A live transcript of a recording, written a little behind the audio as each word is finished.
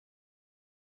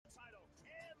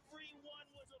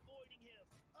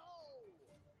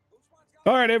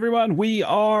All right, everyone, we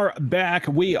are back.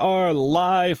 We are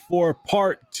live for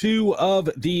part 2 of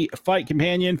the Fight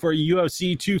Companion for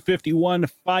UFC 251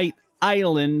 Fight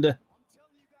Island.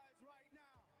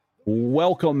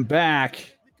 Welcome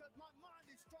back.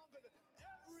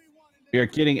 We are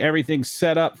getting everything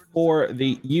set up for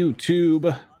the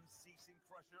YouTube.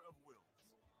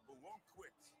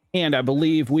 And I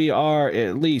believe we are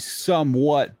at least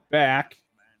somewhat back.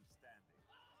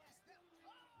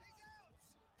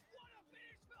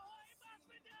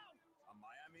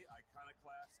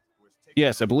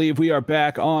 Yes, I believe we are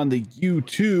back on the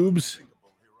YouTubes.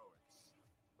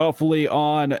 Hopefully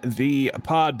on the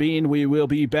Podbean, we will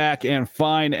be back and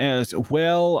fine as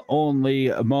well. Only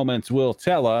moments will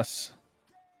tell us.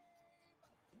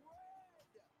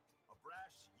 A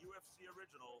brash UFC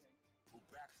original who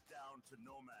backs down to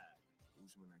no man.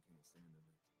 Usman, I can't stand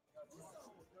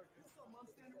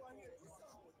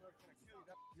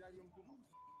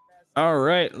it. All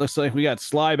right, looks like we got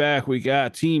Sly back. We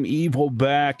got Team Evil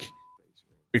back.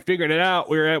 We figured it out.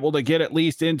 We were able to get at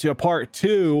least into part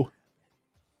 2.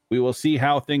 We will see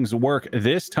how things work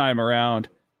this time around.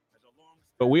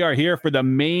 But we are here for the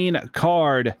main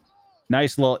card.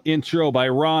 Nice little intro by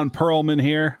Ron Perlman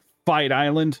here. Fight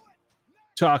Island.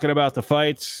 Talking about the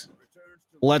fights.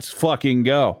 Let's fucking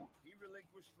go. He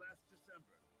relinquished last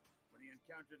December when he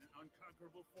encountered an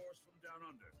unconquerable force from down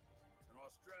under. An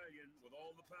Australian with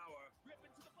all the power.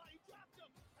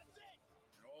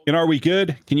 And are we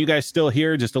good? Can you guys still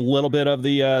hear just a little bit of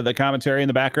the commentary in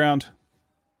the background?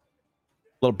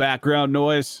 A little background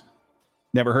noise.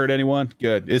 Never heard anyone?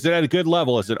 Good. Is it at a good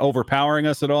level? Is it overpowering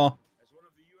us at all? As one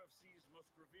of the UFC's most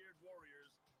revered warriors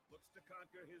looks to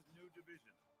conquer his new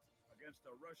division against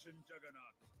a Russian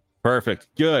juggernaut. Perfect.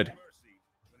 Good.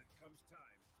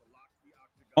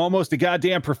 Almost a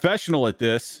goddamn professional at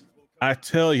this. I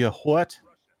tell you what.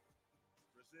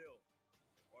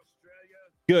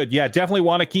 Good. Yeah, definitely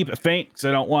want to keep it faint because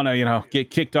I don't want to, get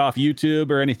kicked off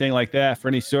YouTube or anything like that for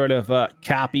any sort of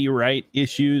copyright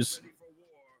issues.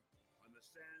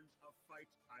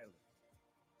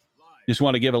 Just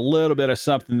want to give a little bit of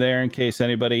something there in case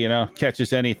anybody,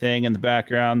 catches anything in the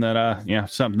background that,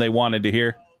 something they wanted to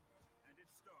hear.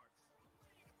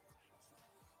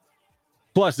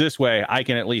 Plus, this way, I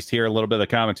can at least hear a little bit of the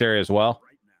commentary as well.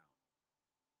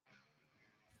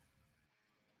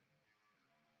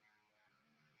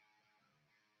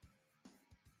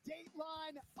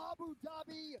 Dateline Abu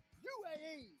Dhabi,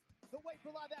 UAE. The wait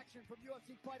for live action from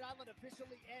UFC Fight Island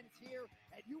officially ends here,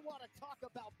 and you want to talk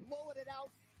about blowing it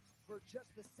out for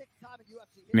just the 6th time in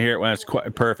UFC. You can hear it when it's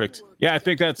quite perfect. Yeah, I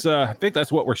think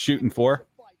that's what we're shooting for.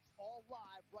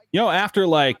 After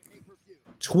like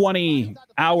 20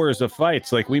 hours of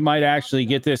fights, like we might actually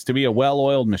get this to be a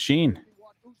well-oiled machine.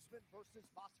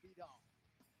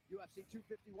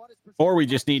 Or we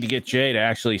just need to get Jay to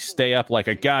actually stay up like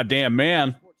a goddamn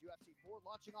man.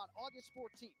 Launching on August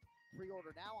 14th.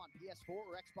 Pre-order now on PS4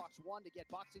 or Xbox One to get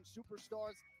boxing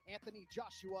superstars Anthony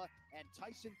Joshua and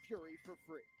Tyson Fury for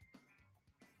free.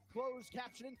 Closed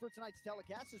captioning for tonight's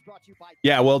telecast is brought to you by...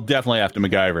 Yeah, we'll definitely have to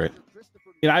MacGyver it.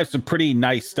 I have some pretty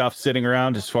nice stuff sitting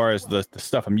around as far as the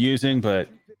stuff I'm using, but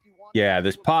yeah,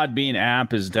 this Podbean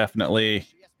app is definitely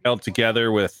held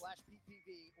together with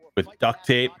duct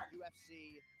tape.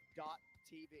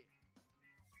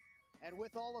 And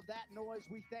with all of that noise,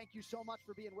 we thank you so much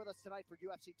for being with us tonight for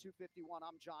UFC 251.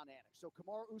 I'm John Anik. So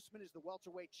Kamaru Usman is the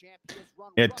welterweight champion.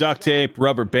 Yeah, duct tape,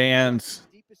 rubber bands,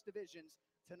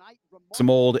 some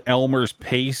old Elmer's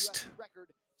paste.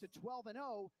 To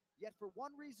 12-0, yet for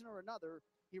one reason or another,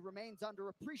 he remains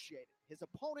underappreciated. His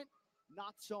opponent,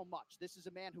 not so much. This is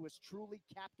a man who has truly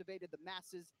captivated the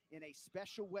masses in a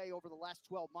special way over the last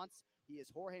 12 months. He is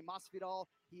Jorge Masvidal.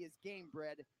 He is game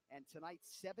bred. And tonight,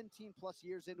 17 plus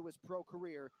years into his pro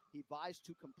career, he vies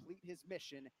to complete his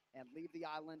mission and leave the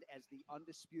island as the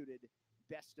undisputed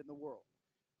best in the world.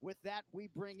 With that, we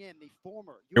bring in the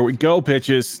former... Here we go,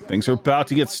 bitches. Things are about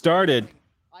to get started.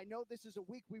 I know this is a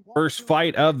week we First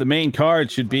fight of the main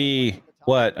card should be,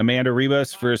 what, Amanda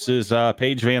Ribas versus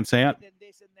Paige Van Sant?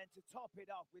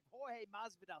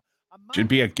 Should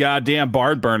be a goddamn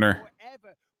barn burner.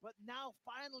 But now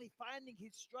finally finding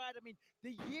his stride. I mean,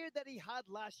 the year that he had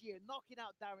last year, knocking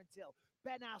out Darren Till,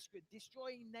 Ben Askren,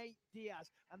 destroying Nate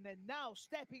Diaz, and then now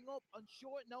stepping up on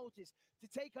short notice to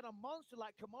take on a monster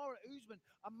like Kamaru Usman,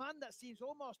 a man that seems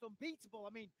almost unbeatable.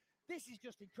 I mean, this is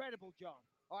just incredible, John.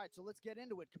 All right, so let's get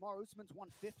into it. Kamaru Usman's won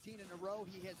 15 in a row.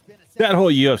 He has been that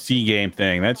whole UFC game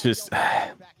thing. That's just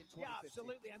yeah,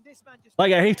 absolutely. And this man just,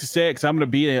 like, I hate to say it because I'm going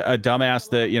to be a dumbass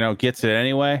that gets it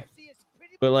anyway.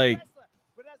 But like,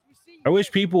 I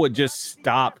wish people would just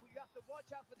stop,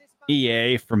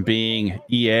 EA from being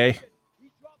EA.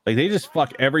 Like, they just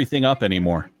fuck everything up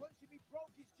anymore.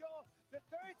 The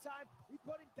third time, he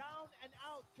put him down and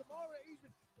out. Kimura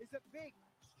Usman is a big,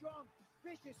 strong,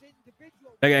 vicious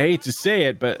individual. Like, I hate to say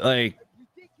it, but like,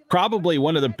 probably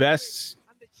one of the best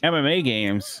MMA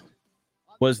games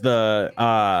was the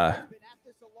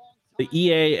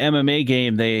EA MMA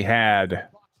game they had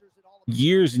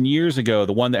years and years ago.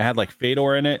 The one that had like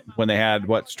Fedor in it, when they had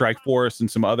what, Strikeforce and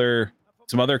some other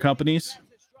companies.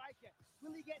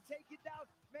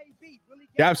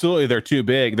 Yeah, absolutely, they're too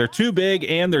big. They're too big,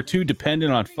 and they're too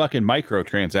dependent on fucking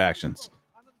microtransactions.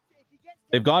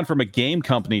 They've gone from a game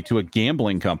company to a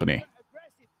gambling company.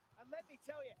 And let me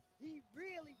tell you, he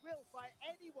really will fight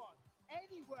anyone,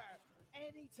 anywhere,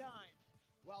 anytime.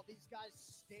 Well, these guys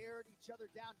stared each other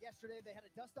down yesterday. They had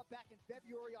a dust up back in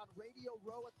February on Radio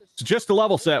Row at the. So just to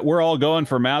level set, we're all going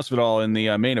for Masvidal in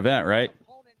the main event, right?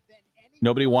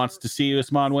 Nobody wants to see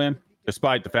Usman win,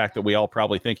 despite the fact that we all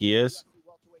probably think he is.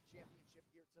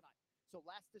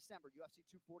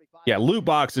 Yeah, loot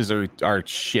boxes are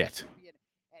shit.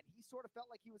 And he sort of felt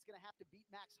like he was going to have to beat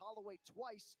Max Holloway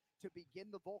twice to begin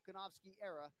the Volkanovski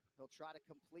era. He'll try to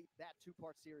complete that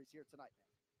two-part series here tonight.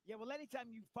 Yeah, well, anytime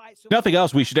you fight, Nothing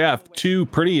else, we should have two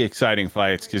pretty exciting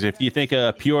fights, because if you think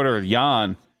of Piotr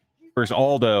Jan versus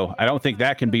Aldo, I don't think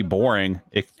that can be boring.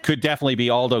 It could definitely be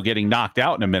Aldo getting knocked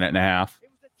out in a minute and a half.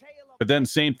 But then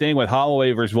same thing with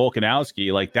Holloway versus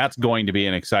Volkanovski. Like, that's going to be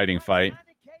an exciting fight.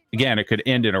 Again, it could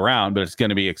end in a round, but it's going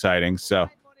to be exciting. So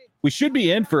we should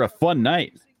be in for a fun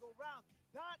night.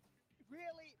 That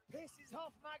really pisses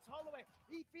off Max Holloway.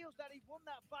 He feels that he won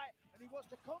that fight and he wants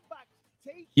to come back.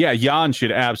 Yeah, Jan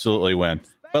should absolutely win.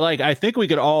 But like, I think we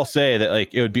could all say that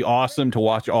like it would be awesome to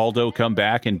watch Aldo come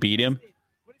back and beat him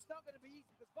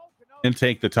and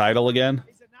take the title again.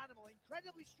 He's an animal,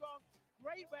 incredibly strong,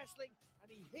 great wrestling,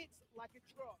 and he hits like a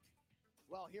truck.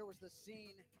 Well, here was the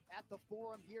scene at the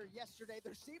forum here yesterday.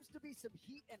 There seems to be some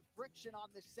heat and friction on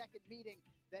this second meeting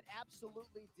that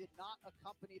absolutely did not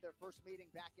accompany their first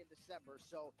meeting back in December.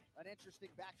 So an interesting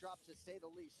backdrop, to say the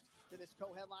least, to this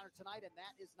co-headliner tonight. And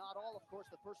that is not all. Of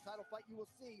course, the first title fight you will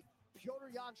see,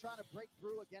 Piotr Jan trying to break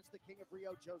through against the King of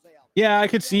Rio, Jose Aldo. Yeah, I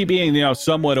could see being,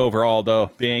 somewhat overall, though,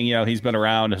 being, he's been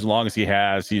around as long as he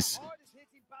has. He's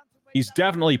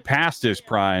definitely past his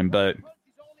prime, but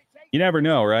you never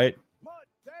know, right?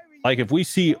 Like, if we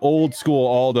see old school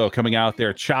Aldo coming out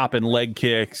there chopping leg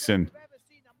kicks and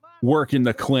working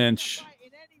the clinch,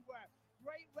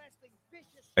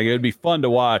 like, it would be fun to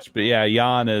watch. But yeah,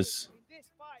 Jan's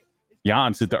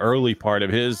at the early part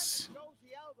of his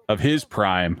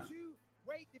prime.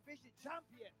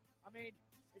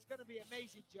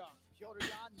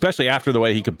 Especially after the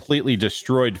way he completely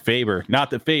destroyed Faber.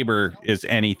 Not that Faber is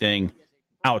anything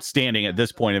outstanding at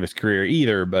this point of his career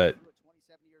either, but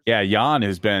yeah, Jan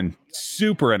has been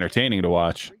super entertaining to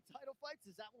watch. Three title fights,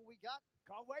 is that what we got?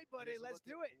 Can't wait, buddy. Let's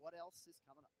do it. What else is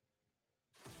coming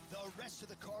up? The rest of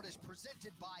the card is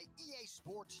presented by EA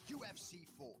Sports UFC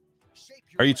 4.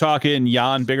 Are you talking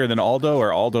Jan bigger than Aldo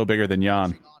or Aldo bigger than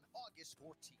Jan?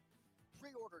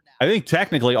 I think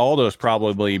technically Aldo's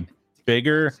probably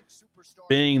bigger,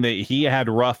 being that he had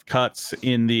rough cuts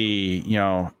in the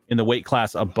weight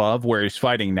class above where he's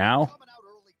fighting now.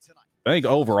 I think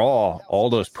overall,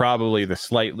 Aldo's probably the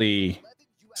slightly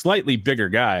bigger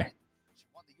guy. She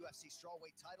won the UFC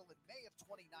strawweight title in May of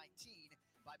 2019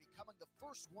 by becoming the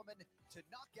first woman to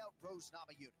knock out Rose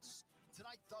Namajunas.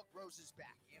 Tonight, Thug Rose is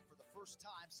back, and for the first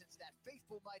time since that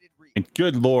fateful night in Rio. And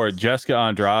good Lord, Jessica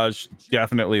Andrade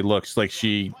definitely looks like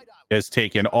she has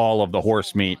taken all of the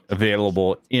horse meat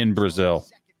available in Brazil.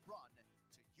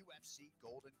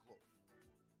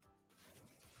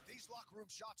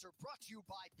 Shots are brought to you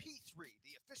by P3,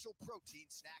 the official protein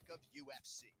snack of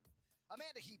UFC.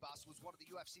 Amanda Ribas was one of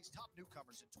the UFC's top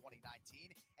newcomers in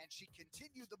 2019, and she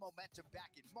continued the momentum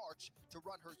back in March to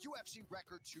run her UFC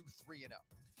record to 3-0.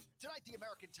 Tonight, the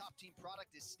American top team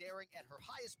product is staring at her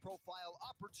highest profile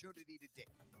opportunity to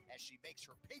date as she makes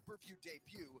her pay-per-view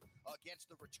debut against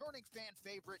the returning fan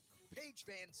favorite, Paige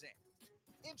Van Zandt.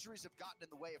 Injuries have gotten in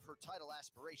the way of her title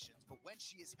aspirations, but when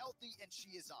she is healthy and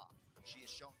she is on, she has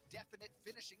shown definite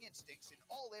finishing instincts in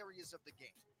all areas of the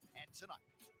game. And tonight,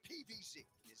 PVZ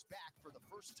is back for the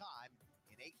first time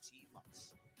in 18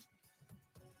 months.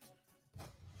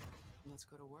 Let's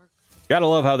go to work. Gotta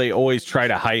love how they always try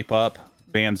to hype up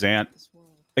Van Zandt.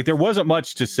 Like, there wasn't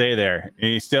much to say there,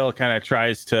 and he still kind of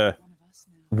tries to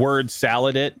word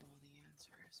salad it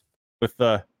with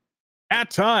the,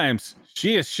 at times,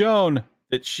 she has shown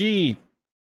that she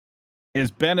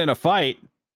has been in a fight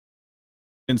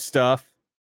and stuff.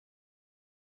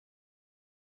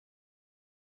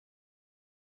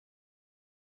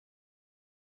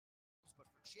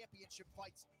 championship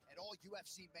fights at all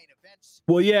UFC main events.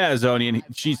 Well, yeah, Zonian,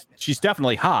 she's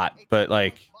definitely hot, but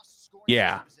like,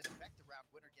 yeah.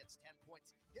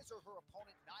 His or her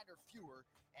opponent 9 or fewer,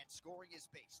 and scoring is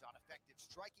based on effective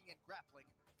striking and grappling,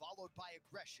 followed by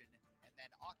aggression, and then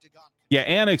octagon. Yeah,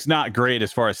 Anik's not great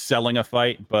as far as selling a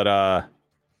fight, but I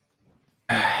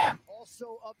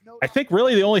think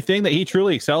really the only thing that he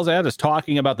truly excels at is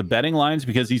talking about the betting lines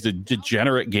because he's a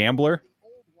degenerate gambler.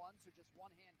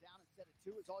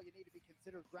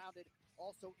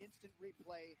 Also, instant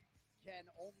replay can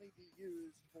only be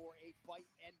used for a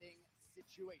fight-ending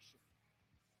situation.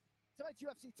 Tonight's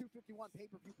UFC 251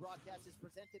 pay-per-view broadcast is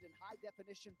presented in high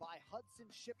definition by Hudson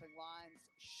Shipping Lines,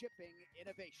 shipping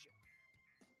innovation.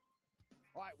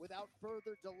 All right, without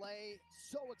further delay,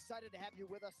 so excited to have you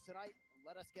with us tonight.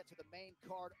 Let us get to the main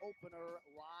card opener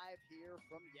live here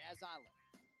from Yas Island.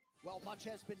 Well, much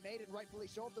has been made and rightfully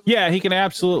so. Yeah, he can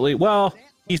absolutely. Well,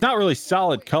 he's not really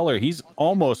solid color. He's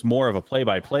almost more of a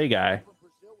play-by-play guy.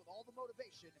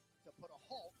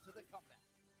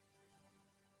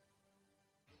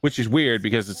 Which is weird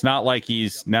because it's not like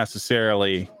he's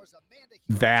necessarily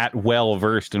that well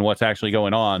versed in what's actually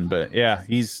going on. But yeah,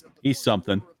 he's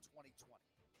something.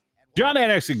 John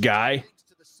Anik's a guy.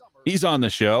 He's on the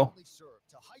show.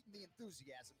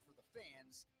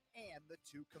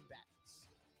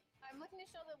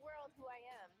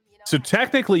 So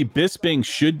technically, Bisping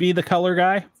should be the color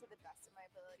guy.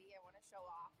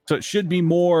 So it should be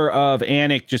more of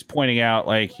Anik just pointing out,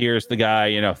 like, here's the guy,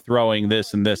 you know, throwing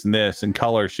this and this and this, and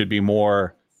color should be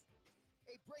more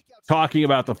talking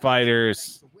about the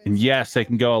fighters. And yes, they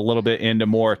can go a little bit into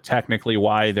more technically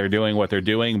why they're doing what they're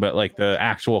doing, but like the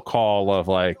actual call of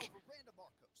like,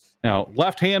 you know,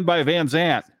 left hand by Van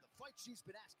Zant.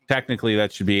 Technically,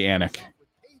 that should be Anik.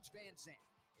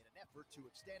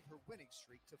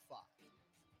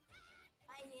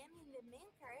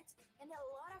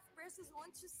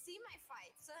 Want to see my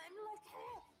fight, so I'm like,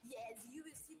 hey, yes, you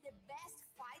will see the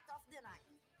best fight of the night.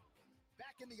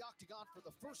 Back in the octagon for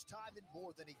the first time in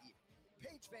more than a year,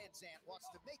 Paige Van Zant wants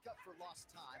to make up for lost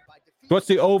time by defeating. What's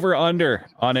the over/under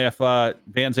on if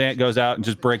Van Zant goes out and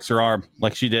just breaks her arm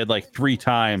like she did like 3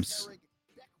 times,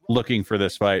 looking for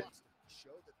this fight?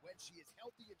 Show that when she is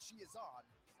healthy and she is on,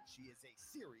 she is a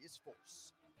serious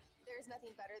force. There's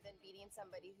nothing better than beating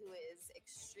somebody who is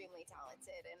extremely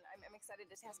talented, and I'm excited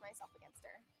to test myself against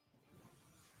her.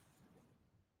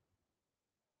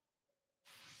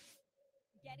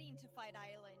 Getting to Fight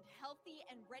Island healthy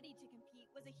and ready to compete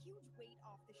was a huge weight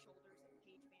off the shoulders of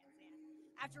Paige Van Zant.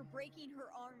 After breaking her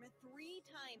arm 3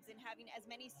 times and having as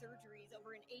many surgeries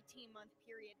over an 18-month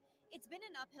period, it's been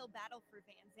an uphill battle for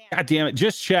Van Zant. God damn it,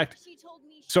 just checked.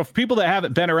 So for people that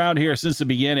haven't been around here since the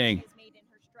beginning,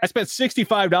 I spent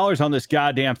 $65 on this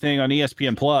goddamn thing on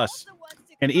ESPN Plus,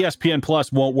 and ESPN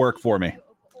Plus won't work for me.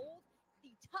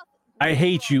 I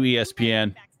hate you,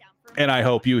 ESPN, and I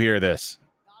hope you hear this.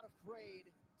 Not afraid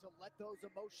to let those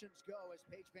emotions go as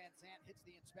Paige Van Zant hits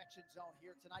the inspection zone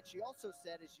here tonight. She also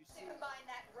said, as you see,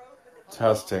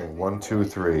 testing 1 2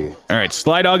 3. All right,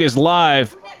 Sly Dog is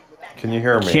live. Can you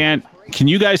hear me? Can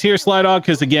you guys hear Sly Dog?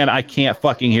 Because again, I can't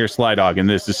fucking hear Sly Dog, and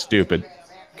this is stupid.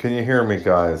 Can you hear me,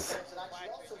 guys?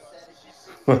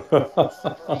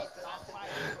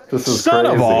 This is Son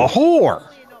crazy. of a whore.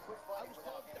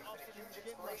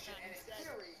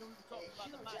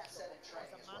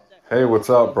 Hey, what's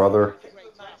up, brother?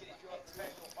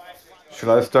 Should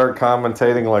I start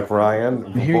commentating like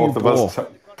Ryan? Hear Both you of us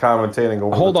commentating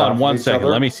over Hold the top on of one each second.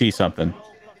 other? Let me see something.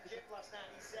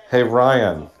 Hey,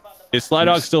 Ryan. Is Sly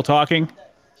Dog still talking?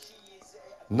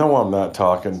 No, I'm not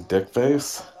talking,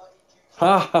 dickface.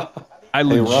 Ha! I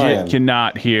legit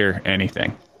cannot hear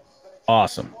anything.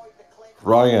 Awesome.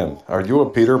 Ryan, are you a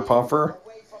Peter Puffer?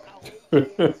 Do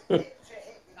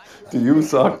you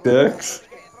suck dicks?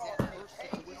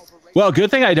 Well, good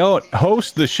thing I don't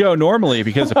host the show normally,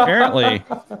 because apparently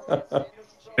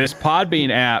this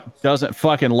Podbean app doesn't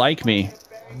fucking like me.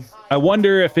 I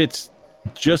wonder if it's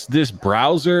just this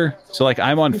browser. So like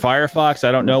I'm on Firefox.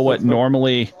 I don't know what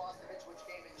normally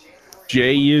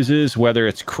Jay uses, whether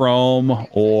it's Chrome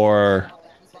or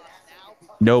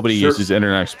nobody uses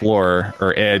Internet Explorer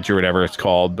or Edge or whatever it's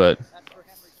called, but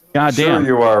goddamn.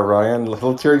 Sure you are, Ryan.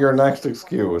 Let's hear your next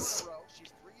excuse.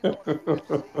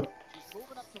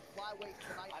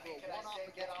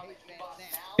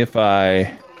 If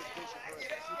I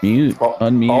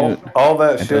unmute, all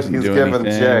that shit he's given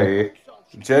anything.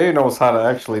 Jay knows how to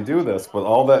actually do this, but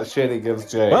all that shit he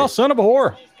gives Jay. Well, son of a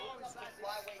whore.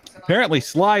 Apparently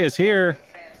Sly is here,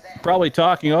 probably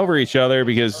talking over each other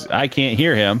because I can't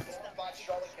hear him.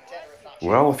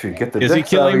 Well, if you get the Is he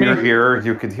dicks out of killing your me? ear,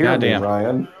 you could hear me, Goddamn.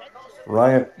 Ryan.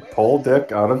 Ryan, pull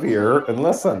dick out of ear and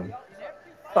listen.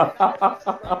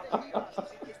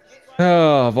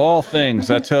 Oh, of all things,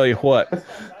 I tell you what.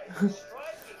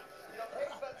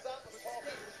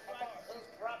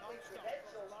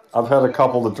 I've had a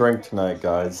couple to drink tonight,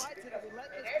 guys.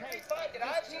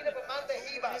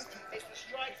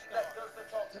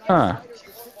 Huh.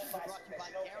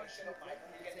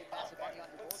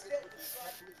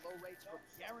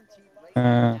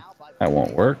 That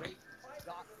won't work.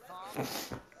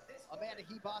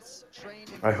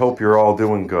 I hope you're all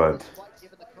doing good.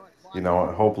 You know,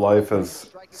 I hope life is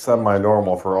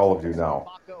semi-normal for all of you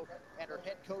now.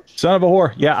 Son of a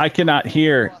whore. Yeah, I cannot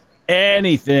hear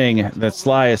anything that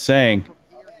Sly is saying.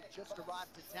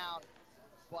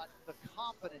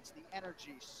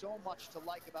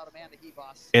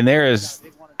 And there is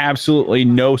absolutely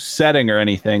no setting or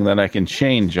anything that I can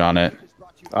change on it.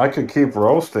 I could keep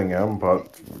roasting him,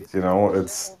 but, you know,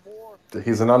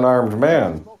 he's an unarmed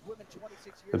man.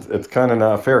 It's kind of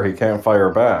not fair. He can't fire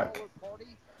back.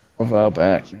 Profile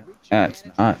back. It's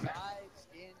not.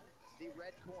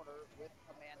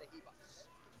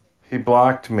 He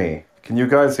blocked me. Can you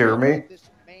guys hear me?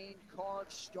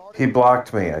 He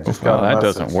blocked me. I just got a that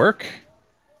message. doesn't work.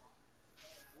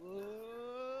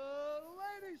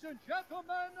 Ladies and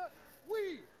gentlemen,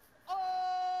 we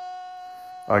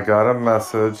I got a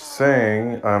message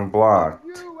saying I'm blocked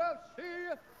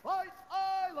UFC Fight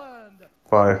Island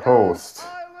by host.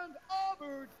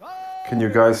 Can you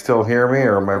guys still hear me,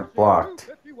 or am I blocked?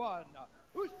 Usman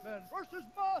versus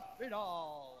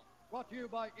Masvidal. Brought to you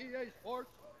by EA Sports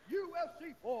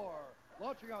UFC 4.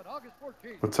 Launching on August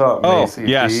 14th. What's up, Oh, Macy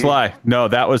yeah, P? Sly. No,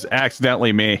 that was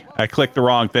accidentally me. I clicked the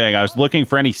wrong thing. I was looking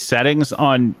for any settings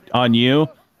on you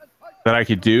that I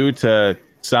could do to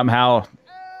somehow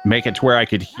make it to where I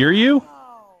could hear you.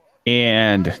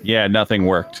 And yeah, nothing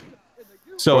worked.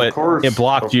 So it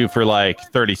blocked you for like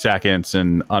 30 seconds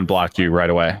and unblocked you right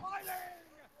away.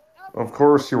 Of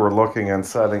course you were looking in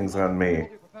settings on me.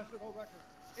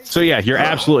 So yeah, you're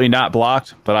absolutely not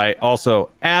blocked, but I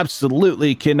also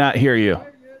absolutely cannot hear you.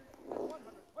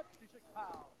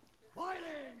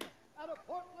 Fighting out of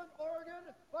Portland, Oregon,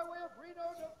 by way of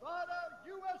Reno, Nevada,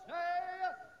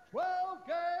 USA,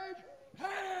 12-gauge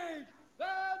Paige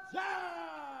Van Zandt.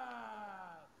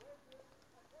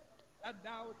 And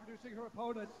now introducing her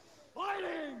opponent,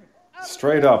 fighting.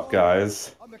 Straight up,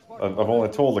 guys. I've only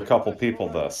told a couple people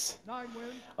this.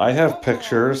 I have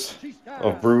pictures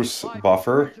of Bruce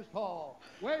Buffer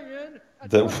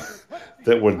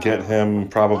that would get him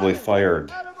probably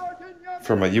fired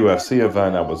from a UFC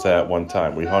event I was at one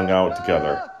time. We hung out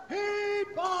together.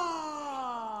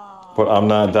 But I'm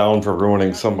not down for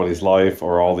ruining somebody's life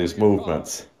or all these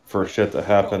movements for shit that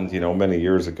happened, you know, many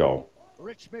years ago.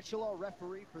 Rich Mitchell, our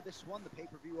referee for this one, the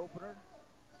pay-per-view opener.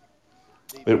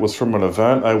 It was from an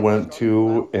event I went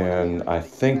to in, I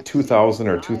think, 2000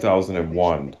 or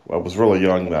 2001. I was really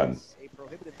young then.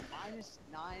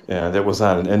 And it was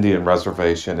on an Indian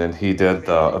reservation, and he did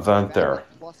the event there.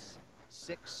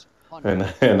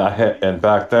 And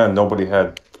back then, nobody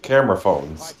had camera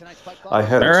phones. I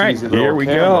had a cheesy little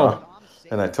camera,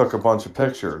 and I took a bunch of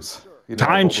pictures. You know,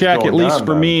 Time check, at least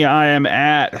for me, I am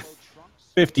at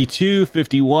 52,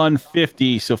 51,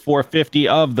 50. So 450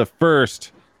 of the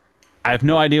first. I have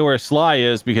no idea where Sly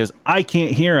is because I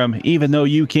can't hear him, even though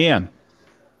you can.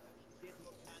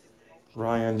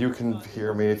 Ryan, you can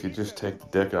hear me if you just take the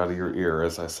dick out of your ear,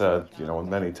 as I said, you know,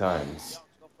 many times.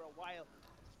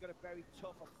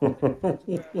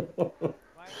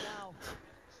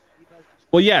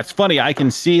 Well, yeah, it's funny. I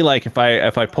can see, like, if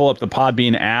I pull up the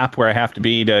Podbean app where I have to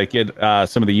be to get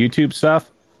some of the YouTube stuff,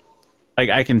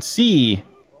 like, I can see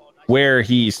where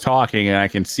he's talking and I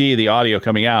can see the audio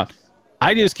coming out.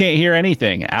 I just can't hear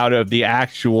anything out of the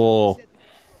actual,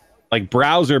 like,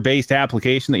 browser-based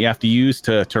application that you have to use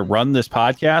to run this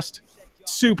podcast.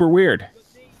 Super weird.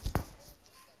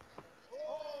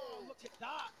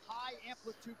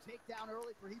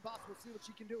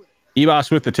 Ebos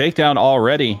with the takedown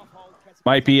already.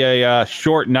 Might be a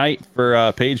short night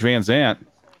for Paige Van Zandt.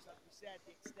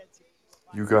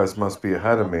 You guys must be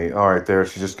ahead of me. All right, there.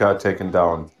 She just got taken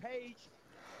down.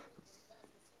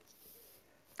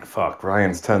 Fuck,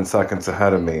 Ryan's 10 seconds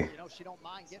ahead of me.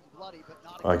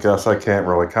 I guess I can't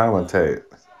really commentate.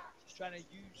 She's trying to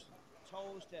use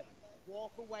toes to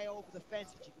walk away over the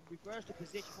fence. She can reverse the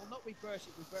position. Well, not reverse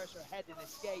it, reverse her head and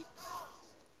escape.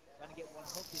 Trying to get one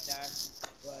hook in there.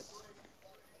 But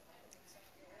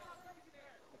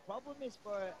the problem is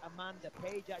for Amanda,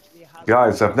 Paige actually has...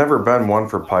 Guys, I've never been one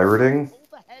for pirating.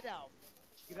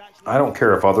 I don't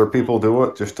care if other people do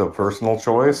it, just a personal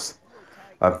choice.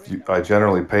 I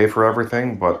generally pay for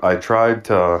everything, but I tried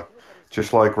to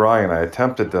just like Ryan, I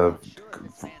attempted to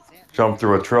jump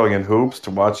through a trillion hoops to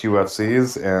watch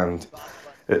UFCs, and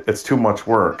it's too much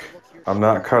work. I'm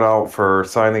not cut out for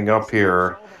signing up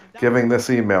here, giving this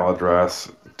email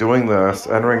address, doing this,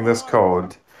 entering this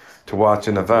code to watch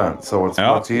an event. So it's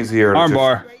much easier to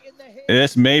armbar.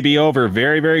 This may be over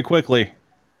very, very quickly.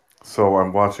 So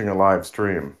I'm watching a live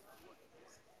stream.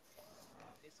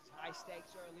 This is high stakes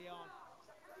early on.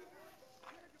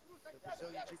 The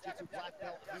Brazilian Jiu-Jitsu black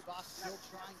belt, Ribas, still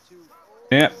trying to.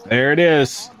 Yep, there it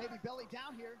is. Oh, maybe belly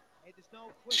down here. Hey, there's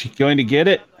no quick She going to get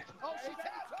it? Oh, she takes.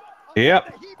 Yep.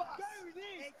 Amanda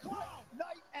Ribas, a quick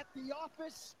night at the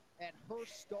office, and her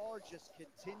star just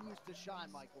continues to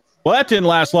shine, Michael. Well, that didn't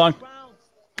last long. round.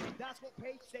 I mean, that's what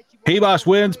Paige said she Ribas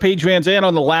wins. Paige Van Zandt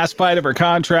on the last fight of her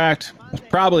contract.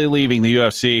 Probably leaving the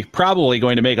UFC. Probably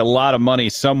going to make a lot of money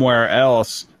somewhere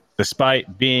else,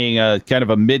 despite being a kind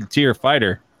of a mid-tier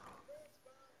fighter.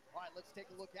 All right, let's take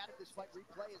a look at it. This fight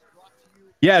replay is brought to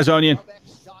you. Yeah, Zonian.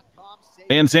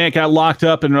 Van Zandt got locked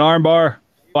up in an armbar.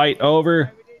 Fight over.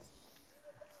 There it is.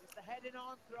 It's the head and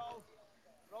arm throw.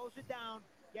 Throws it down.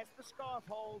 Gets the scarf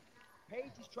hold.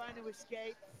 Paige is trying to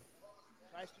escape.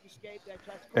 Tries to escape there.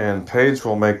 Tries to And Paige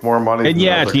will make more money And than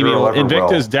yeah, the Team girl Evil, ever Invicta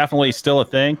will. is definitely still a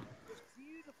thing.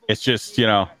 It's just, you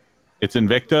know, it's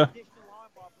Invicta.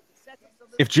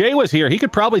 If Jay was here, he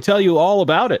could probably tell you all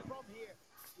about it.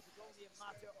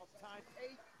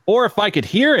 Or if I could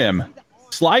hear him,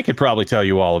 Sly could probably tell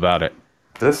you all about it.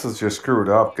 This is just screwed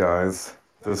up, guys.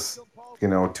 This, you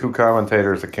know, two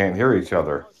commentators that can't hear each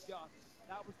other.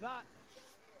 That was that.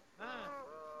 Man.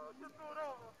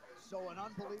 So an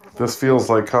unbelievable. This feels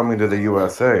like coming to the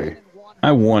USA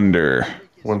I wonder.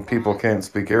 when people can't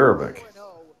speak Arabic.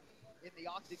 4-0 in the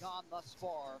octagon thus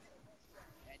far,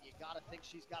 and you got to think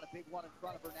she's got a big one in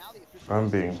front of her now. The official I'm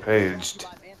being paged. by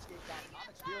Manscaped.com.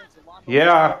 Experience the lawnmower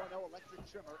Yeah. 4.0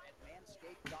 electric trimmer at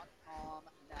Manscaped.com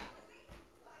now.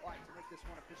 All right, to make this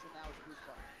one official now is Bruce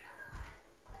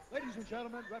Buffer. Ladies and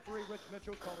gentlemen, referee Rich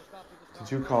Mitchell called a stop to this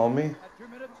Did you call me? at 2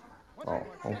 minutes. Oh,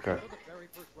 okay. For the very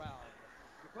first round.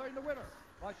 Declaring the winner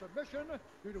by submission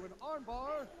due to an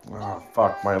armbar. Oh,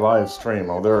 fuck, my live stream.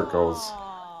 Oh, there it goes.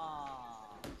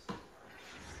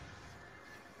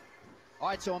 All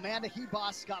right, so Amanda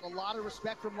Ribas got a lot of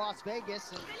respect from Las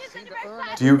Vegas and seemed to earn.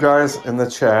 Do you guys in the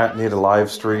chat need a live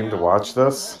stream to watch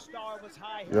this?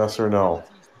 Yes or no?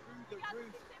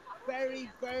 Very,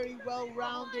 very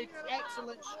well-rounded,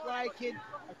 excellent striking,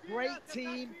 a great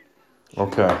team.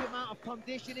 Okay. Huge amount of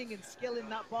conditioning and skill in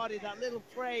that body, that little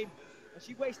frame, and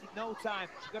she wasted no time.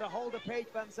 She got a hold of Paige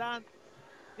Van Zandt,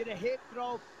 did a hip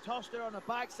throw, tossed her on the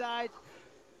backside.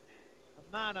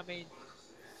 And man, I mean,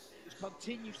 just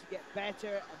continues to get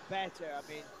better and better. I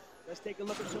mean, let's take a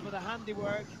look at some of the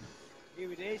handiwork.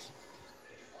 Here it is.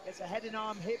 Gets a head and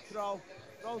arm hip throw,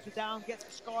 throws it down, gets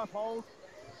the scarf hold,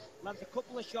 lands a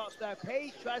couple of shots there.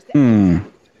 Paige tries to enter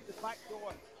the back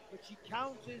door, but she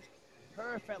counters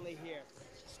perfectly here.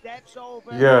 Steps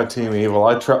over. Yeah, Team Evil.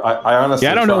 I honestly.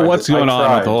 Yeah, I don't know tried what's it. I going on with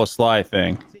tried. the whole Sly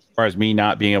thing, as far as me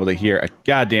not being able to hear a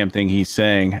goddamn thing he's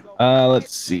saying.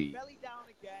 Let's see. Belly down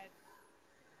again.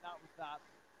 That was that.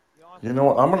 You know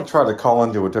what? I'm going to try to call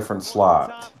into a different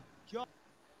slot.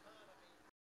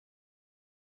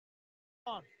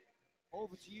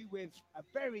 Over to you with a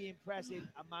very impressive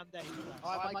Amanda Ribas.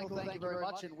 All right, Michael, thank you very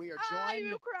much. And we are joined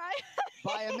you cry.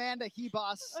 by Amanda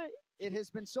Ribas. It has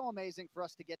been so amazing for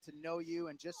us to get to know you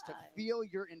and just to feel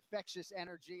your infectious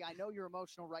energy. I know you're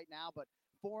emotional right now, but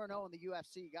 4-0 in the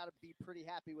UFC, you got to be pretty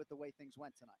happy with the way things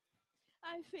went tonight.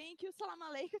 I thank you. Salam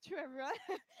alaikum to everyone.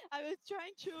 I was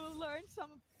trying to learn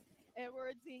some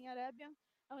words in Arabian.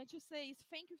 I want to say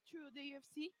thank you to the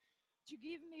UFC to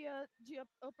give me the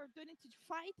opportunity to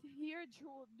fight here, to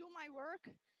do my work.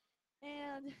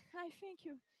 And I thank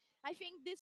you. I think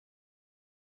this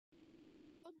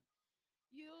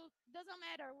doesn't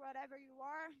matter whatever you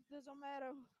are, doesn't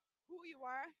matter who you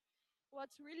are.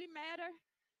 What's really matter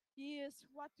is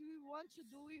what you want to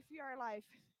do with your life.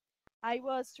 I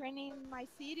was training in my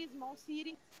city, small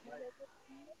city.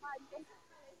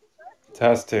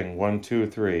 Testing 1, 2,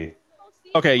 3.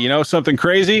 Okay, you know something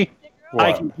crazy? What?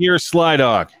 I can hear Sly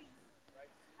Dog.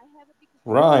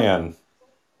 Ryan.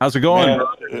 How's it going?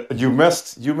 Man, you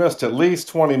missed at least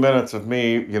 20 minutes of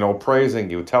me, you know, praising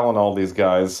you, telling all these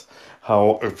guys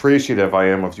how appreciative I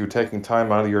am of you taking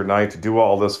time out of your night to do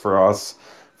all this for us,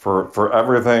 for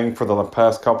everything for the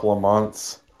past couple of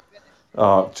months.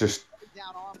 Just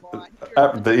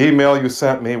the email you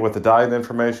sent me with the diet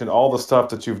information, all the stuff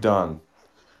that you've done.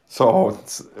 So,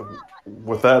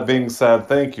 with that being said,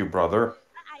 thank you, brother.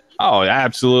 Oh,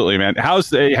 absolutely, man.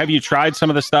 Have you tried some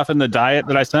of the stuff in the diet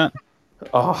that I sent?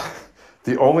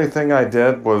 The only thing I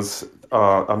did was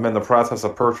I'm in the process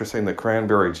of purchasing the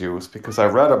cranberry juice because I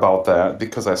read about that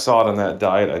because I saw it in that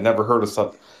diet. I never heard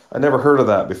of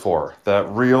that before. That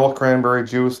real cranberry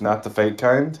juice, not the fake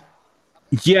kind.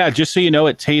 Yeah, just so you know,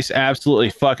 it tastes absolutely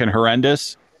fucking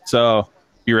horrendous. So,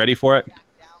 you ready for it?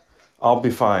 I'll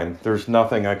be fine. There's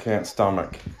nothing I can't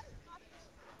stomach.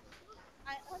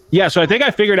 Yeah, so I think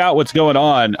I figured out what's going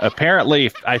on. Apparently,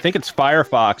 I think it's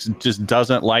Firefox just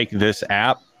doesn't like this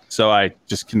app. So I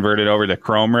just converted over to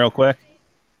Chrome real quick.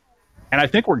 And I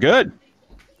think we're good.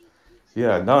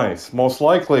 Yeah, nice. Most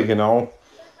likely,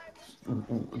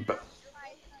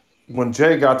 when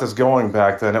Jay got this going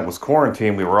back then, it was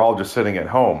quarantine. We were all just sitting at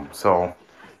home. So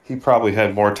he probably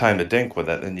had more time to dink with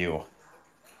it than you.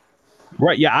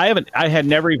 Right. Yeah, I had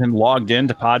never even logged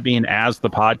into Podbean as the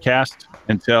podcast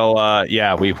until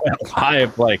we went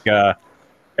live like God,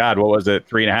 what was it,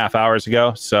 3.5 hours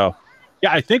ago? So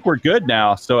yeah, I think we're good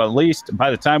now. So at least by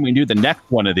the time we do the next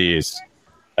one of these,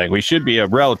 like we should be a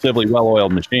relatively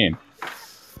well-oiled machine.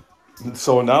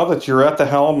 So now that you're at the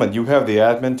helm and you have the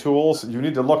admin tools, you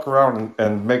need to look around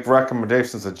and make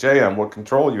recommendations to Jay on what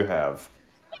control you have.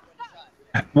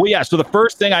 Well, yeah. So the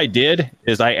first thing I did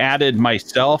is I added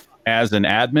myself as an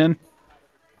admin.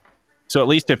 So at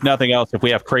least if nothing else, if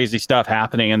we have crazy stuff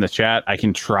happening in the chat, I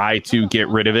can try to get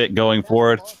rid of it going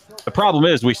forward. The problem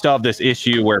is we still have this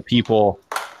issue where people,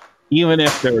 even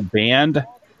if they're banned,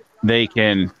 they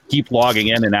can keep logging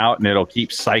in and out and it'll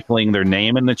keep cycling their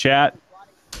name in the chat.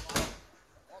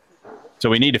 So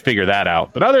we need to figure that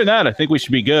out. But other than that, I think we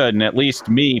should be good. And at least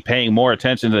me paying more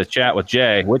attention to the chat with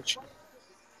Jay, which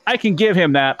I can give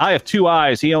him that. I have 2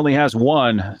 eyes. He only has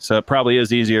one. So it probably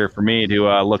is easier for me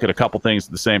to look at a couple things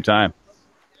at the same time.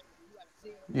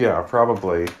 Yeah,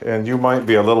 probably. And you might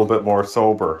be a little bit more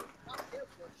sober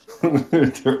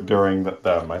during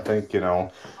them. I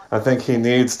think he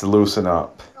needs to loosen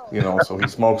up, so he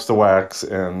smokes the wax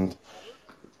and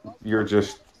you're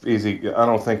just easy. I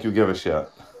don't think you give a shit.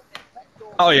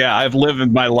 Oh yeah, I've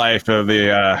lived my life of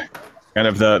the kind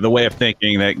of the way of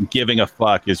thinking that giving a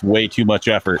fuck is way too much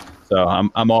effort. So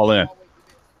I'm all in.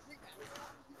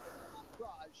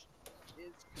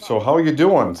 So how are you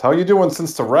doing? How are you doing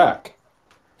since the wreck?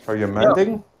 Are you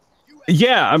mending?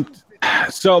 Yeah,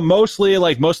 so mostly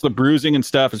like most of the bruising and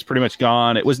stuff is pretty much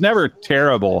gone. It was never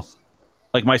terrible.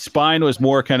 Like my spine was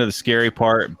more kind of the scary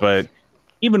part, but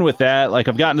even with that, like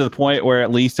I've gotten to the point where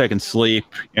at least I can sleep,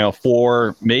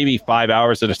 4, maybe 5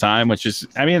 hours at a time, which is,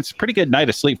 I mean, it's a pretty good night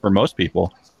of sleep for most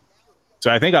people. So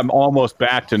I think I'm almost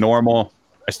back to normal.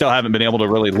 I still haven't been able to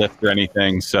really lift or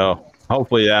anything. So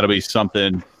hopefully that'll be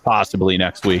something possibly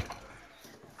next week.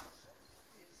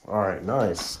 All right,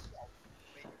 nice.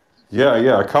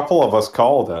 Yeah. A couple of us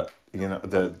called it,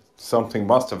 that something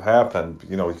must have happened,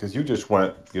 because you just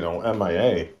went,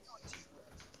 MIA.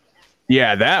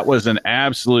 Yeah, that was an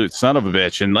absolute son of a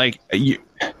bitch. And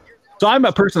so I'm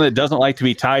a person that doesn't like to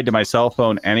be tied to my cell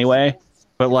phone anyway.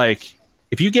 But like,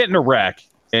 if you get in a wreck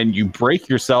and you break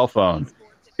your cell phone,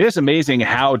 it is amazing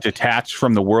how detached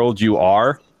from the world you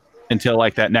are until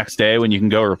like that next day when you can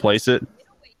go replace it.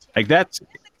 Like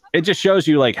it just shows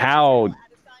you like how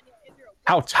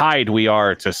tied we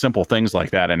are to simple things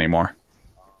like that anymore.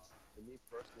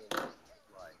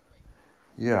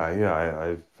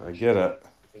 Yeah, I get it.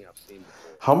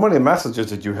 How many messages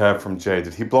did you have from Jay?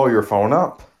 Did he blow your phone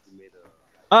up?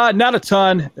 Not a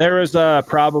ton. There was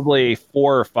probably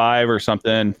 4 or 5 or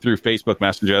something through Facebook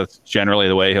Messenger. That's generally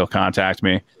the way he'll contact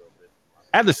me.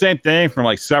 I had the same thing from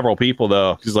like several people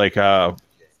though, because like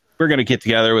we're gonna get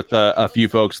together with a few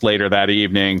folks later that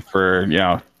evening for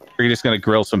we're just gonna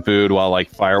grill some food while like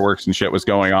fireworks and shit was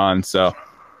going on. So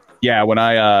yeah, when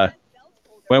I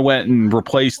went and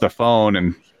replaced the phone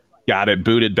and got it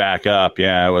booted back up,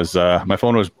 yeah, it was my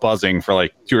phone was buzzing for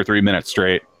like 2 or 3 minutes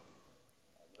straight.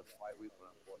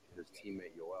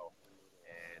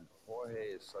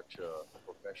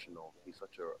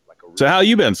 So how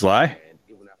you been, Sly?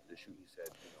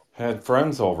 Had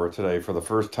friends over today for the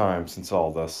first time since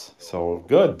all this. So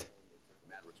good.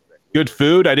 Good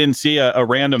food? I didn't see a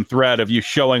random thread of you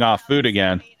showing off food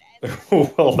again.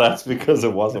 Well, that's because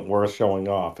it wasn't worth showing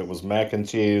off. It was mac and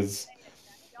cheese,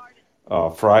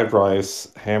 fried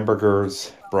rice,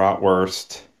 hamburgers,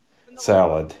 bratwurst,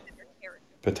 salad,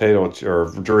 potato or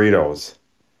Doritos.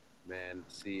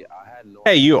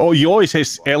 Hey, you always say,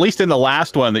 at least in the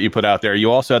last one that you put out there,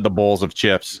 you also had the bowls of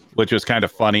chips, which was kind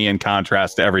of funny in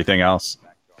contrast to everything else.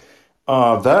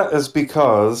 That is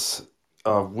because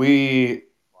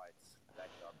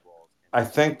I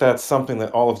think that's something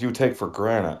that all of you take for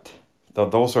granted.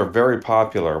 Those are very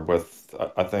popular with,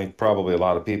 I think, probably a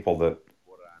lot of people that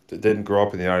didn't grow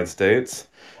up in the United States.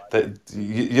 that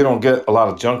you don't get a lot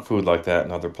of junk food like that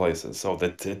in other places. So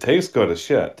that it tastes good as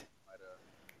shit.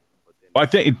 I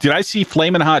think did I see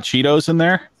Flamin' Hot Cheetos in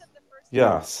there?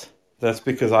 Yes, that's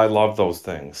because I love those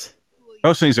things.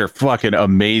 Those things are fucking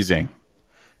amazing.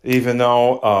 Even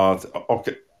though,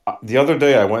 okay, the other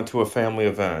day I went to a family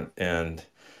event and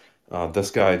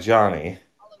this guy Johnny,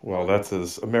 well, that's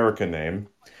his American name.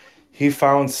 He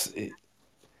found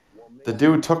the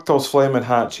dude took those flaming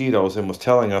hot Cheetos and was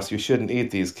telling us you shouldn't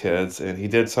eat these kids, and he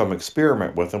did some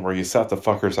experiment with them where he set the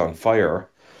fuckers on fire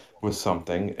with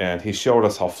something, and he showed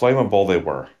us how flammable they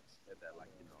were.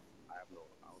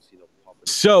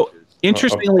 So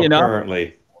interestingly enough,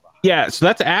 Apparently, yeah, so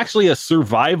that's actually a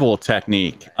survival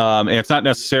technique. And it's not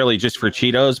necessarily just for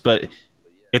Cheetos, but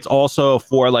it's also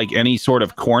for like any sort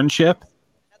of corn chip.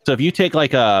 So if you take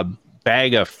like a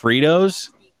bag of Fritos,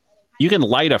 you can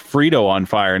light a Frito on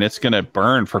fire and it's going to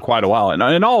burn for quite a while.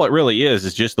 And all it really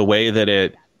is just the way that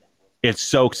it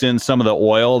soaks in some of the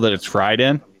oil that it's fried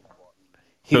in. So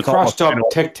he it's almost crushed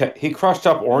up kind of, He crushed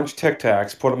up orange Tic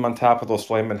Tacs, put them on top of those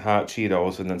flaming hot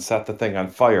Cheetos, and then set the thing on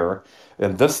fire.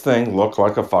 And this thing looked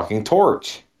like a fucking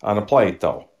torch on a plate,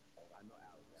 though.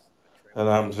 And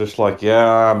I'm just like,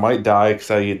 yeah, I might die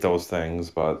because I eat those things,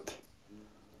 but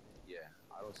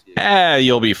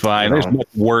you'll be you fine. There's know. much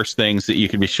worse things that you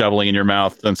could be shoveling in your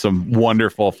mouth than some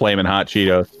wonderful flaming hot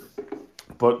Cheetos.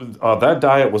 But that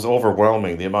diet was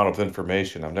overwhelming, the amount of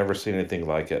information. I've never seen anything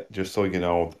like it. Just so you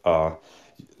know,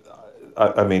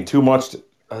 I mean, too much.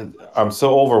 I'm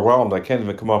so overwhelmed, I can't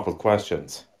even come up with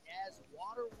questions.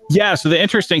 Yeah, so the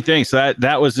interesting thing, so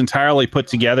that was entirely put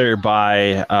together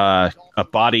by a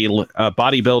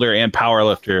bodybuilder and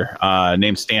powerlifter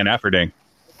named Stan Efferding.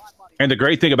 And the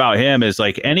great thing about him is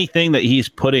like anything that he's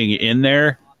putting in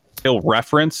there, he'll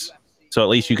reference. So at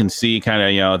least you can see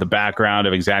kind of, the background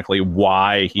of exactly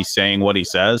why he's saying what he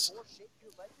says.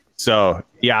 So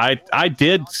yeah, I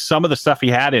did some of the stuff he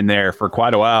had in there for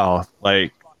quite a while,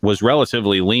 like was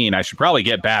relatively lean. I should probably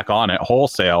get back on it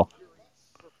wholesale.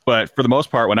 But for the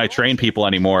most part, when I train people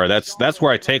anymore, that's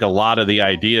where I take a lot of the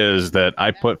ideas that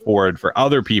I put forward for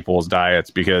other people's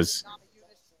diets because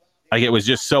like it was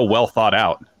just so well thought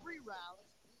out.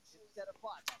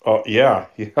 Oh yeah,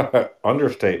 yeah,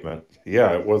 understatement.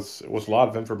 Yeah, it was a lot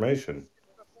of information.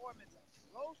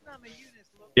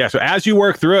 Yeah, so as you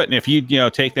work through it, and if you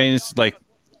take things like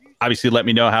obviously let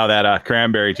me know how that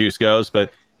cranberry juice goes,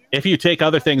 but if you take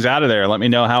other things out of there, let me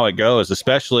know how it goes,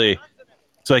 especially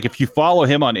so like if you follow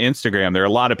him on Instagram, there are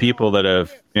a lot of people that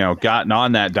have, gotten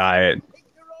on that diet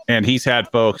and he's had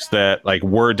folks that like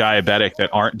were diabetic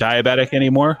that aren't diabetic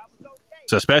anymore.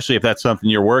 So especially if that's something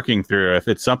you're working through, if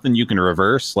it's something you can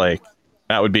reverse, like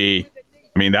that would be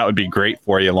great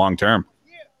for you long term.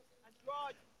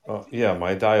 Yeah,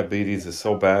 my diabetes is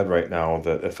so bad right now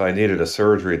that if I needed a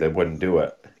surgery, they wouldn't do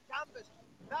it.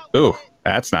 Ooh,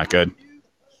 that's not good.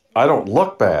 I don't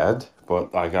look bad,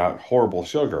 but I got horrible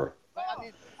sugar.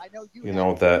 You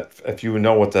know that if you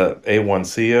know what the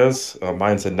A1C is,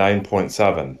 mine's a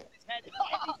 9.7.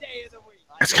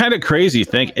 It's kind of crazy.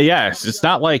 Think, yeah, it's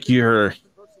not like you're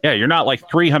not like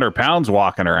 300 pounds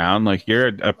walking around. Like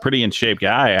you're a pretty in shape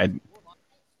guy.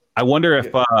 I wonder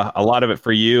if a lot of it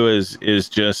for you is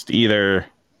just either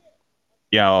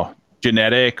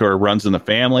genetic or runs in the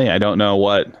family. I don't know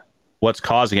what's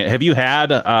causing it. Have you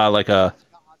had like a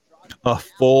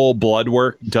full blood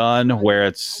work done where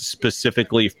it's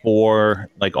specifically for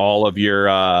like all of your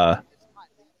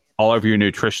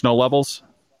nutritional levels?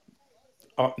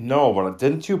 No, but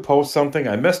didn't you post something?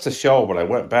 I missed a show, but I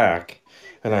went back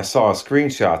and I saw a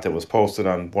screenshot that was posted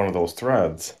on one of those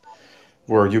threads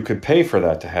where you could pay for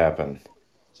that to happen,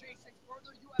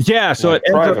 Yeah, so it like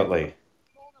ends up. privately.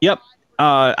 Yep.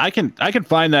 I can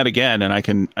find that again, and I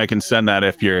can send that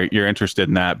if you're interested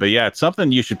in that. But yeah, it's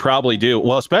something you should probably do.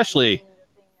 Well, especially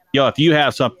if you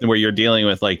have something where you're dealing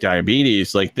with like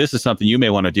diabetes, like this is something you may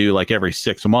want to do like every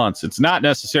 6 months. It's not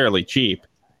necessarily cheap.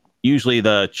 Usually,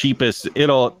 the cheapest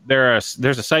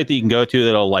there's a site that you can go to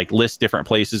that'll like list different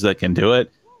places that can do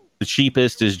it. The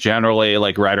cheapest is generally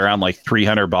like right around like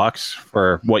 $300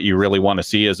 for what you really want to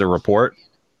see as a report,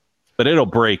 but it'll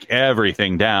break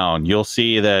everything down. You'll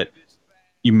see that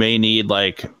you may need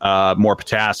like more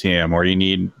potassium or you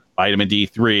need vitamin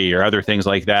D3 or other things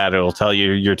like that. It'll tell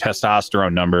you your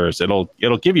testosterone numbers. It'll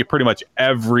give you pretty much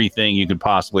everything you could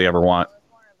possibly ever want.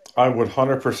 I would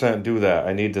 100% do that.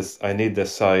 I need this. I need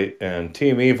this site and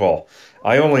Team Evil.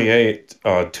 I only ate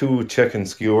two chicken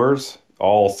skewers,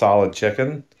 all solid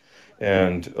chicken,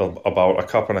 and about a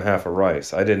cup and a half of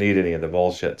rice. I didn't eat any of the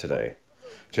bullshit today.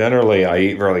 Generally, I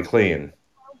eat really clean,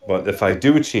 but if I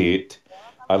do cheat,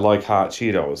 I like hot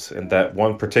Cheetos, and that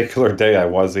one particular day I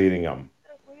was eating them.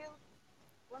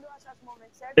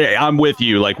 Yeah, I'm with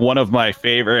you. Like one of my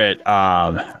favorite,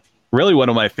 really one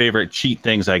of my favorite cheat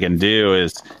things I can do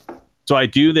is, so I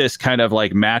do this kind of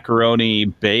like macaroni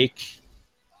bake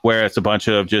where it's a bunch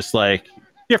of just like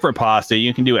different pasta.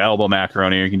 You can do elbow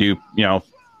macaroni, or you can do,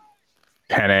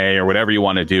 penne or whatever you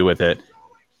want to do with it.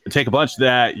 Take a bunch of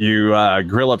that, you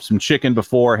grill up some chicken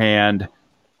beforehand,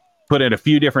 put in a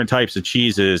few different types of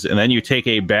cheeses, and then you take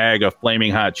a bag of flaming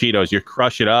hot Cheetos, you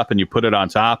crush it up and you put it on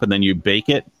top, and then you bake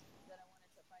it.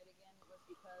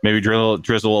 Maybe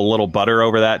drizzle a little butter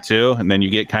over that too, and then you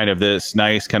get kind of this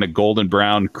nice kind of golden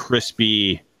brown,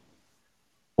 crispy,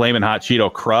 flaming hot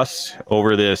Cheeto crust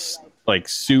over this like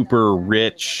super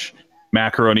rich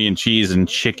macaroni and cheese and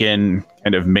chicken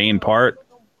kind of main part.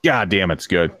 God damn, it's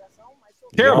good.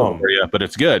 Terrible for you, but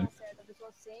it's good.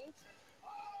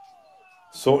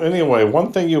 So anyway,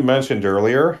 one thing you mentioned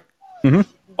earlier,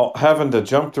 having to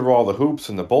jump through all the hoops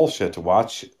and the bullshit to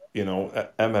watch,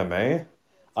 MMA,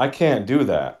 I can't do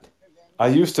that. I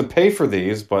used to pay for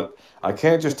these, but I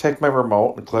can't just take my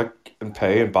remote and click and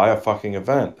pay and buy a fucking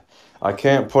event. I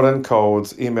can't put in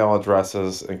codes, email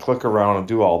addresses, and click around and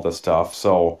do all this stuff.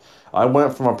 So I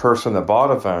went from a person that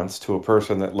bought events to a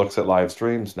person that looks at live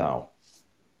streams now.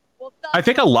 I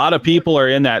think a lot of people are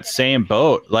in that same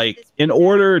boat. Like, in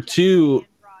order to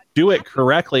do it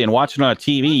correctly and watch it on a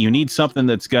TV, you need something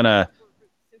that's going to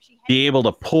be able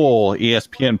to pull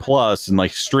ESPN Plus and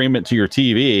like stream it to your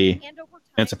TV.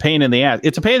 And it's a pain in the ass.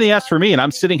 It's a pain in the ass for me, and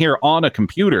I'm sitting here on a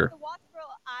computer.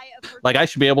 Like, I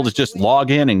should be able to just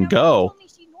log in and go.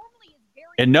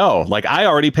 And no, like, I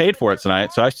already paid for it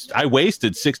tonight, so I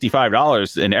wasted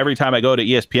 $65. And every time I go to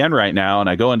ESPN right now and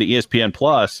I go into ESPN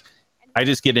Plus, I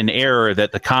just get an error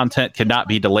that the content cannot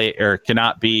be delayed or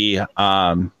cannot be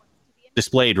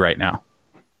displayed right now.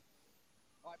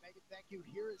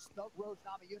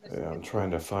 Yeah, I'm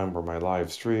trying to find where my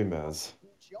live stream is.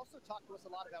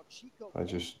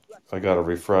 I got to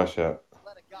refresh it.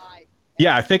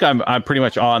 Yeah, I think I'm pretty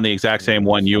much on the exact same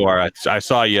one you are. I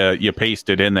saw you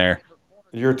pasted in there.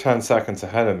 You're 10 seconds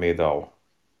ahead of me, though.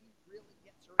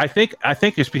 I think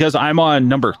it's because I'm on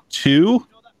number 2.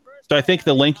 So I think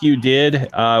the link you did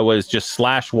was just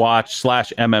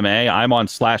 /watch/MMA. I'm on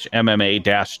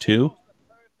 /MMA-2.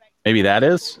 Maybe that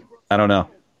is? I don't know.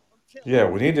 Yeah,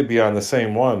 we need to be on the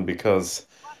same one because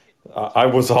I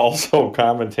was also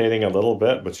commentating a little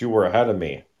bit, but you were ahead of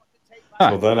me.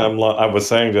 So then I was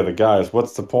saying to the guys,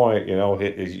 what's the point?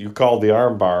 You called the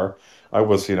arm bar. I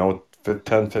was, 10,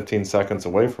 15 seconds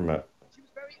away from it.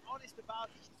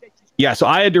 Yeah, so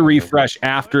I had to refresh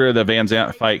after the Van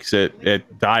Zandt fight because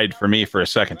it died for me for a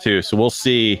second too. So we'll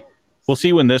see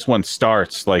when this one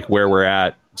starts, like where we're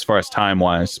at as far as time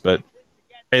wise. But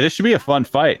hey, this should be a fun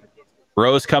fight.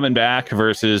 Rose coming back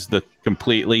versus the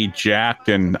completely jacked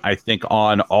and I think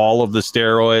on all of the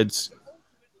steroids,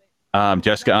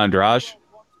 Jessica Andrade.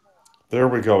 There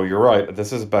we go. You're right.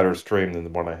 This is a better stream than the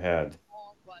one I had.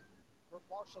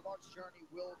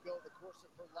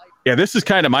 Yeah, this is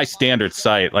kind of my standard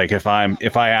site. Like if I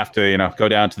have to, go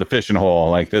down to the fishing hole,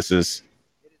 like this is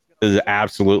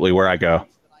absolutely where I go.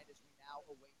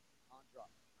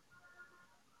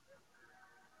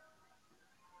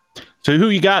 So who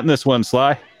you got in this one,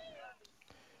 Sly?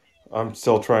 I'm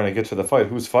still trying to get to the fight.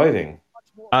 Who's fighting?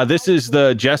 This is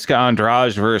the Jessica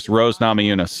Andrade versus Rose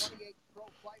Namajunas.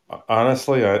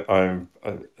 Honestly, I'm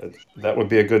that would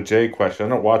be a good J question. I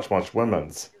don't watch much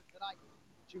women's.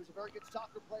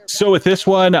 So with this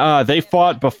one, they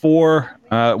fought before.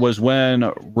 Was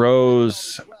when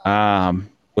Rose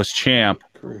was champ.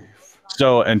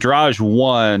 So Andrade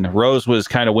won. Rose was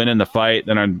kind of winning the fight.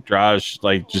 Then Andrade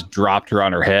just dropped her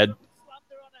on her head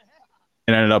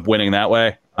and ended up winning that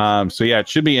way. So yeah, it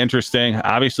should be interesting.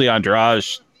 Obviously, Andrade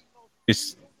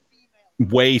is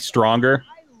way stronger.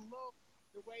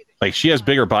 Like, she has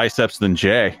bigger biceps than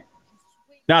Jay.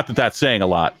 Not that that's saying a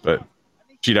lot, but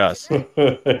she does.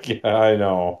 Yeah, I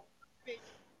know.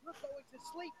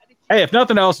 Hey, if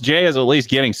nothing else, Jay is at least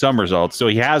getting some results. So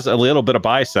he has a little bit of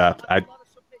bicep.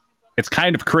 It's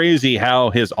kind of crazy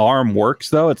how his arm works,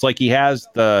 though. It's like he has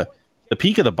the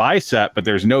peak of the bicep, but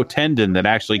there's no tendon that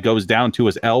actually goes down to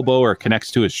his elbow or connects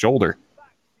to his shoulder.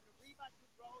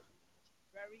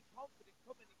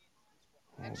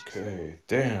 Okay,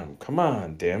 damn, come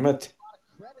on, damn it.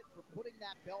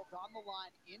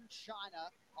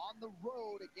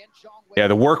 Yeah,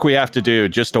 the work we have to do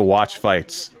just to watch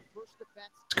fights.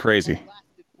 It's crazy.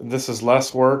 This is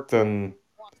less work than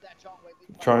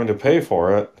trying to pay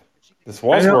for it. This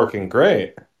was working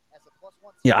great.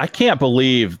 Yeah, I can't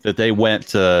believe that they went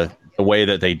to the way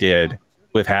that they did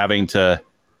with having to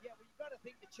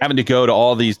having to go to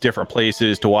all these different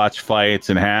places to watch fights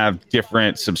and have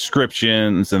different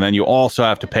subscriptions, and then you also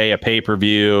have to pay a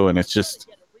pay-per-view, and it's just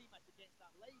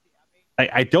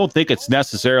I don't think it's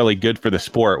necessarily good for the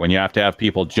sport when you have to have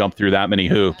people jump through that many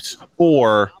hoops,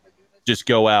 or just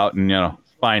go out and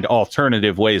find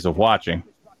alternative ways of watching.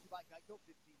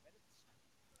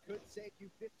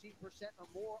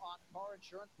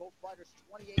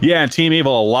 Yeah, and Team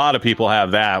Evil, a lot of people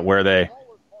have that where they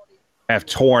have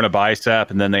torn a bicep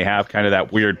and then they have kind of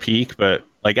that weird peak. But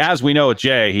like as we know with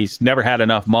Jay, he's never had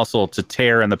enough muscle to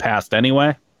tear in the past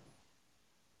anyway.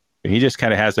 He just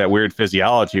kind of has that weird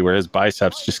physiology where his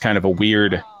biceps just kind of a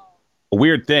weird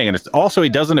thing, and it's also he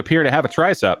doesn't appear to have a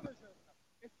tricep.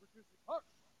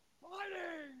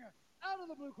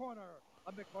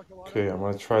 Okay, I'm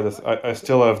gonna try this. I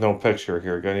still have no picture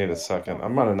here. I need a second.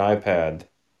 I'm on an iPad.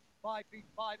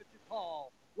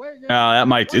 That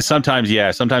might sometimes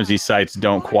these sites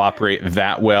don't cooperate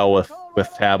that well with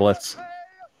tablets.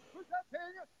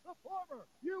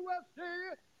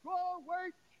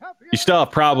 You still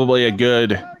have probably a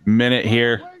good minute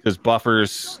here because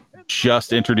Buffer's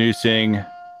just introducing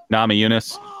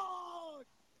Namajunas.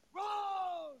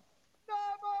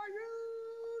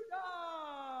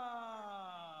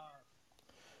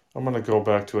 I'm gonna go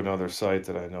back to another site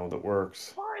that I know that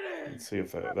works. Let's see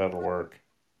if that'll work.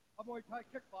 A Muay Thai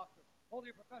kickboxer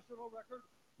holding a professional record,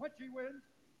 20 wins,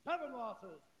 7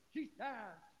 losses. She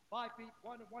stands 5 feet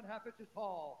 1 1/2 inches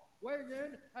tall, weighing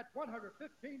in at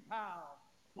 115 pounds.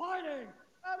 Fighting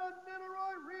out of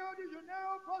Niterói, Rio de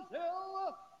Janeiro,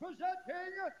 Brazil,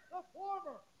 presenting the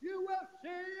former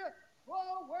UFC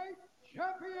strawweight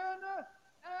champion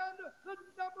and the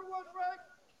 #1 ranked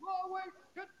strawweight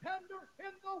contender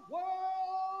in the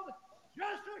world,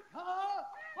 Jessica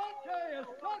Fontes.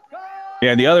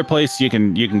 Yeah, the other place you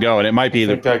can go, and it might be I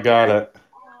think I got it.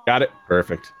 Got it?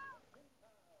 Perfect.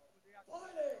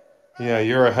 Yeah,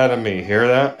 you're ahead of me. Hear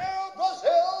that?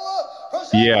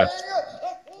 Yeah.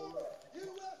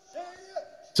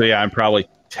 So yeah, I'm probably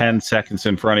 10 seconds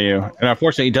in front of you. And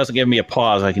unfortunately, it doesn't give me a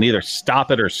pause. I can either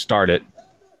stop it or start it.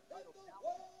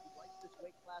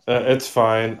 It's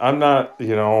fine. I'm not,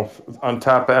 on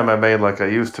top of MMA like I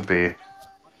used to be.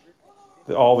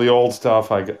 All the old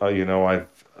stuff, I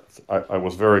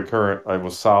was very current. I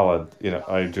was solid.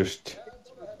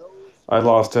 I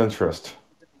lost interest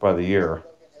by the year.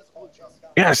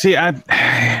 Yeah, see,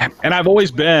 I've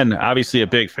always been obviously a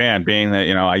big fan, being that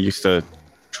I used to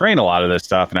train a lot of this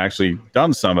stuff and actually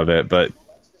done some of it. But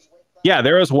yeah,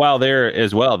 there was a while there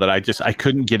as well that I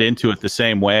couldn't get into it the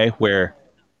same way. Where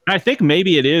I think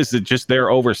maybe it is that just they're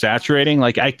oversaturating.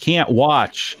 Like I can't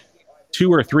watch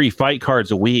 2 or 3 fight cards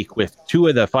a week with 2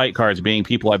 of the fight cards being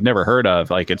people I've never heard of.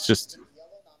 Like it's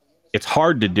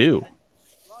hard to do.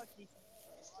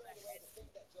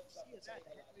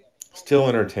 Still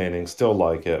entertaining, still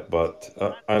like it, but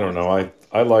I don't know.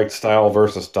 I liked style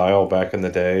versus style back in the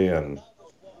day,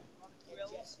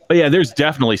 But yeah, there's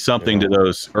definitely something to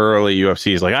those early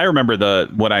UFCs. Like I remember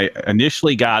when I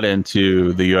initially got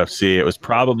into the UFC, it was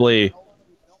probably,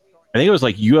 I think it was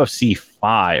like UFC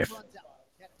 5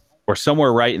 or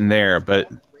somewhere right in there. But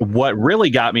what really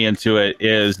got me into it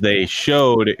is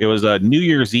it was a New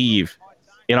Year's Eve,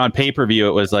 and on pay-per-view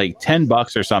it was like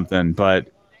 $10 or something. But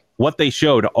what they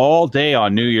showed all day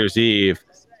on New Year's Eve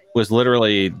was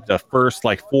literally the first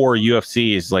like 4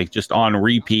 UFCs, like just on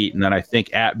repeat, and then I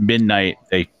think at midnight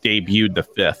they debuted the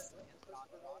 5th.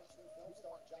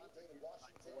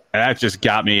 And that just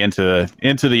got me into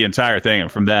the entire thing, and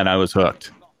from then I was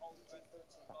hooked.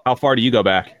 How far do you go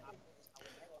back?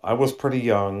 I was pretty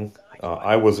young.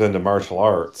 I was into martial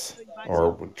arts,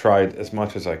 or tried as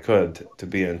much as I could to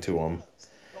be into them.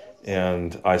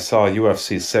 And I saw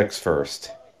UFC 6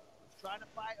 first.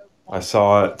 I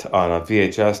saw it on a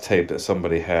VHS tape that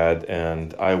somebody had,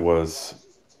 and I was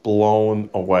blown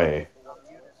away.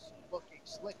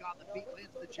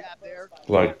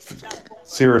 Like,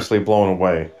 seriously blown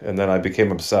away. And then I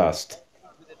became obsessed.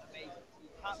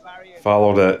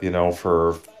 Followed it,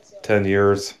 for 10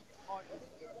 years.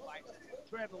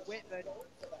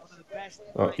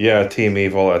 Yeah, Team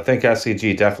Evil. I think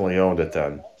SEG definitely owned it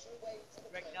then.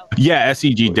 Yeah,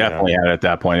 SEG definitely had it at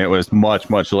that point. It was much,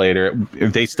 much later.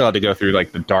 They still had to go through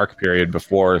like the dark period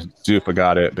before Zuffa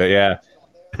got it. But yeah,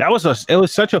 it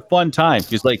was such a fun time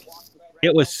because like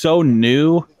it was so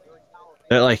new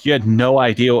that like you had no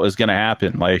idea what was going to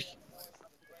happen. Like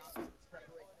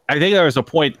I think there was a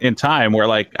point in time where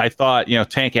like I thought,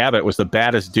 Tank Abbott was the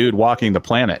baddest dude walking the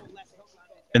planet.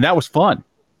 And that was fun.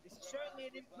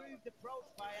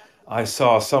 I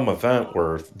saw some event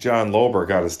where John Lober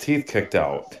got his teeth kicked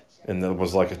out, and there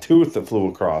was like a tooth that flew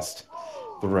across.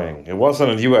 the ring. It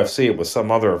wasn't a UFC. It was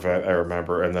some other event I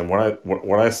remember. And then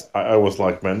I was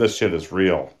like, man, this shit is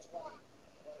real.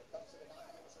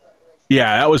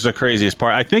 Yeah, that was the craziest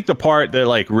part. I think the part that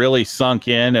like really sunk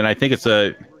in, and I think it's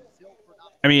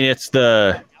it's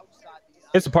the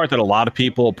part that a lot of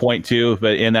people point to,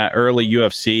 but in that early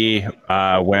UFC,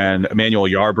 when Emmanuel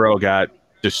Yarbrough got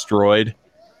destroyed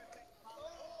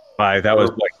by that was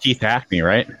Or- what, Keith Hackney,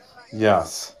 right?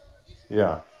 Yes.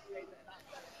 Yeah.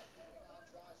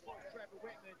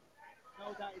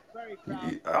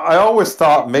 I always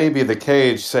thought maybe the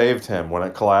cage saved him when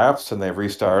it collapsed and they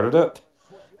restarted it.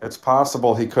 It's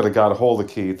possible he could have got a hold of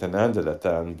Keith and ended it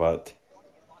then, but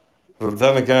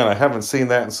then again, I haven't seen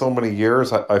that in so many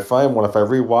years. I find when if I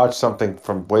rewatch something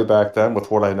from way back then with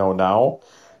what I know now,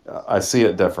 I see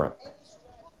it different.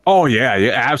 Oh yeah, you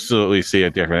absolutely see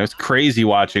it different. It's crazy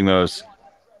watching those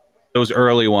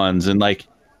early ones, and like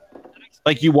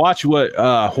you watch what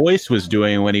Hoist was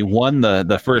doing when he won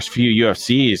the first few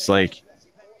UFCs. Like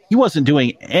he wasn't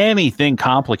doing anything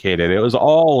complicated. It was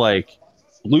all like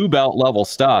blue belt level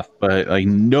stuff, but like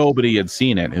nobody had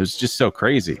seen it. It was just so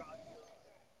crazy.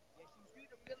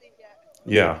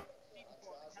 Yeah.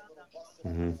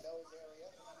 Hmm.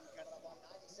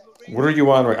 What are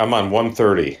you on? I'm on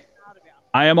 130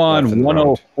 I am left on in the round.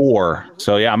 104,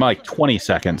 so yeah, I'm like 20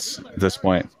 seconds at this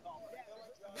point.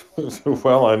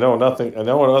 Well, I know nothing. I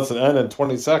know it doesn't end in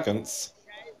 20 seconds.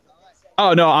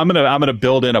 Oh no, I'm gonna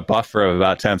build in a buffer of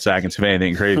about 10 seconds if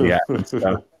anything crazy happens.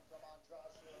 So.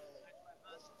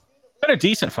 Been a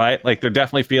decent fight. Like they're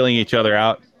definitely feeling each other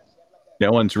out.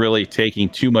 No one's really taking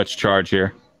too much charge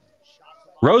here.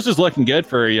 Rose is looking good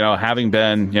for having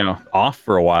been off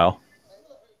for a while.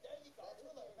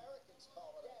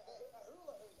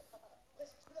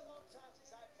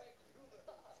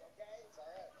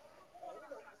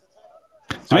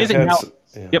 It's I amazing had, how.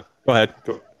 yeah. Yep. Go ahead.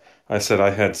 I said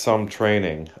I had some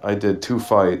training. I did 2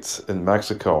 fights in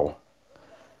Mexico,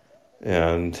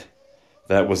 and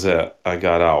that was it. I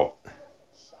got out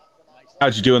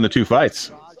How'd you do in the 2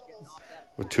 fights?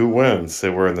 with 2 wins. They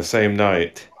were in the same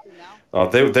night.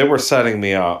 They were setting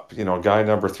me up. Guy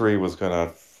number 3 was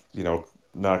gonna,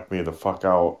 knock me the fuck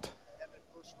out.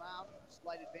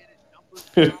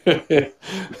 It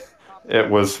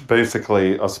was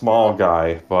basically a small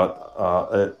guy, but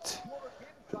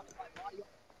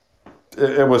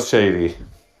it was shady.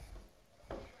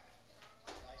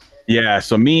 Yeah.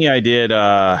 So me, I did.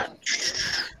 I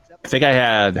think I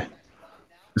had. It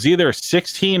was either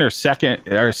 16 or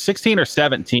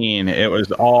 17. It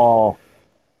was all.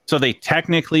 So they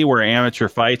technically were amateur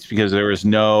fights because there was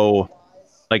no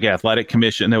like athletic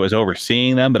commission that was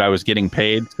overseeing them, but I was getting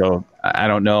paid. So I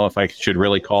don't know if I should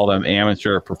really call them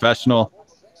amateur or professional.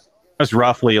 It was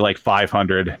roughly like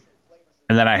 500.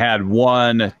 And then I had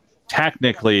one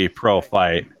technically pro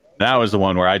fight. That was the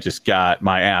one where I just got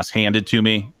my ass handed to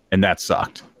me, and that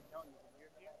sucked.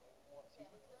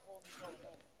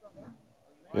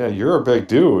 Yeah, you're a big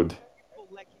dude.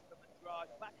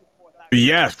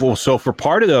 Yes. Well, so for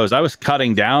part of those, I was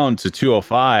cutting down to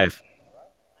 205.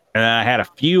 And then I had a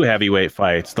few heavyweight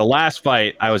fights. The last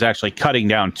fight, I was actually cutting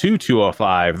down to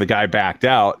 205. The guy backed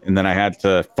out, and then I had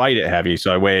to fight it heavy.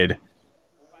 So I weighed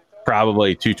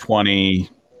probably 220,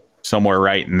 somewhere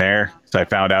right in there. So I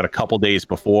found out a couple days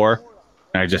before,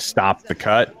 and I just stopped the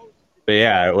cut. But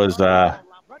yeah, it was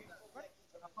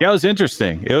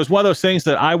interesting. It was one of those things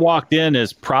that I walked in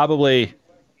as probably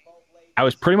I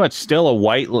was pretty much still a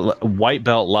white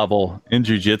belt level in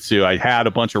jiu-jitsu. I had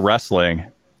a bunch of wrestling,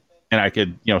 and I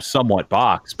could somewhat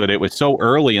box, but it was so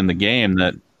early in the game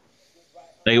that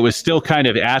it was still kind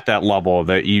of at that level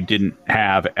that you didn't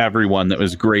have everyone that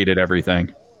was great at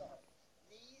everything.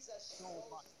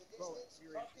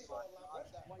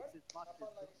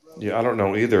 Yeah, I don't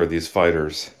know either of these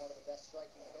fighters.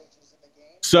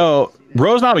 So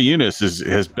Rose Namajunas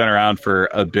has been around for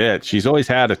a bit. She's always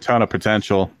had a ton of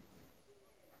potential.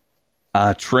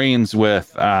 Trains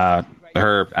with her.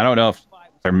 I don't know if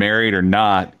they're married or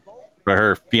not, but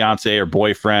her fiance or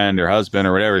boyfriend or husband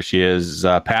or whatever she is,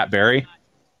 Pat Barry.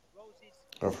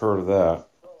 I've heard of that.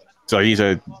 So he's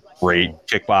a great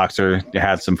kickboxer.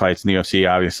 Had some fights in the UFC.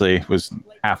 Obviously, was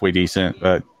halfway decent,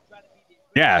 but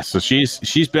yeah. So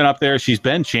she's been up there. She's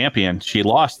been champion. She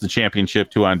lost the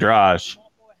championship to Andrade,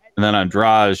 and then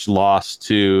Andrade lost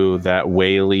to that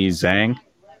Weili Zhang.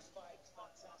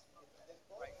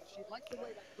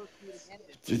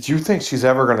 Did you think she's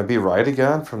ever going to be right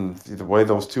again from the way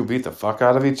those two beat the fuck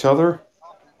out of each other?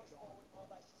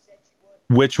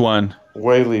 Which one?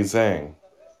 Weili Zhang.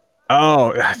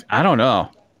 Oh, I don't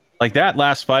know. Like that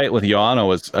last fight with Joanna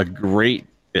was a great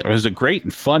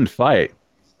and fun fight.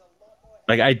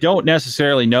 Like, I don't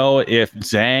necessarily know if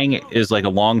Zhang is like a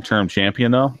long-term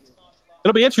champion, though.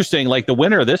 It'll be interesting. Like, the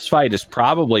winner of this fight is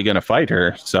probably going to fight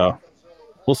her. So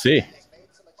we'll see.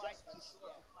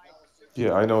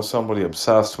 Yeah, I know somebody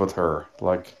obsessed with her.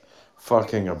 Like,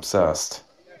 fucking obsessed.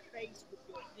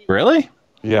 Really?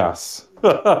 Yes.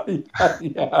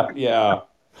 Yeah.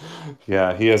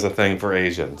 Yeah, he has a thing for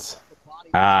Asians.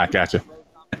 Ah, gotcha.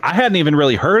 I hadn't even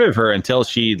really heard of her until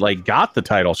she like got the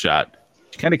title shot.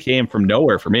 She kind of came from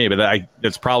nowhere for me, but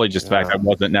that's probably just the fact I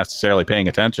wasn't necessarily paying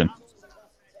attention.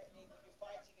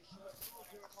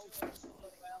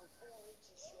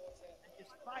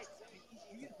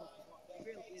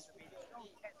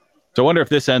 So I wonder if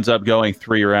this ends up going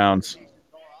 3 rounds,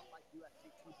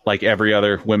 like every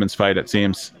other women's fight, it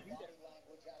seems.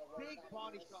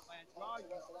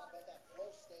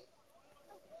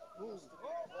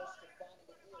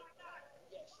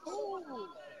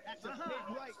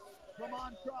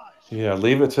 Yeah,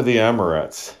 leave it to the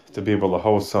Emirates to be able to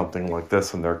host something like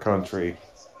this in their country.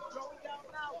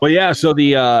 Well, yeah. So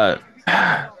the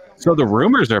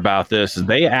rumors are about this.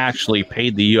 They actually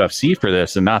paid the UFC for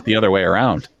this, and not the other way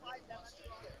around.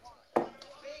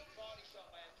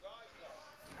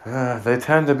 They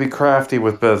tend to be crafty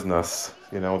with business.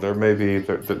 You know, there might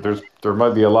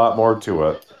be a lot more to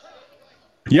it.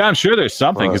 Yeah, I'm sure there's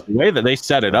something because But the way that they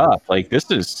set it up, like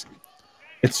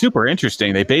it's super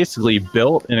interesting. They basically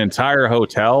built an entire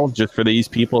hotel just for these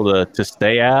people to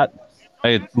stay at.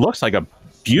 It looks like a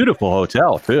beautiful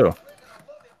hotel too.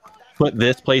 Put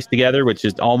this place together, which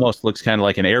is almost looks kind of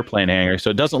like an airplane hangar, so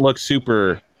it doesn't look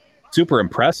super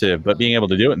impressive. But being able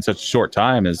to do it in such a short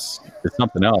time is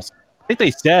something else. I think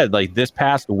they said like this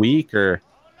past week or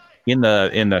in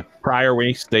the prior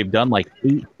weeks they've done like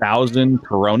 8,000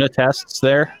 corona tests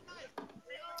there.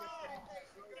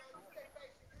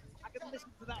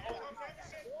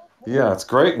 yeah, it's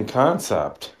great in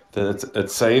concept that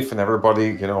it's safe and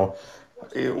everybody,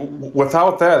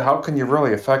 without that, how can you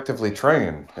really effectively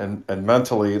train and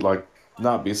mentally like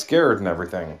not be scared and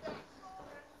everything?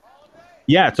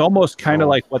 Yeah, it's almost kind of So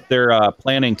like what they're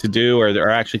planning to do, or they're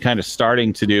actually kind of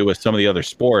starting to do with some of the other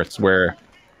sports, where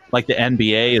like the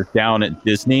NBA is down at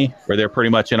Disney, where they're pretty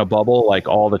much in a bubble. Like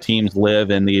all the teams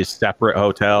live in these separate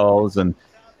hotels, and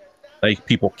like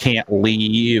people can't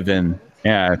leave, and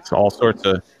yeah, it's all sorts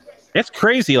of. It's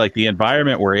crazy, like the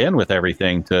environment we're in with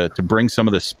everything to bring some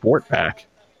of the sport back.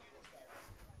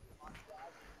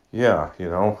 yeah,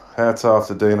 hats off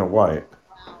to Dana White.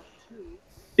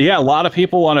 Yeah, a lot of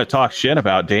people want to talk shit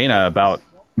about Dana about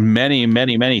many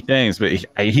things, but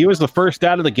he was the first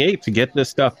out of the gate to get this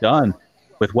stuff done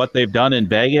with what they've done in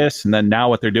Vegas, and then now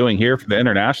what they're doing here for the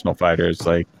international fighters.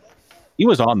 Like he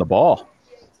was on the ball.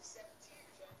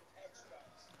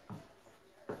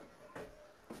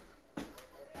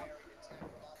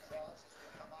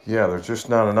 Yeah, there's just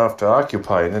not enough to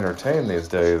occupy and entertain these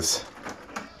days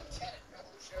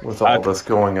with Uh, all this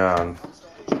going on.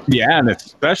 yeah, and it's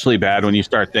especially bad when you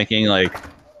start thinking like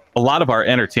a lot of our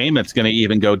entertainment's going to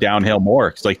even go downhill more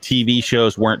because like TV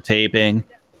shows weren't taping,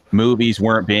 movies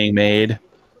weren't being made.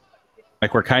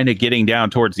 Like we're kind of getting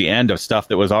down towards the end of stuff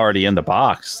that was already in the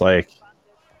box. Like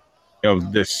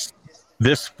this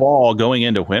fall going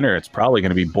into winter, it's probably going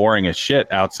to be boring as shit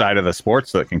outside of the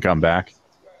sports that can come back.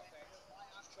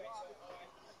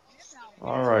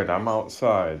 All right, I'm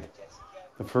outside.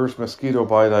 The first mosquito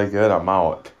bite I get, I'm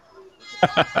out.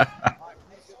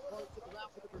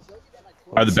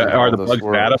 Let's see Are how the this bugs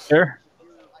bad up works. there?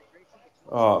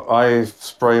 I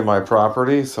spray my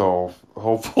property, so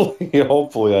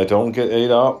hopefully I don't get ate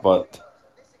up, but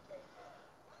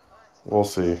we'll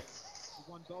see.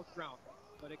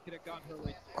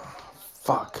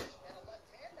 Fuck.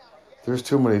 There's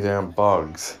too many damn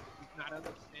bugs.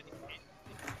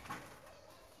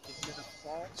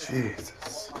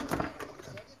 Jesus.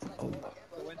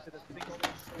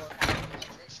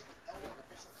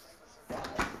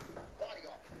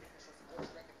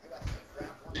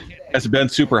 Has it been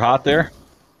super hot there?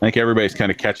 I think everybody's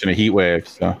kind of catching a heat wave.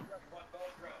 So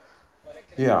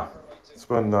Yeah, it's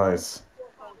been nice.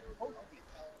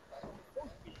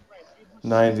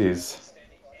 90s.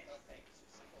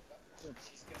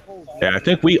 yeah, I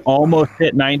think we almost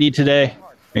hit 90 today.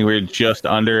 I think we're just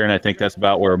under, and I think that's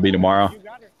about where we'll be tomorrow.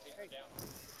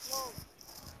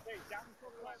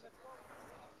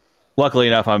 Luckily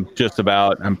enough, I'm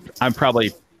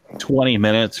probably 20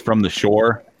 minutes from the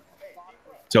shore.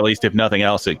 So at least if nothing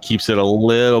else, it keeps it a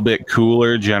little bit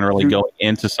cooler generally You, going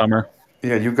into summer.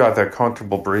 yeah, you got that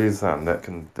comfortable breeze then that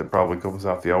probably goes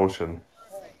off the ocean.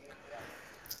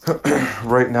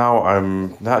 Right now,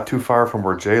 I'm not too far from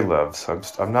where Jay lives.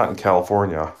 I'm not in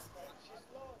California.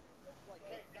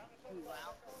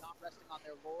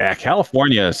 Yeah,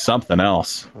 California is something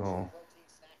else. Oh.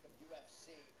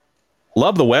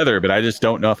 Love the weather, but I just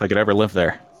don't know if I could ever live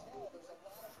there.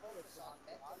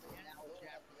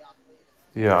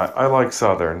 Yeah, I like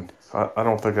Southern. I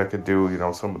don't think I could do,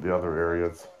 some of the other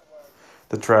areas.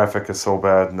 The traffic is so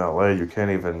bad in LA, you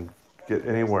can't even get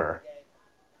anywhere.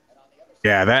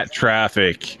 Yeah, that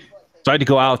traffic. So I had to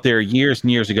go out there years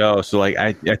and years ago. So like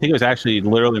I think it was actually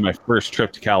literally my first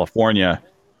trip to California.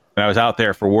 And I was out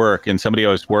there for work, and somebody I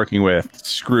was working with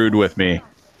screwed with me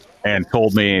and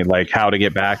told me like how to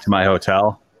get back to my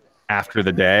hotel after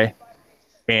the day.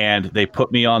 And they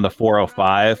put me on the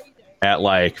 405 at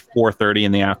like 4:30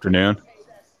 in the afternoon.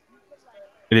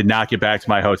 I did not get back to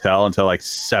my hotel until like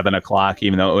 7 o'clock,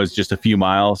 even though it was just a few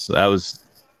miles. That was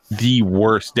the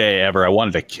worst day ever. I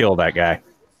wanted to kill that guy.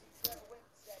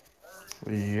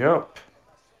 Yep.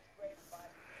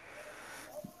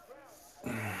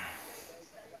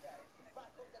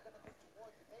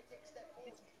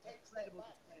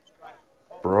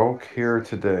 Broke here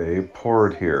today,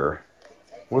 poured here.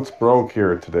 What's broke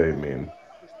here today mean?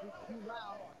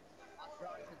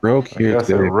 Broke I here guess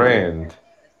it today. rained.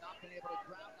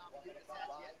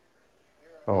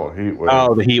 Oh, heat wave.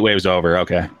 Oh, the heat wave's over.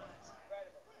 Okay.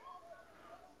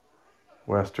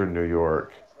 Western New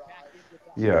York.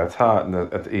 Yeah, it's hot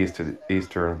at the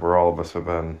eastern where all of us have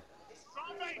been.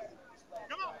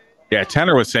 Yeah,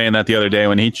 Tenor was saying that the other day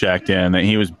when he checked in that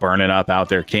he was burning up out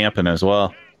there camping as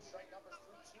well.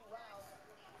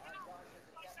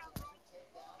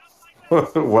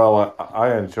 Well,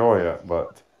 I enjoy it,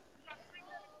 but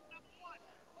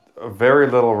very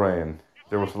little rain.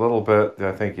 There was a little bit,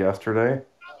 I think, yesterday.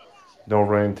 No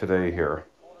rain today here.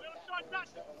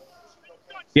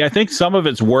 Yeah, I think some of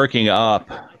it's working up.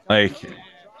 Like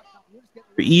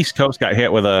the East Coast got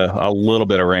hit with a little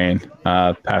bit of rain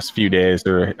past few days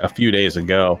or a few days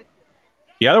ago.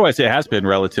 Yeah, otherwise it has been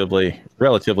relatively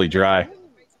dry.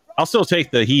 I'll still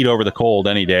take the heat over the cold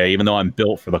any day, even though I'm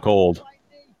built for the cold.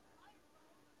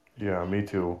 Yeah, me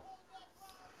too.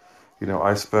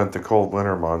 I spent the cold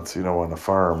winter months, on the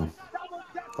farm.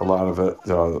 A lot of it,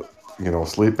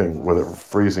 sleeping with it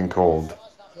freezing cold.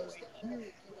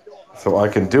 So I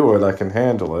can do it, I can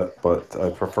handle it, but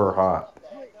I prefer hot.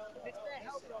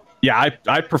 Yeah,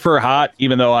 I prefer hot,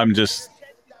 even though I'm just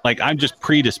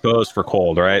predisposed for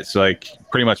cold, right? So like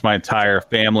pretty much my entire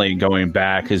family going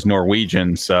back is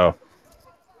Norwegian, so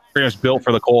pretty much built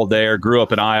for the cold there. Grew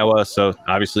up in Iowa, so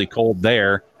obviously cold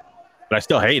there, but I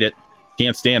still hate it.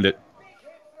 Can't stand it.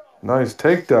 Nice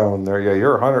takedown there. Yeah,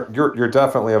 you're 100. You're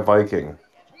definitely a Viking.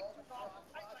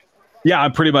 Yeah,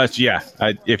 I'm pretty much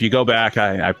if you go back,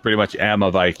 I pretty much am a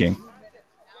Viking.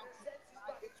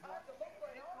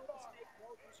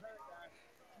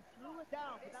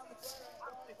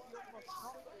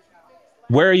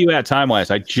 Where are you at time wise?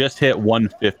 I just hit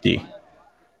 150.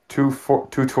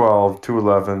 212,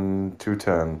 211,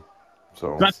 210.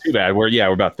 So Not too bad.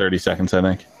 We're about 30 seconds, I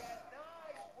think.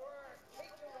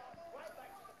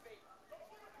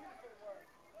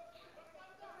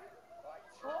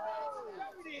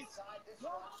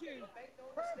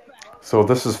 so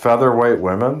this is featherweight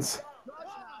women's.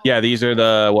 Yeah, these are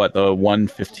the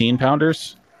 115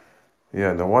 pounders.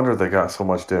 Yeah, no wonder they got so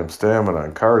much damn stamina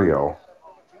and cardio.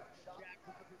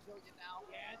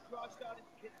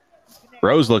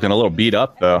 Rose looking a little beat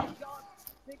up though.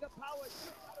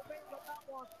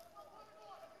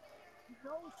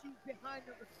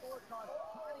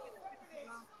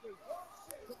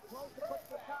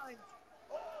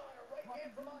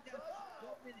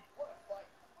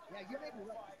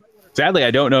 Sadly,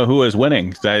 I don't know who is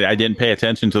winning. I didn't pay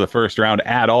attention to the first round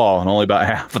at all, and only about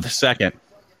half of the second.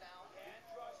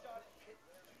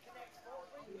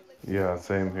 Yeah,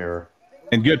 same here.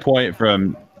 And good point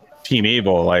from Team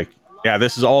Evil. Like, yeah,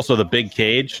 this is also the big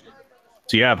cage.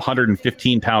 So you have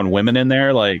 115-pound women in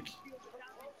there. Like,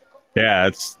 yeah,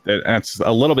 that's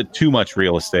a little bit too much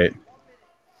real estate.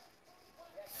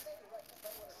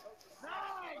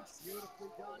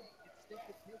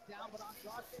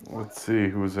 Let's see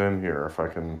who's in here. If I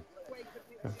can,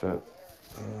 if that,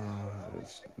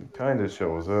 it kind of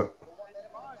shows it.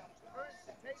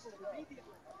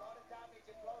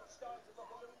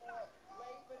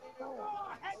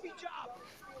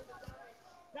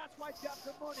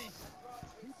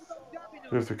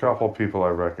 There's a couple people I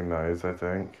recognize, I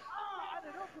think.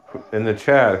 In the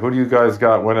chat, who do you guys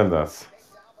got winning this?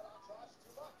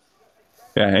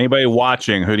 Yeah, anybody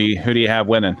watching, who do you have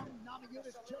winning?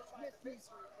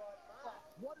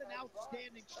 What an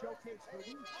outstanding showcase for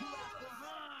these two athletes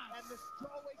and the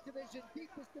strawweight division,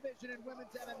 deepest division in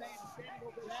women's MMA, and standing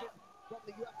ovation from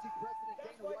the UFC president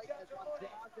Dana White as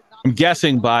Andrade I'm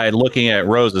guessing by looking at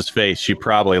Rose's face, she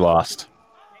probably lost.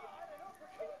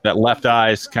 That left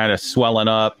eye's kind of swelling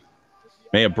up.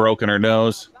 May have broken her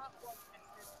nose.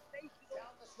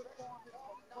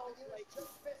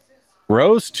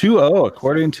 Rose 2-0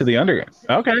 according to the Underground.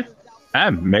 Okay.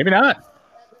 Maybe not.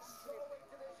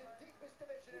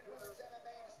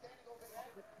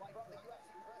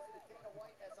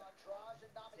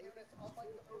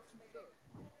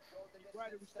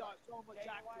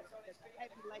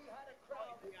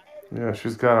 Yeah,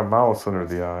 she's got a mouse under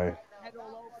the eye.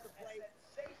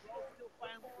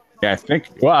 Yeah, I think.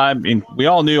 Well, I mean, we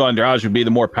all knew Andrade would be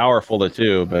the more powerful of the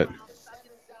two, but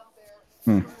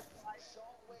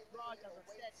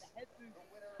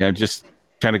yeah, just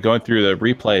kind of going through the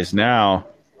replays now.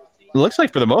 It looks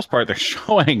like for the most part they're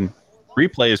showing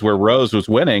replays where Rose was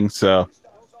winning, so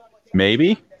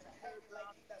maybe.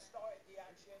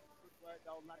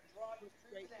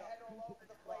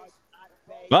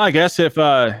 Well, I guess if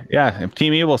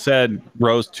Team Evil said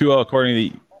Rose 2-0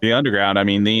 according to the Underground, I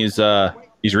mean these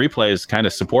replays kind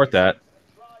of support that.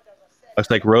 Looks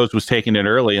like Rose was taking it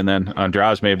early, and then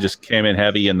Andrade may have just came in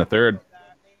heavy in the third.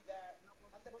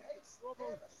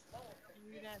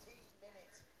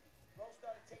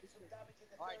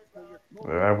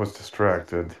 I was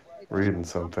distracted reading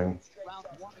something.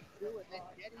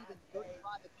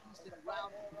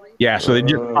 Yeah, so they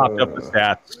just popped up the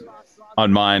stats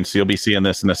on mine, so you'll be seeing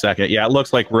this in a second. Yeah, it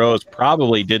looks like Rose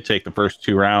probably did take the first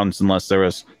 2 rounds, unless there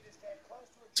was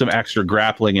some extra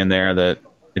grappling in there that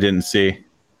I didn't see.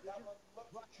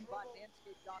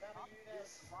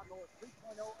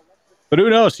 But who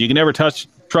knows? You can never trust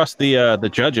the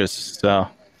judges, so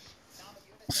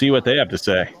we'll see what they have to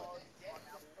say.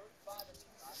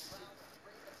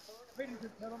 Ladies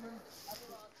and gentlemen, after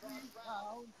 3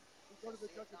 rounds, we go to the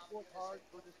judges' scorecard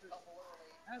for decision.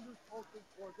 Andrews Colson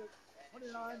scores it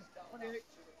 29-28.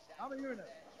 Namajunas.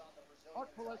 Mark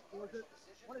Perez scores it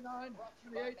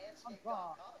 29-28 on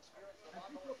Prague. And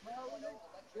Tito Paoli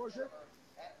scores it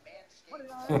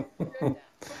 29-28.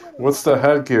 What's the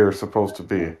headgear supposed to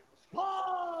be?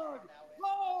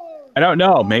 I don't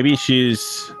know. Maybe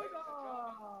she's.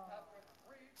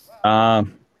 Yeah,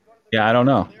 I don't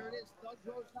know.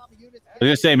 I was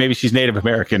gonna say maybe she's Native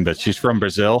American, but she's from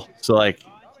Brazil, so like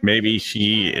maybe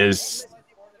she is.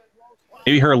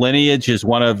 Maybe her lineage is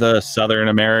one of the Southern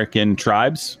American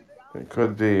tribes. It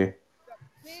could be.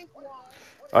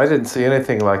 I didn't see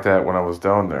anything like that when I was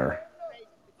down there.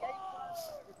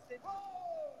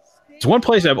 It's one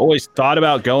place I've always thought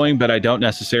about going, but I don't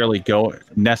necessarily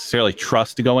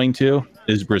trust going to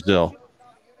is Brazil.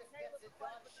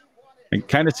 It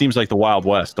kind of seems like the Wild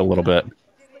West a little bit.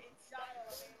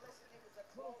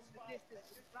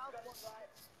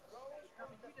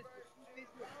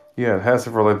 Yeah, it has a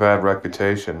really bad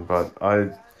reputation, but I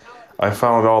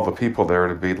found all the people there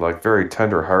to be like very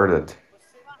tender-hearted.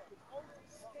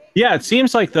 Yeah, it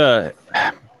seems like kind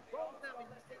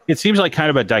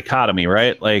of a dichotomy,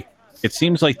 right? Like it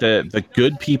seems like the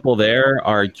good people there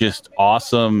are just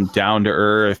awesome, down to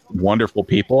earth, wonderful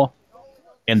people,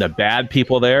 and the bad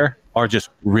people there are just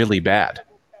really bad.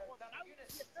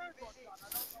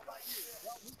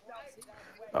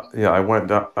 Yeah, I went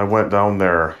down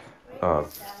there.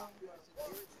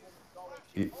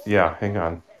 Yeah, hang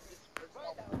on.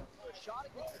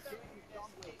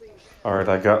 All right,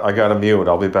 I got a mute.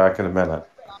 I'll be back in a minute.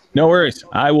 No worries.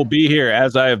 I will be here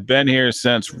as I have been here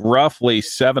since roughly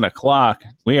 7 o'clock.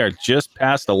 We are just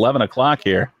past 11 o'clock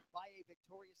here.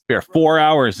 We are 4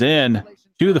 hours in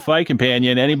to the Fight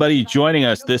Companion. Anybody joining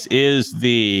us, this is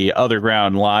the Other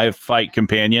Ground Live Fight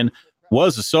Companion.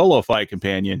 Was a solo Fight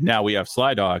Companion. Now we have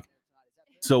Sly Dog.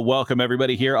 So welcome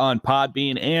everybody here on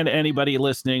Podbean and anybody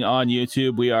listening on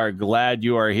YouTube. We are glad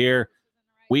you are here.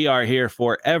 We are here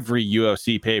for every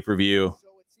UFC pay-per-view,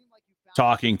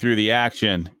 talking through the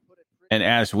action. And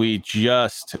as we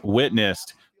just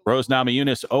witnessed, Rose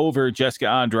Namajunas over Jessica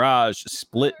Andrade,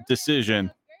 split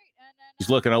decision. She's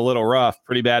looking a little rough.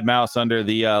 Pretty bad mouse under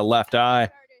the left eye.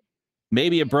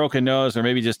 Maybe a broken nose or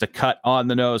maybe just a cut on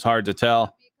the nose. Hard to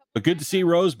tell. But good to see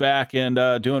Rose back and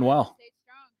doing well.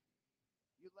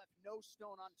 You left no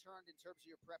stone unturned in terms of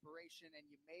your preparation, and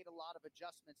you made a lot of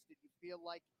adjustments. Did you feel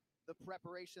like the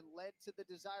preparation led to the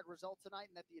desired result tonight,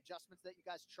 and that the adjustments that you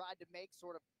guys tried to make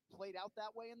sort of played out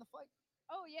that way in the fight?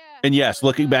 Oh, yeah. And yes,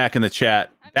 looking back in the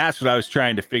chat, that's what I was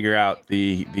trying to figure out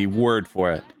the word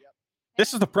for it.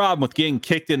 This is the problem with getting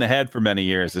kicked in the head for many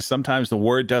years, is sometimes the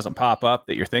word doesn't pop up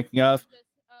that you're thinking of.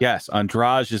 Yes,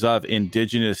 Andrade is of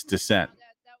indigenous descent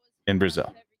in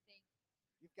Brazil.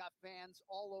 You've got fans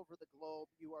all over the globe.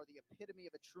 You are the epitome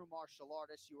of a true martial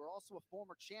artist. You are also a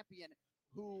former champion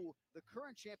who the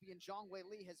current champion, Zhang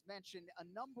Weili, has mentioned a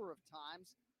number of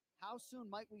times. How soon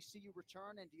might we see you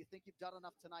return, and do you think you've done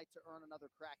enough tonight to earn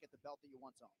another crack at the belt that you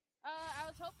once owned? I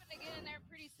was hoping to get in there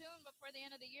pretty soon before the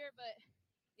end of the year, but,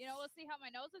 you know, we'll see how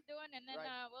my nose is doing, and then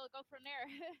we'll go from there.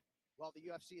 Well, the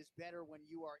UFC is better when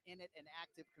you are in it and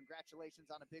active.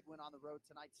 Congratulations on a big win on the road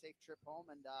tonight. Safe trip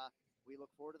home, and we look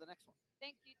forward to the next one.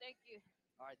 Thank you, thank you.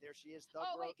 All right, there she is. Thug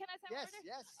wait, can I say yes, more?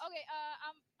 Yes. Okay,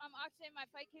 I'm auctioning my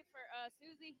fight kit for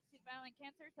Susie. She's battling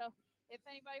cancer, so if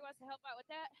anybody wants to help out with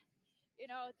that, you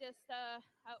know, just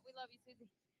we love you, Susie.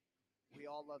 We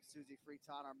all love Susie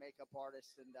Freeton, our makeup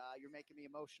artist, and you're making me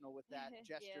emotional with that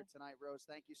gesture tonight, Rose.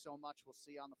 Thank you so much. We'll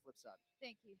see you on the flip side.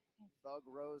 Thank you. Thug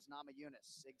Rose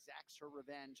Namajunas exacts her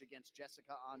revenge against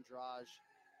Jessica Andrade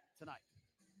tonight.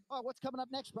 All right, what's coming up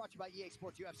next? Brought to you by EA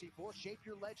Sports UFC 4. Shape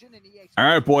your legend in EA Sports. All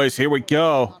right, boys, here we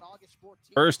go.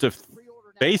 First of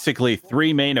basically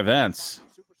 3 main events.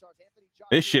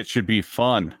 This shit should be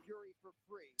fun.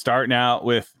 Starting out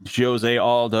with Jose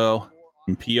Aldo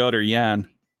and Piotr Yan.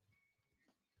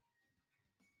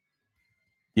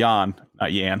 Jan,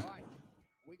 not Yan.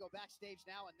 We go backstage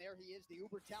now, and there he is, the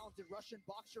uber-talented Russian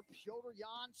boxer Piotr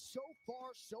Yan. So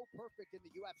far, so perfect in the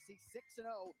UFC,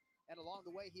 6-0. And along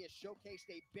the way, he has showcased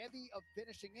a bevy of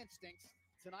finishing instincts.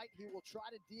 Tonight, he will try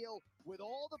to deal with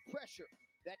all the pressure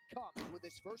that comes with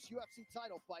his first UFC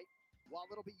title fight. While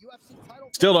it'll be UFC title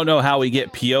Still don't know how we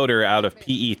get Piotr out of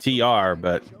PETR,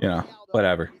 but, you know,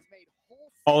 whatever.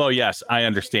 Although, yes, I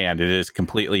understand. It is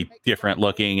completely different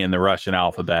looking in the Russian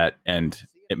alphabet, and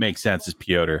it makes sense as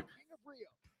Piotr.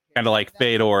 Kind of like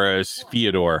Fedor as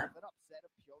Fyodor.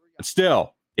 But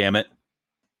still, damn it.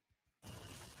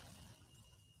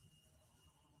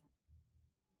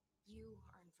 You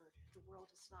are inverted. The world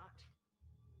is not.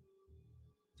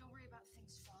 Don't worry about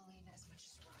things falling as much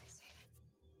as rising.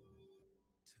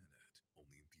 Tenet,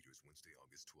 only in theaters Wednesday,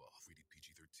 August 12th. Rated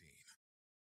PG-13.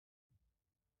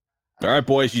 All right,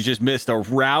 boys, you just missed a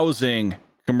rousing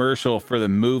commercial for the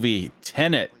movie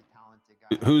Tenet.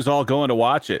 Who's all going to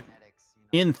watch it?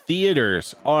 In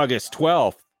theaters, August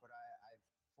 12th.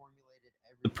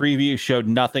 The preview showed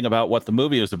nothing about what the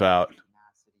movie was about.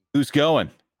 Who's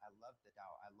going?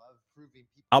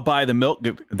 I'll buy the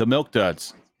milk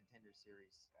duds.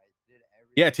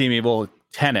 Yeah, Team Evil,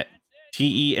 Tenet.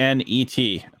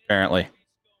 Tenet, apparently.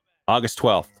 August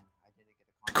 12th.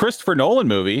 Christopher Nolan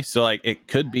movie, so like it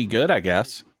could be good, I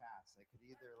guess.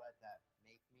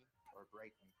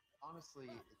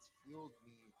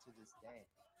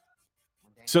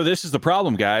 So this is the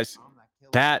problem, guys.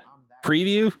 That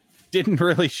preview didn't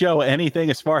really show anything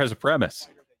as far as a premise.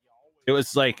 It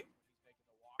was like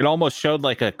it almost showed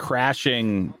like a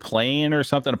crashing plane or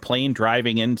something, a plane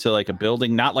driving into like a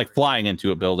building, not like flying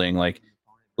into a building, like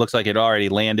looks like it already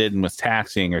landed and was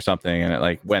taxiing or something, and it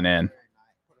like went in.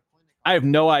 I have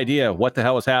no idea what the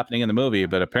hell was happening in the movie,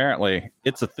 but apparently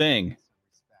it's a thing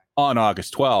on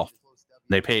August 12th.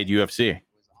 They paid UFC.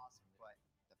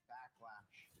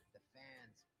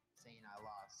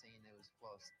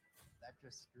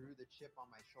 Grew the chip on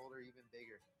my shoulder even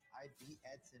bigger. I beat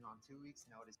Edson on 2 weeks'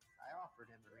 notice. I offered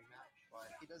him a rematch, but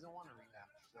he doesn't want a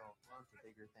rematch. So we're on to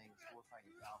bigger things. We're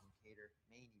fighting Calvin Kattar,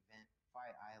 main event,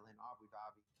 Fight Island, Abu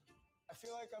Dhabi. I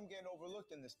feel like I'm getting overlooked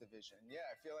in this division. Yeah,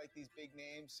 I feel like these big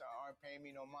names aren't paying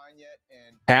me no mind yet.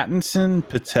 And Pattinson,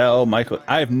 Patel, Michael.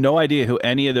 I have no idea who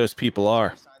any of those people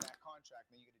are.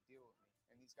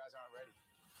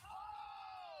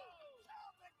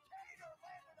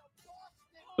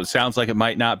 It sounds like it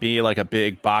might not be like a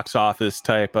big box office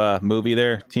type movie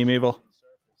there, Team Evil.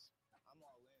 I'm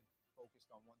all in,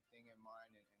 focused on one thing in mind,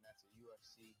 and that's a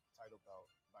UFC title belt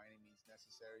by any means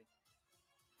necessary.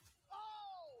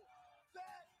 Oh,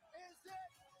 that is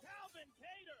it, Calvin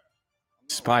Kattar.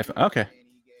 Spy. Okay.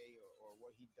 Or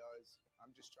what he does. I'm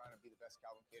just trying to be the best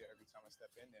Calvin Kattar every time I step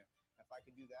in there. If I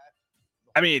can do that,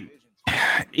 I mean,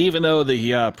 even though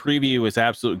the preview was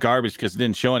absolute garbage because it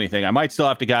didn't show anything, I might still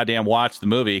have to goddamn watch the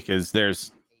movie because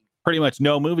there's pretty much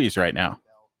no movies right now.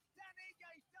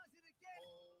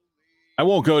 I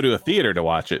won't go to a theater to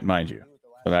watch it, mind you,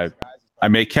 but I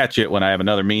may catch it when I have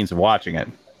another means of watching it.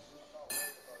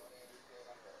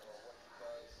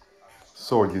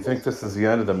 So do you think this is the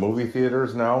end of the movie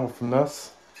theaters now from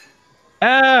this?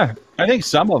 I think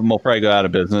some of them will probably go out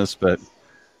of business, but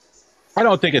I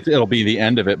don't think it'll be the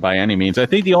end of it by any means. I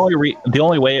think the only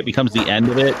way it becomes the end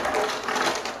of it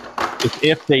is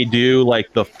if they do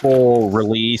like the full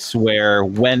release where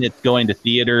when it's going to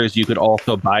theaters, you could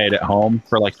also buy it at home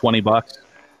for like $20.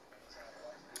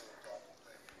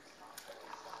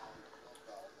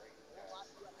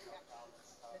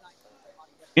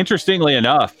 Interestingly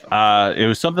enough, it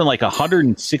was something like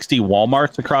 160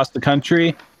 Walmarts across the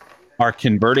country are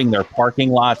converting their parking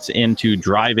lots into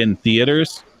drive-in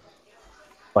theaters,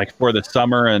 like for the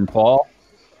summer and fall.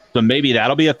 So maybe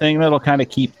that'll be a thing that'll kind of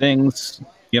keep things,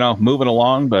 moving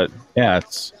along. But yeah,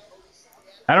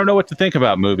 I don't know what to think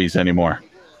about movies anymore.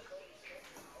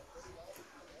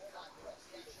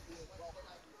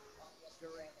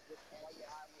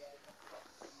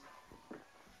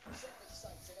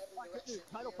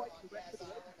 Title fight for the rest of the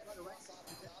way.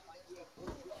 Presented by EA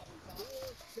Sports UFC 4.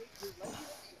 Save your legend.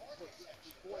 For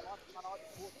UFC 4 launching on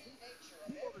August 14th.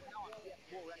 Pre-order now on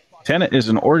PS4, Xbox. Tenet is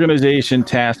an organization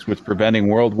tasked with preventing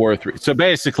World War III. So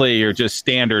basically, you're just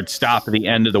standard stop at the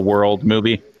end of the world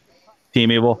movie.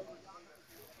 Team Evil.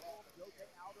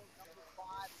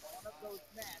 One of those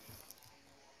men,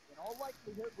 in all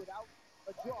likelihood, without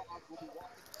a job, will be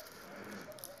walking.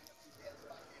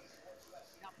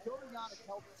 Now, Dorian has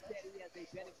held steady as a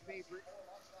betting favorite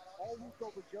all week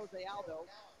over Jose Aldo.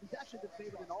 He's actually been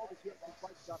favored in all the UFC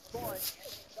fights thus far.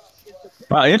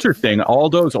 Wow, interesting.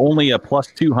 Aldo's only a plus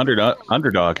 200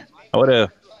 underdog. I would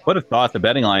have thought the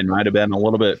betting line might have been a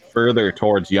little bit further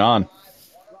towards Jan.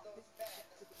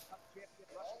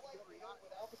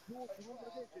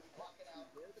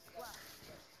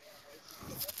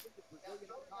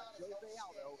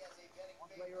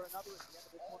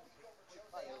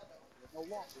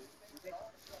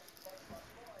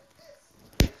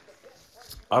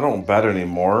 I don't bet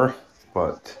anymore,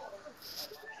 but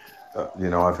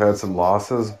I've had some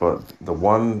losses, but the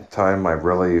one time I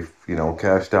really,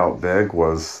 cashed out big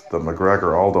was the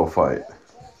McGregor-Aldo fight.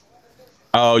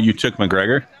 Oh, you took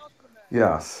McGregor?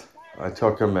 Yes, I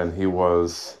took him, and he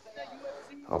was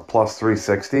a plus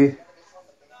 360.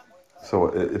 So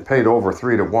it paid over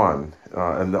 3-1.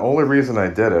 And the only reason I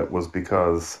did it was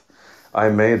because I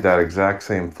made that exact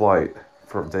same flight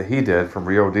that he did from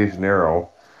Rio de Janeiro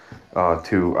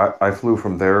I flew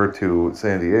from there to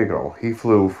San Diego. He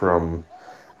flew from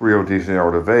Rio de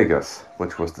Janeiro to Vegas,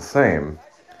 which was the same.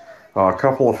 A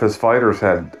couple of his fighters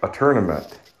had a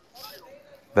tournament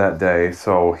that day,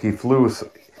 so he flew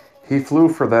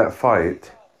for that fight,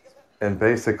 and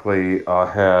basically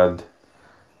had,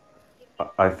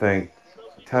 I think,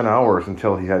 10 hours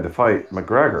until he had to fight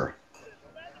McGregor.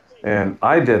 And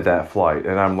I did that flight,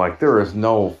 and I'm like, there is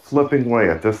no flipping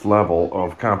way at this level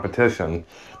of competition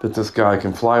that this guy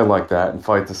can fly like that and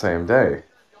fight the same day.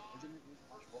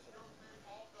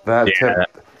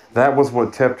 That was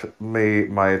what tipped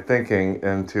my thinking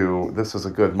into this is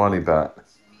a good money bet.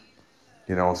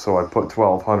 So I put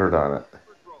 1,200 on it.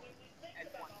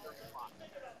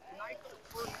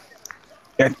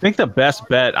 I think the best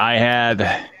bet I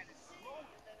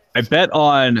bet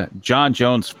on John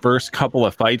Jones' first couple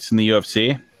of fights in the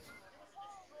UFC.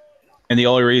 And the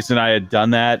only reason I had done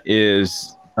that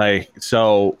is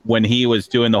so when he was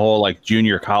doing the whole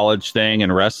junior college thing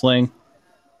in wrestling,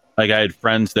 I had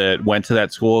friends that went to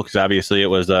that school because obviously it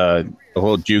was a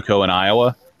whole JUCO in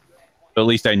Iowa. But at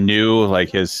least I knew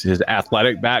his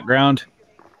athletic background.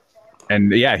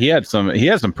 And yeah, he had some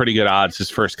pretty good odds his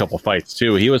first couple fights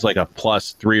too. He was like a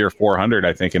plus 300 or 400,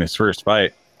 I think, in his first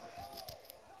fight.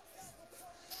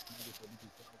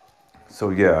 So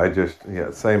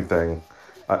yeah, same thing.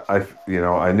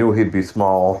 I knew he'd be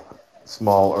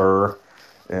smaller,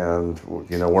 and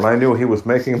when I knew he was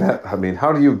making that, I mean,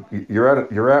 how do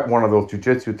you're at one of those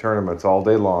jiu-jitsu tournaments all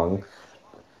day long,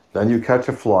 then you catch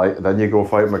a flight, then you go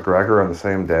fight McGregor on the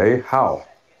same day? How?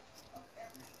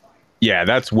 Yeah,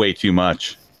 that's way too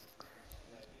much.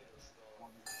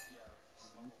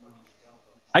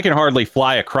 I can hardly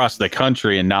fly across the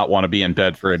country and not want to be in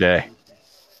bed for a day.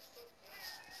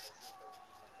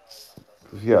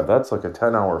 Yeah, that's like a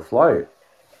 10-hour flight.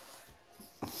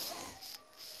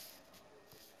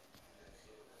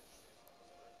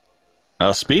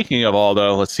 Speaking of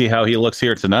Aldo, let's see how he looks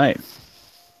here tonight.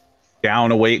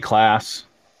 Down a weight class.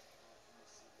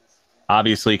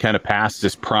 Obviously kind of past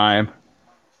his prime.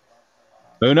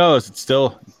 Who knows? It's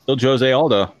still Jose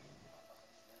Aldo.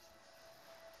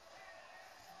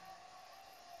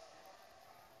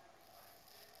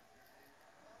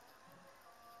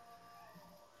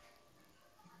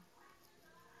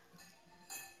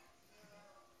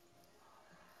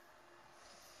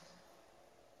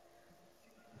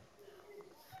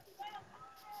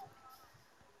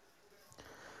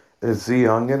 Is Z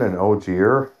Youngin an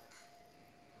OG'er?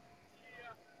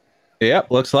 Yep,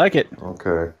 looks like it.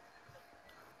 Okay.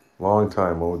 Long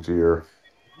time OG'er.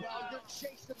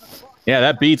 Yeah,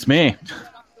 that beats me.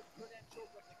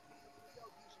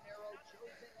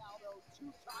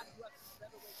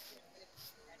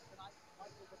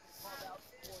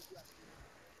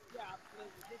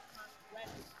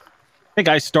 I think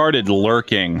I started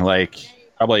lurking like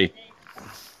probably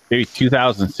maybe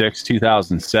 2006,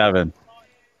 2007.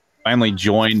 Finally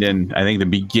joined in, I think, the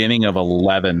beginning of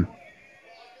 11.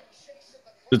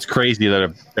 It's crazy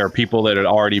that there are people that had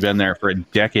already been there for a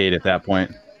decade at that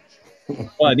point.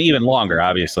 Well, and even longer,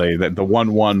 obviously. The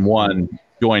 111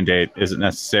 join date isn't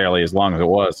necessarily as long as it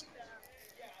was.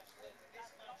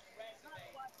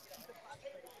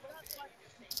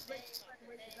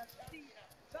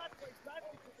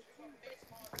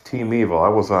 Team Evil. I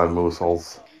was on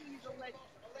Moosel's.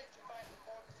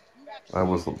 I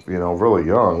was, really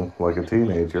young, like a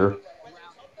teenager.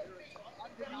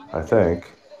 I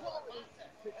think.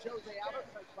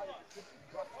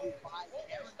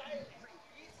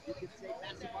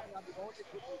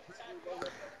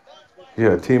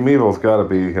 Yeah, Team Evil's got to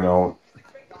be,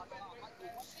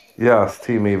 Yes,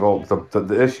 Team Evil.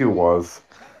 The issue was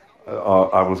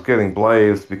I was getting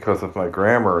blazed because of my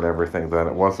grammar and everything. Then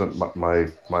it wasn't my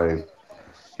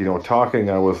talking.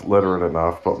 I was literate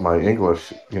enough, but my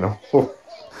English, and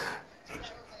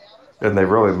they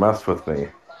really messed with me.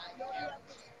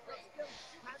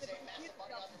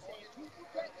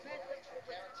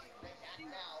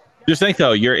 Just think,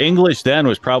 though, your English then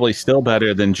was probably still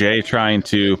better than Jay trying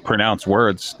to pronounce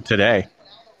words today.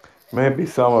 Maybe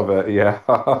some of it, yeah.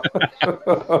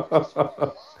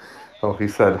 Oh, he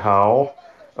said how?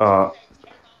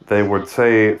 They would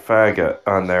say faggot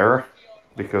on there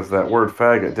because that word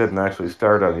faggot didn't actually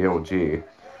start on the OG.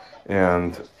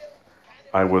 And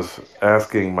I was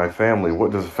asking my family,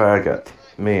 what does faggot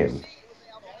mean?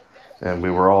 And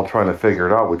we were all trying to figure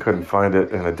it out. We couldn't find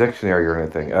it in a dictionary or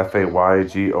anything.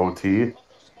 Faygot.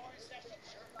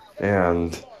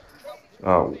 And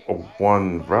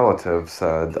one relative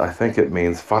said, I think it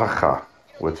means faraja,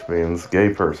 which means gay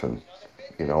person,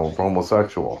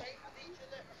 homosexual.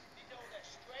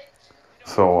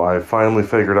 So I finally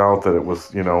figured out that it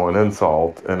was, an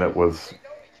insult, and it was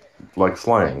like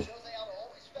slang.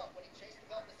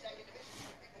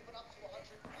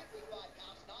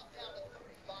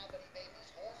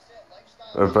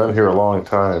 I've been here a long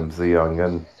time, the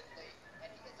youngin.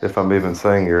 If I'm even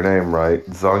saying your name right,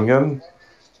 Zungin?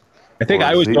 I think Or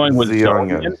I was going with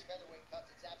Zonian.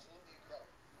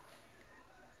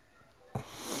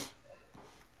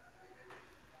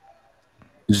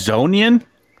 Ziongan? Zonian?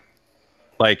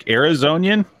 Like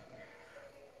Arizonian?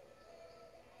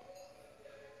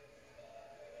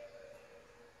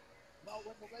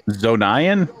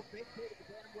 Zonian?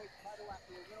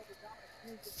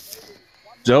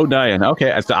 Zodian.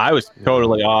 Okay, so I was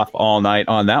totally off all night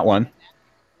on that one.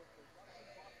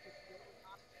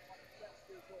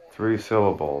 3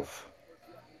 syllables.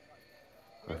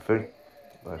 I think,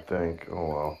 oh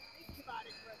well.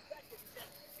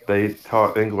 They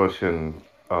taught English in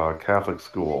Catholic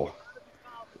school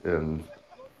in,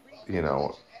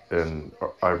 in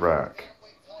Iraq.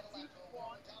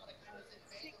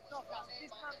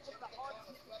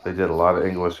 They did a lot of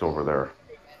English over there.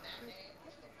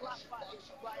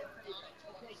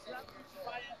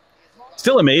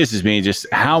 Still amazes me just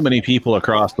how many people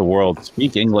across the world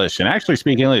speak English and actually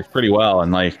speak English pretty well.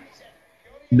 And like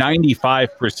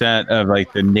 95% of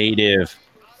like the native,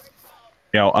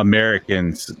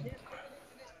 Americans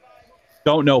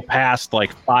don't know past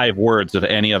like 5 words of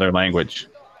any other language.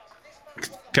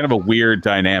 Kind of a weird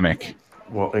dynamic.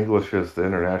 Well, English is the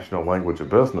international language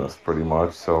of business, pretty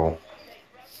much, so.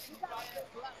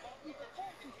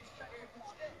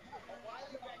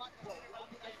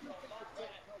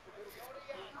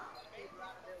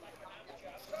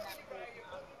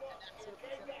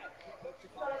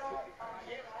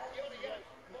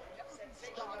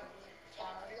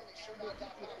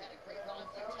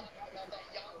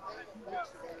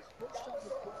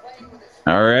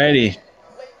 All righty.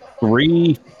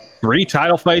 Three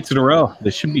title fights in a row.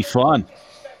 This should be fun.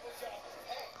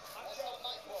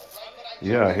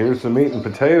 Yeah, here's the meat and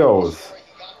potatoes.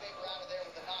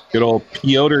 Good old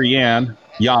Piotr Jan.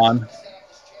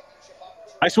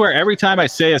 I swear, every time I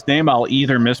say his name, I'll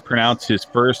either mispronounce his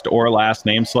first or last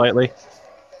name slightly.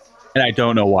 And I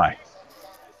don't know why.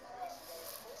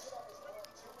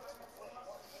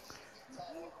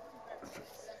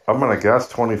 I'm going to guess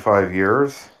 25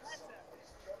 years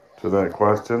to that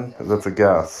question. That's a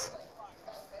guess.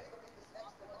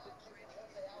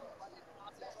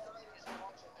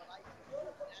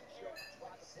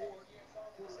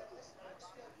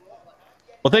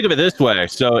 Well, think of it this way.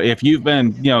 So if you've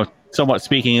been, somewhat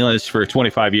speaking English for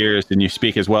 25 years and you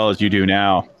speak as well as you do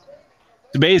now,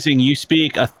 it's amazing. You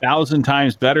speak 1,000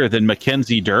 times better than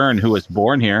Mackenzie Dern, who was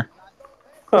born here.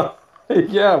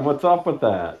 Yeah, what's up with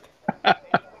that?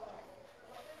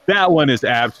 That one is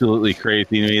absolutely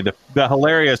crazy to me. The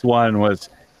hilarious one was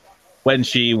when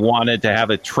she wanted to have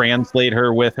a translate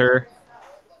her with her.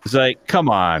 It's like, come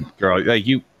on, girl. Like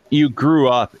you grew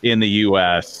up in the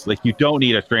US. Like you don't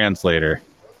need a translator.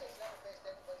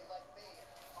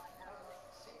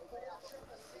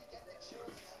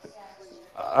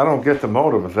 I don't get the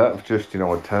motive. Is that just,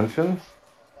 attention?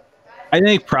 I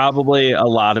think probably a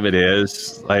lot of it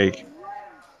is like,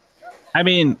 I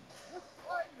mean,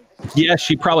 yes,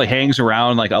 she probably hangs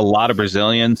around like a lot of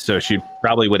Brazilians, so she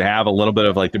probably would have a little bit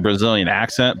of like the Brazilian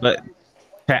accent, but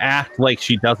to act like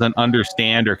she doesn't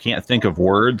understand or can't think of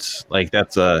words, like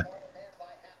that's a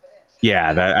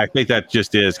I think that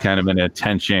just is kind of an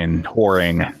attention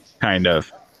whoring kind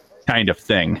of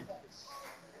thing.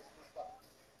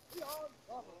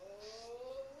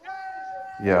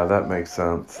 Yeah, that makes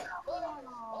sense.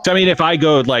 So I mean, if I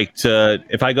go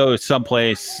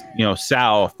someplace,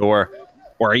 south or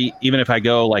even if I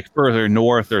go like further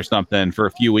north or something for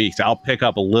a few weeks, I'll pick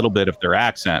up a little bit of their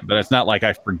accent, but it's not like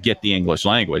I forget the English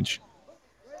language.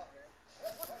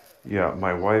 Yeah,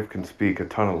 my wife can speak a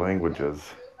ton of languages.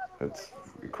 It's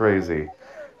crazy.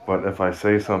 But if I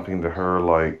say something to her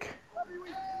like,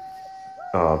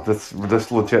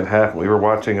 this legit happened. We were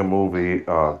watching a movie,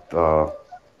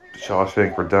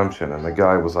 Shawshank Redemption, and the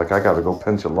guy was like, "I got to go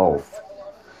pinch a loaf."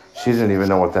 She didn't even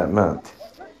know what that meant.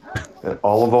 And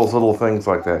all of those little things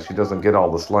like that, she doesn't get all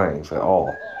the slangs at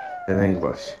all in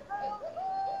English.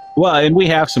 Well, and we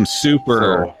have some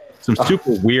So,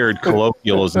 super weird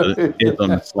colloquialisms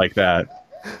yeah, like that.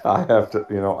 I have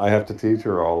to teach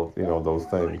her all of, those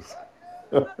things.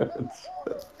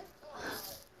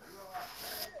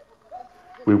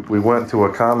 We went to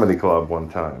a comedy club one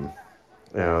time,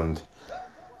 and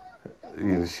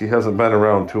she hasn't been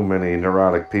around too many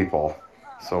neurotic people.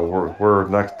 So we're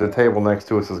next. The table next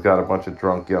to us has got a bunch of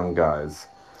drunk young guys,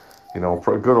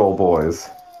 good old boys,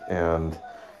 and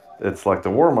it's like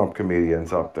the warm-up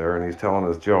comedians up there, and he's telling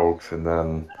his jokes, and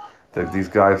then these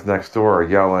guys next door are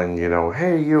yelling,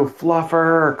 "Hey, you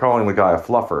fluffer!" calling the guy a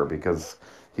fluffer because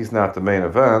he's not the main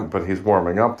event, but he's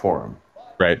warming up for him.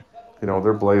 Right.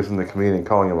 They're blazing the comedian,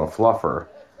 calling him a fluffer,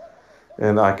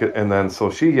 and then so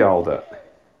she yelled it,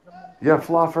 "Yeah,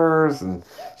 fluffers," and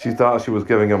she thought she was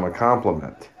giving him a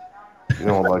compliment,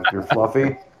 like you're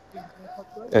fluffy.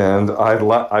 And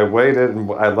I waited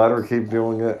and I let her keep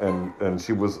doing it, and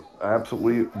she was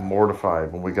absolutely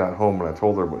mortified when we got home and I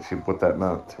told her what that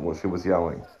meant, what she was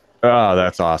yelling. Oh,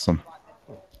 that's awesome.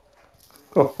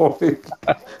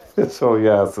 So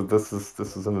yeah, so this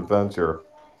is an adventure.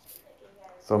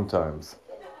 Sometimes.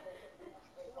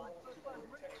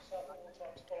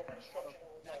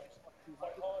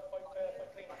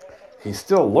 He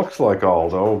still looks like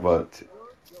Aldo, but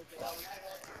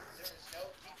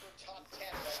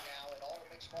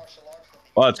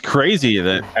Well, it's crazy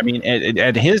that I mean,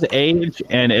 at his age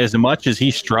and as much as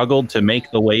he struggled to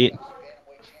make the weight,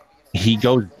 he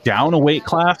goes down a weight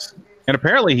class. And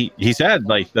apparently, he said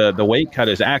like the weight cut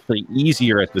is actually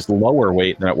easier at this lower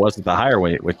weight than it was at the higher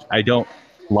weight, which I don't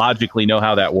logically know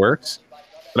how that works.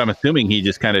 But I'm assuming he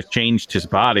just kind of changed his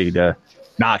body to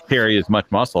not carry as much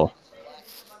muscle.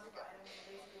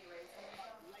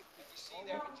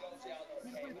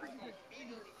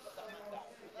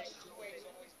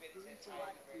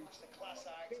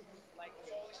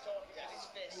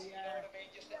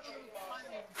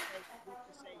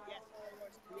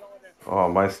 oh,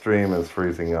 my stream is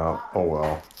freezing up. Oh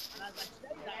well.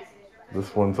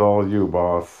 This one's all you,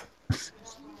 boss.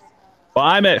 Well,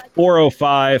 I'm at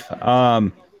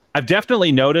 405. I've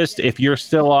definitely noticed if you're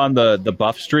still on the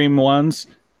buff stream ones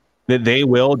that they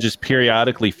will just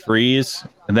periodically freeze,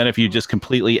 and then if you just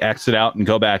completely exit out and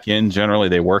go back in, generally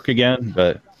they work again.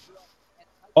 But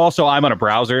also, I'm on a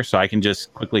browser, so I can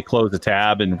just quickly close the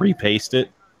tab and repaste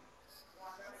it.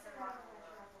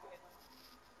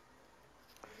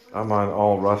 I'm on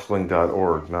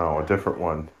allwrestling.org now, a different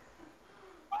one.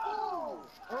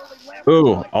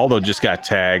 Ooh, Aldo just got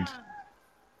tagged.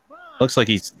 Looks like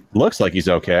he's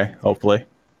okay. Hopefully.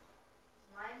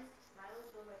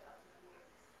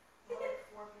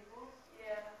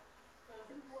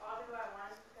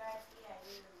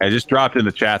 I just dropped in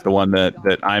the chat the one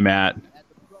that I'm at.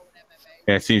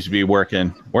 And it seems to be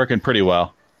working pretty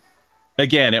well.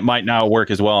 Again, it might not work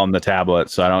as well on the tablet,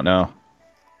 so I don't know.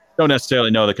 Don't necessarily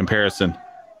know the comparison.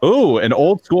 Ooh, an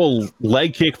old school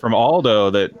leg kick from Aldo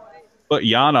that put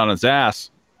Jan on his ass.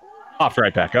 Popped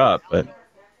right back up, but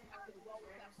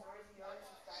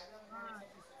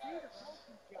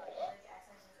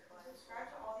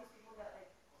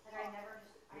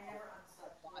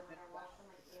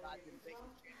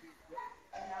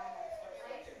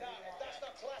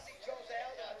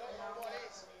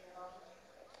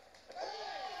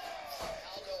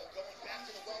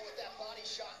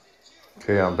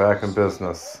Okay, I'm back in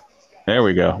business. There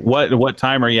we go. What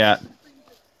time are you at?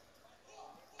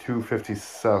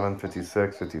 2:57,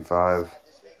 56, 55.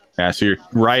 Yeah, so you're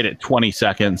right at 20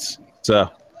 seconds. So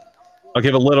I'll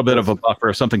give a little bit of a buffer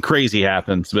if something crazy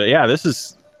happens. But yeah, this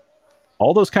is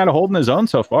all those kind of holding his own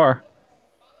so far.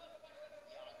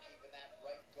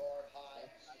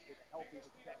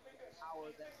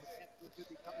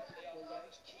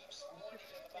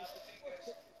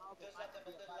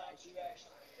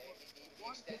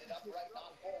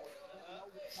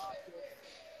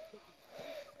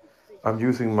 I'm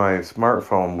using my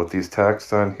smartphone with these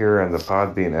texts on here and the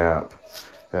Podbean app.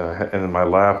 And in my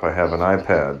lap, I have an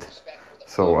iPad.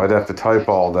 So I'd have to type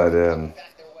all that in.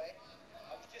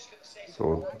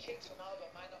 So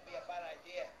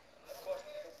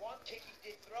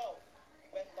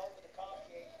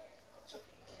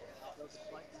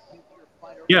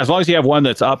Yeah, as long as you have one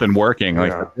that's up and working,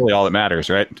 like yeah, that's really all that matters,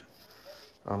 right?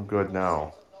 I'm good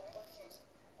now.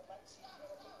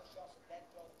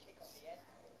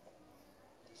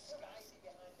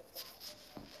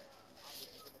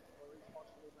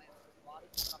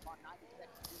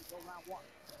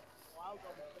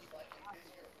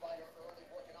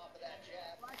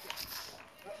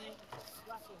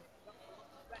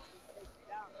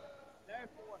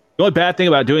 The only bad thing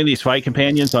about doing these fight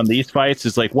companions on these fights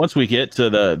is like once we get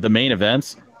to the main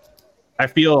events, I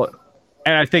feel,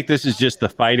 and I think this is just the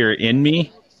fighter in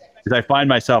me, is I find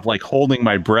myself like holding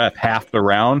my breath half the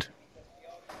round.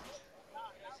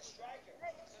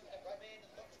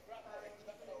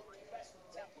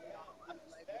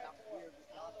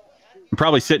 I'm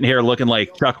probably sitting here looking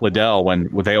like Chuck Liddell when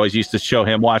they always used to show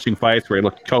him watching fights where he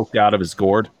looked coked out of his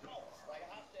gourd.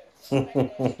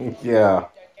 Yeah.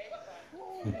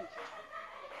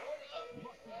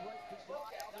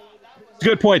 It's a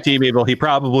good point, Team Evil. He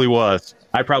probably was.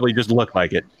 I probably just look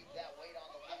like it.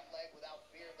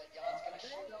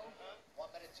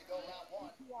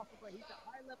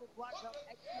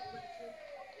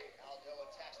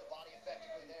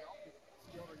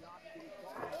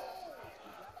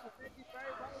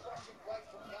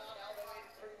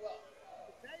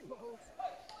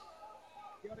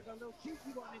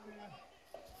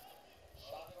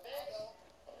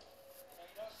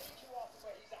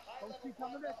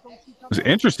 It was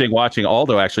interesting watching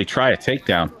Aldo actually try a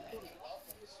takedown.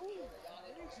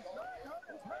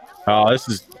 Oh, this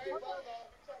is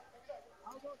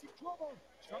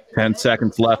 10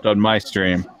 seconds left on my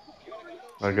stream.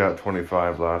 I got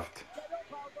 25 left.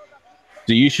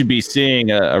 So you should be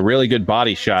seeing a really good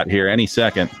body shot here any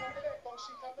second.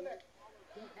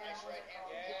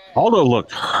 Aldo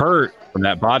looked hurt from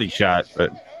that body shot,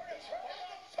 but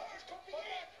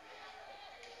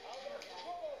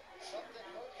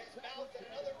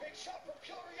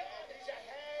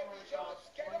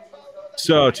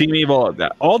so Team Evil,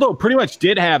 Aldo pretty much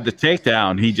did have the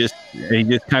takedown. He just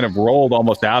kind of rolled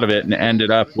almost out of it and ended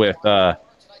up with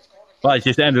he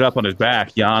just ended up on his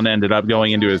back. Jan ended up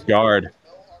going into his guard.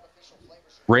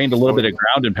 Rained a little bit of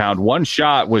ground and pound. One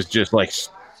shot was just like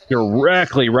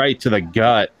directly right to the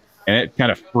gut, and it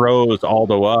kind of froze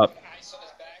Aldo up.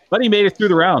 But he made it through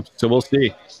the round, so we'll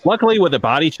see. Luckily, with a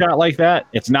body shot like that,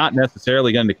 it's not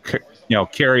necessarily going to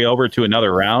carry over to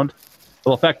another round.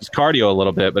 It'll affect his cardio a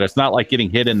little bit, but it's not like getting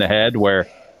hit in the head where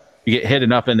you get hit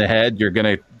enough in the head, you're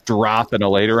going to drop in a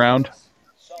later round.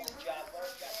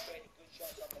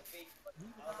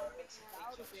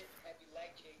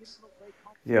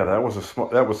 Yeah, that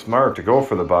was smart to go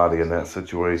for the body in that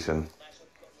situation.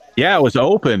 Yeah, it was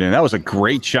open, and that was a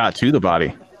great shot to the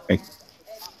body.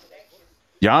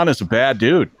 Jan is a bad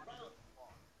dude.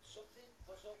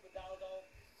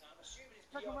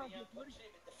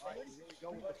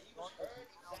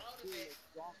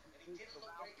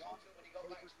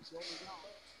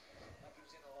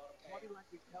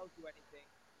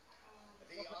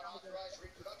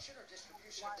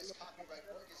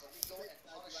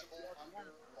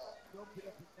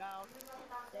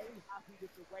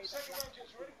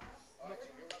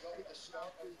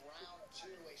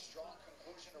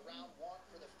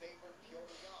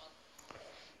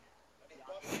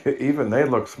 Even they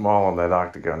look small in that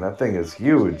octagon. That thing is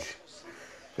huge.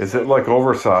 Is it like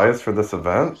oversized for this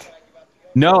event?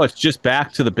 No, it's just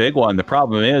back to the big one. The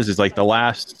problem is like the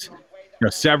last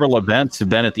several events have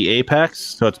been at the Apex,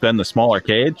 so it's been the smaller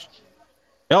cage.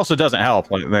 It also doesn't help.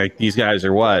 Like these guys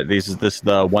are what? This is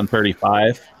the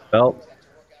 135 belt.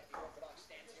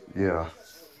 Yeah.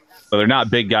 So they're not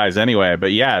big guys anyway.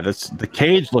 But yeah, the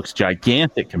cage looks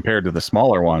gigantic compared to the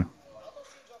smaller one.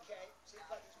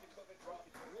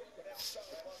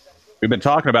 We've been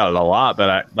talking about it a lot,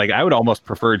 but I would almost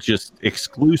prefer just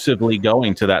exclusively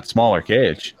going to that smaller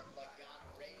cage.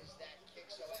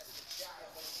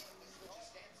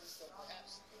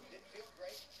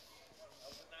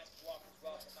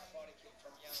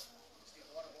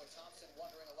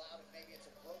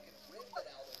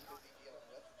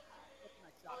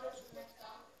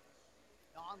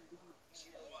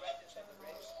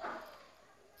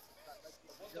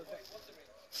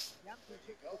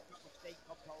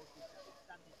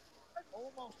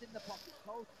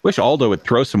 Wish Aldo would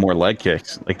throw some more leg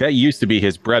kicks. Like that used to be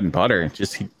his bread and butter. It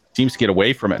just he seems to get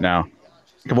away from it now.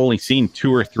 I've only seen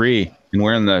 2 or 3, and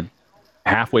we're in the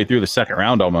halfway through the second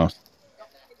round almost.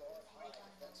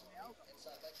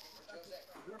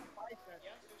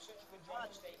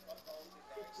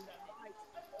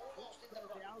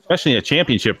 Especially in a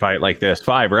championship fight like this,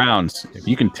 5 rounds. If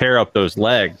you can tear up those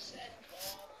legs,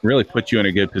 really put you in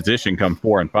a good position come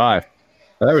 4 and 5.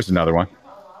 Oh, there was another one.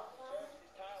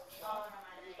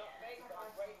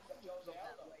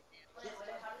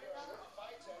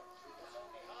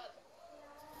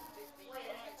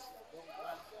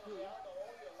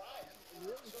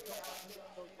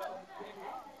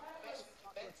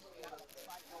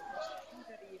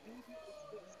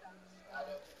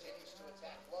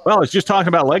 Well, I was just talking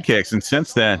about leg kicks, and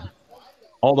since then,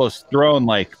 Aldo's thrown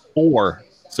like 4.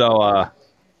 So,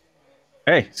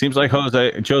 hey, seems like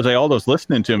Jose Aldo's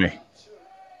listening to me.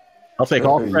 I'll take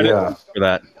all credit Yeah. for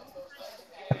that.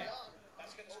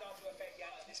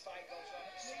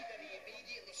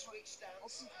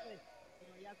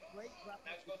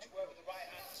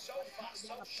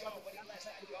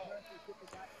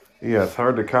 Yeah, it's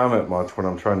hard to comment much when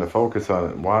I'm trying to focus on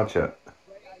it and watch it.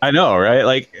 I know, right?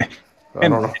 Like, I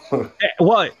don't know.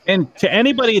 well, and to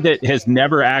anybody that has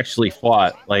never actually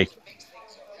fought, like,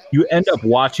 you end up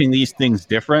watching these things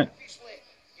different.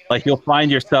 Like, you'll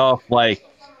find yourself like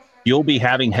you'll be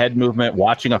having head movement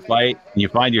watching a fight, and you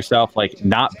find yourself like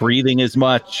not breathing as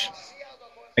much.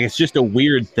 Like, it's just a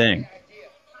weird thing.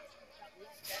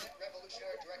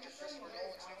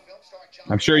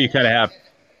 I'm sure you kind of have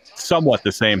somewhat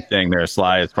the same thing there,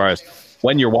 Sly, as far as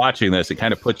when you're watching this, it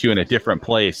kind of puts you in a different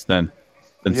place than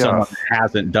someone Yes. that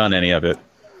hasn't done any of it.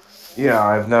 Yeah,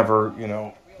 I've never,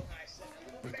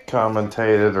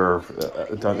 commentated or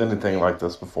done anything like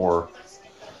this before.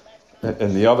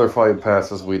 In the other fight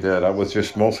passes we did, I was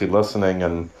just mostly listening,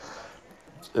 and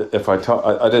if I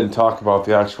didn't talk about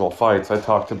the actual fights. I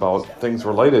talked about things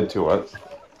related to it.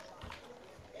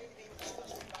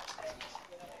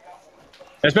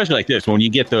 Especially like this, when you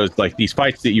get those like these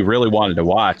fights that you really wanted to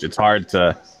watch, it's hard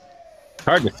to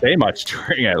say much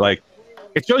during it. Like,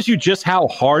 it shows you just how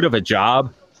hard of a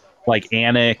job like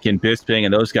Anik and Bisping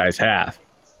and those guys have.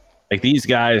 Like, these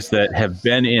guys that have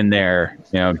been in there,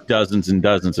 dozens and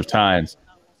dozens of times,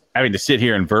 having to sit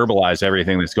here and verbalize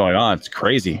everything that's going on. It's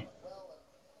crazy.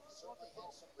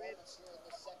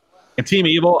 And Team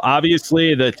Evil,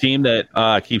 obviously, the team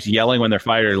that keeps yelling when their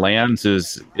fighter lands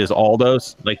is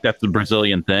Aldo's. Like, that's the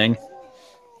Brazilian thing.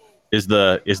 Is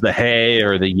the hey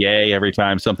or the yay every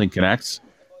time something connects.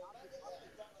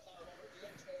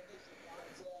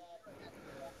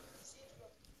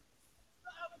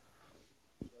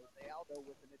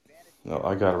 No,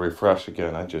 I got to refresh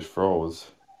again. I just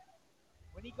froze.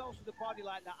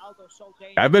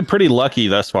 I've been pretty lucky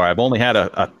thus far. I've only had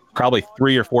a probably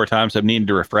 3 or 4 times I've needed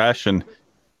to refresh, and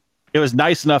it was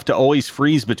nice enough to always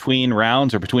freeze between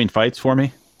rounds or between fights for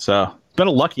me. So it's been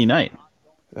a lucky night.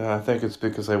 Yeah, I think it's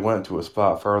because I went to a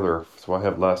spot further, so I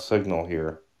have less signal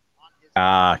here.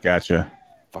 Ah, gotcha.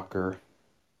 Fucker.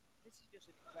 This is just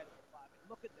an incredible fight. I mean,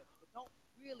 look at them. They're not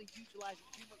really utilizing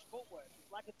too much footwork.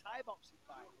 It's like a Thai boxing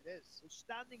fight. It is. They're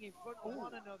standing in front of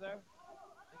one another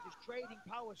and just trading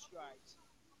power strikes.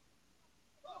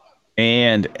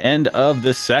 And end of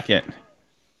the second.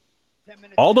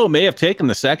 Aldo may have taken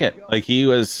the second. Like, he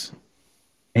was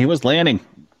landing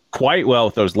quite well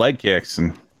with those leg kicks,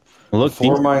 and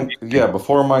before mine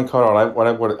cut out,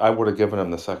 I would have given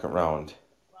him the second round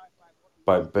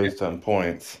based on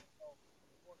points.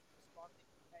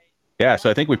 Yeah, so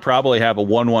I think we probably have a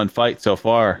 1-1 fight so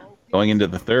far going into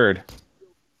the third.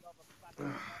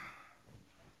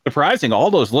 Surprising,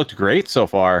 Aldo's looked great so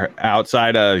far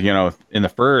outside of, in the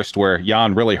first where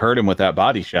Jan really hurt him with that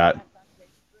body shot.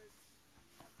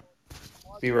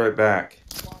 Be right back.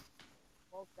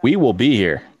 We will be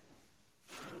here.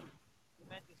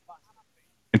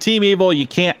 And Team Evil, you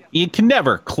can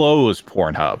never close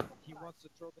Pornhub.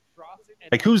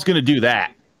 Like, who's going to do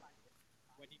that?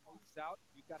 When he moves out,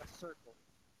 you got a circle.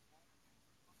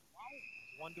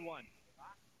 1-1.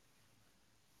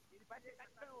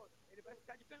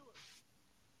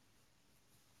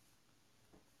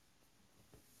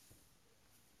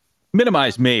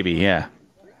 Minimize, maybe, yeah.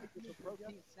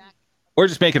 Or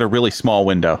just make it a really small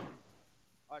window. All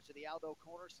right, so the Aldo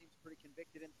corner seems pretty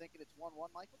convicted in thinking it's 1-1,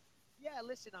 Michael? Yeah,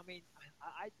 listen, I mean,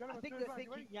 I think they're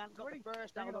thinking Yan got the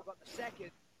first, Aldo got the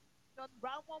second.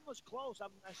 Round one was close.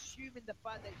 I'm assuming the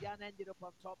fact that Yan ended up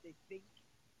on top, they think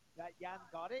that Yan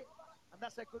got it. And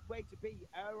that's a good way to be.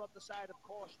 Err on the side of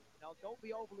caution. You know, don't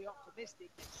be overly optimistic.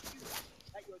 Assume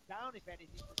that you're down, if anything,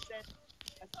 to send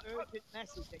an urgent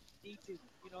message that you need to,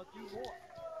 do more.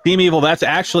 Team Evil, that's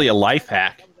actually a life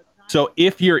hack. So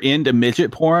if you're into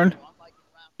midget porn,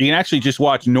 you can actually just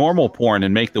watch normal porn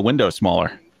and make the window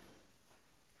smaller.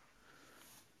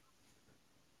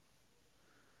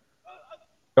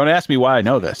 Don't ask me why I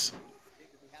know this.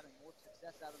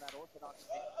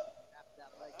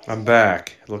 I'm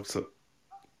back. Looks. I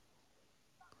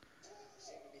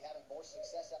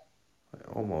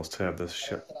almost have this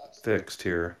shit fixed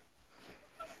here.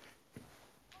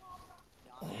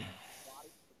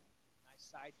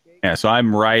 Yeah, so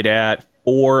I'm right at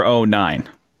 409.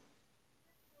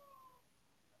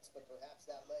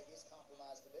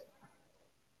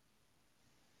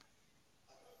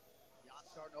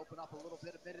 Starting to open up a little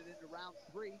bit, a minute into round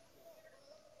 3.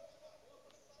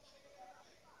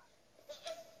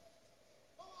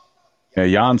 Yeah,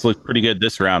 Jan's looked pretty good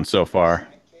this round so far.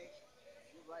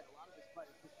 You're right. A lot of this fight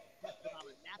is just tested on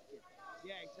a napkin.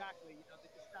 Yeah, exactly.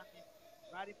 They're just standing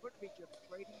right in front of each other,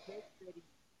 trading kicks, trading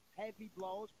heavy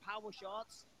blows, power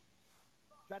shots,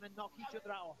 trying to knock each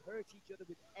other out or hurt each other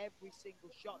with every single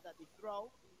shot that they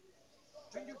throw.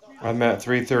 I'm at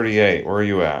 338. Where are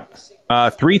you at?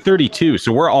 332.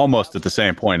 So we're almost at the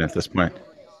same point at this point.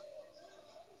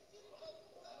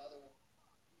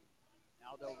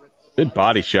 Good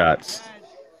body shots.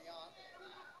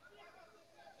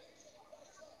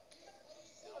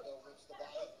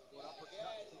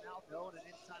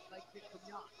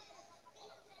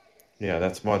 Yeah,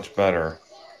 that's much better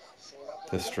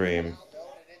to stream.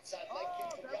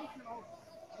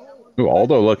 Ooh,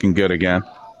 Aldo looking good again.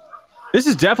 This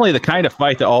is definitely the kind of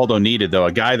fight that Aldo needed, though.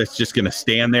 A guy that's just going to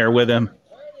stand there with him.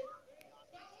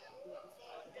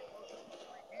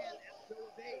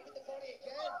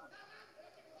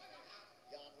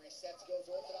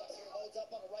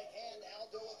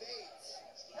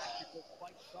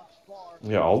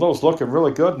 Yeah, Aldo's looking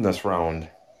really good in this round.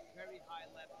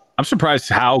 I'm surprised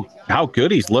how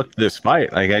good he's looked this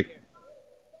fight. Like I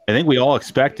think we all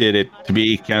expected it to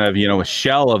be kind of, a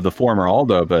shell of the former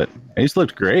Aldo, but he's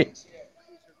looked great.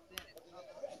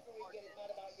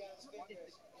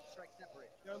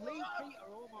 Their lead feet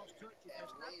are almost touching.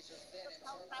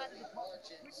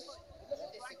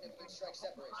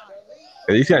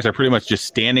 These guys are pretty much just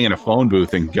standing in a phone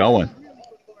booth and going.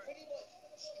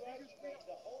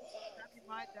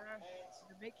 Right there,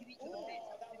 making each other miss.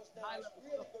 This is high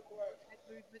level stuff. Head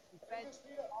movement, defense,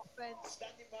 offense.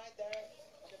 Standing right there,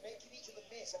 and they're making each other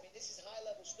miss. I mean, this is high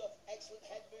level stuff. Excellent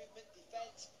head movement,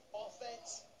 defense,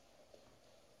 offense.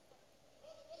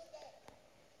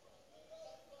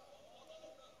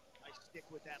 I stick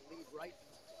with that lead right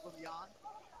from Jan.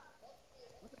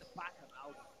 Look at the back of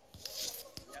Aldo.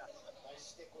 Yeah. I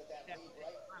stick with that lead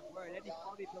right. I'm worried any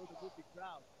bodybuilder would be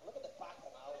proud. Look at the back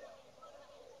of Aldo.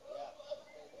 Yeah.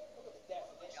 Look at the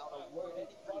definition. Aldo working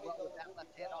pretty well with that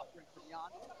left hand offering from Jan.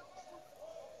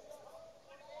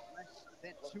 Less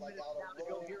than 2 minutes down to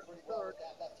go here in the third.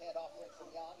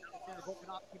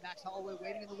 Volkanovski, Max Holloway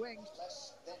waiting in the wings.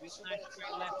 Nice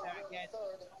straight left there again.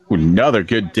 Another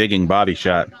good digging body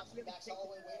shot.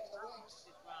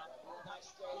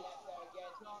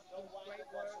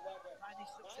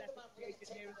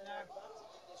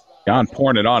 Jan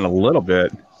pouring it on a little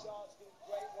bit.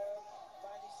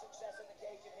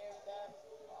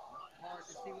 Hard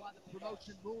to see why the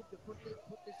promotion moved to put this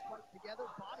fight together.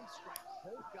 Body strength,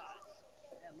 both guys.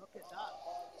 And look at that.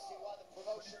 Hard to see why the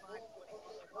promotion moved to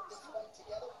put this fight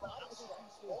together. Body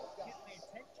strength, both guys.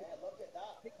 And look at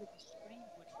that. I think with the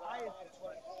screens when fires this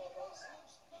one.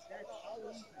 That's so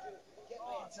easy.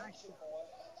 Oh, nice.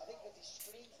 I think that he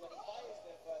screams when he fires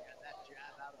them, but that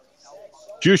jab out of his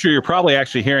elbow. Juicer, you're probably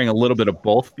actually hearing a little bit of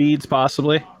both feeds,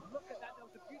 possibly.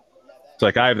 It's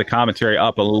like I have the commentary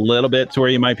up a little bit to where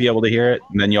you might be able to hear it,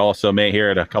 and then you also may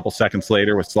hear it a couple seconds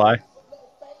later with Sly.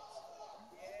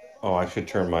 Oh, I should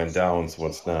turn mine down so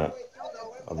it's not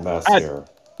a mess here.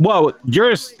 Well,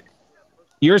 yours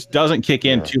doesn't kick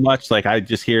in too much. Like I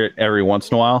just hear it every once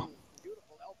in a while.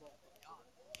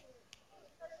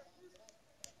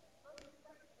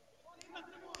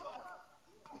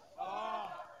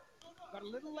 Got a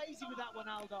little lazy with that one,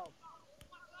 Aldo.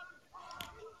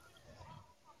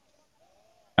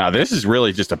 Now this is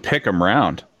really just a pick 'em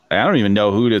round. I don't even know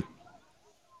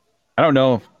I don't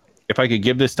know if I could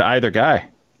give this to either guy.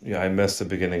 Yeah, I missed the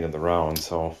beginning of the round,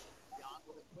 so.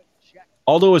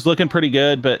 Aldo was looking pretty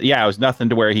good, but yeah, it was nothing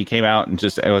to where he came out and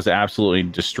just it was absolutely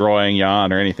destroying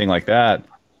Jan or anything like that.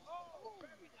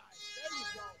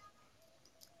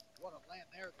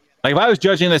 Like if I was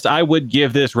judging this, I would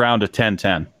give this round a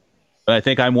 10-10. But I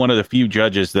think I'm one of the few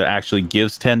judges that actually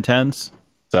gives 10-10s.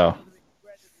 So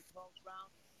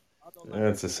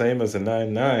It's the same as a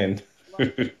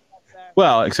 9-9.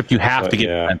 well, except you have to give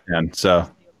 10-10. So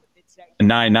a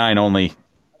 9-9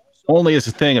 only is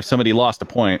a thing if somebody lost a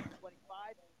point.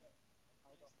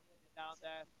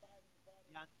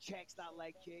 Checks that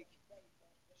leg kick.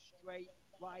 Straight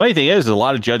right. Funny thing is, a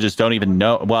lot of judges don't even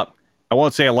know. Well, I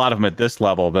won't say a lot of them at this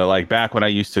level, but like back when I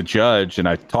used to judge and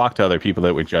I talked to other people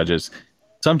that were judges,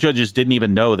 some judges didn't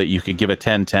even know that you could give a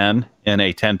 10-10 in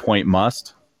a 10-point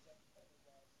must.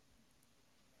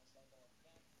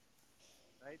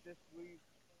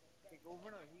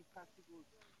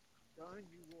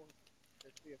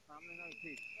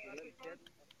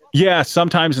 Yeah,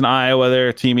 sometimes in Iowa,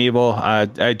 there, Team Evil. I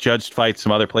judged fights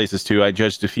some other places too. I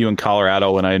judged a few in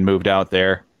Colorado when I had moved out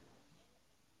there.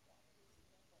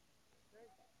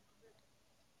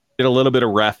 Did a little bit of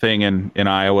reffing in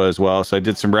Iowa as well. So I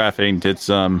did some reffing, did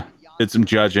some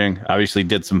judging, obviously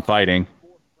did some fighting,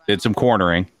 did some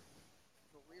cornering.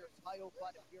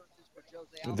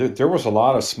 There was a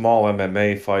lot of small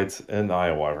MMA fights in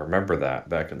Iowa. I remember that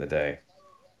back in the day.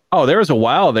 Oh, there was a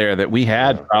while there that we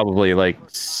had probably like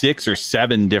 6 or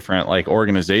 7 different like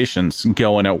organizations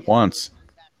going at once.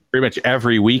 Pretty much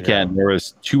every weekend there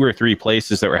was 2 or 3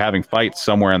 places that were having fights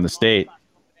somewhere in the state.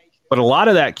 But a lot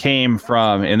of that came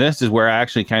from, and this is where I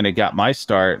actually kind of got my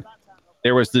start.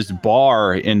 There was this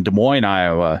bar in Des Moines,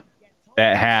 Iowa,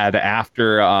 that had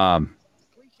after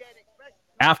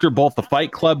both the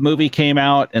Fight Club movie came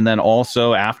out, and then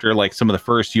also after like some of the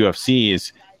first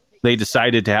UFCs, they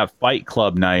decided to have Fight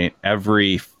Club night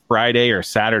every Friday or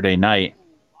Saturday night.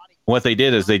 What they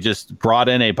did is they just brought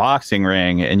in a boxing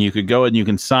ring, and you could go and you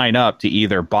can sign up to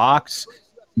either box,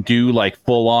 do like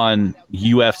full on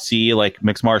UFC, like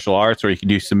mixed martial arts, or you can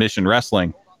do submission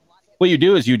wrestling. What you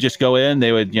do is you just go in,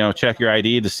 they would, check your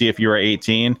ID to see if you were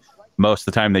 18. Most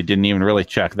of the time they didn't even really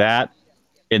check that.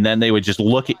 And then they would just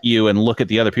look at you and look at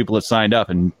the other people that signed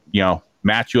up and,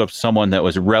 match you up to someone that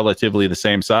was relatively the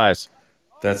same size.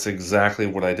 That's exactly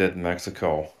what I did in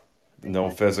Mexico. No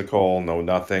physical, no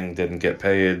nothing, didn't get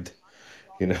paid.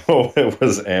 It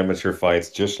was amateur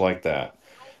fights just like that.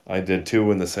 I did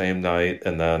 2 in the same night,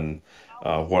 and then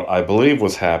what I believe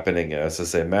was happening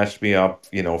is they matched me up,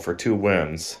 for 2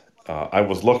 wins. I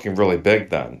was looking really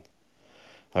big then.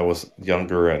 I was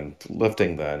younger and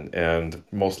lifting then, and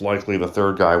most likely the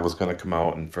third guy was going to come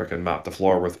out and frickin' mop the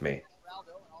floor with me.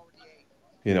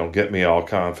 Get me all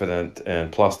confident,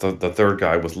 and plus the third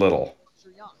guy was little.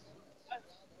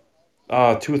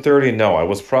 230, no, I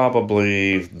was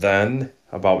probably then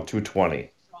about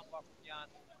 220.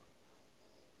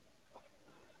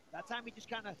 That time we just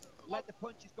kind of let the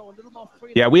punches go a little more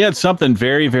freely. Yeah, we had something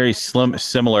very, very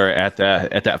similar at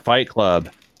that Fight Club.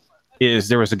 Is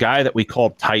there was a guy that we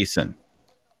called Tyson,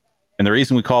 and the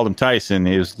reason we called him Tyson,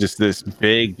 he was just this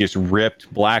big, just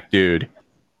ripped black dude.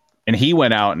 And he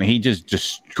went out and he just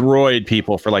destroyed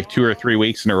people for like 2 or 3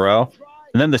 weeks in a row.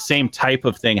 And then the same type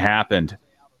of thing happened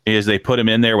is they put him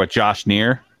in there with Josh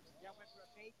Neer.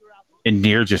 And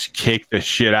Neer just kicked the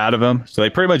shit out of him. So they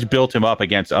pretty much built him up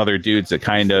against other dudes that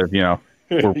kind of, were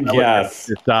yes.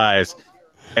 his size.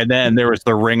 And then there was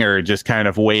the ringer just kind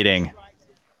of waiting.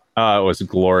 It was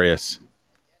glorious.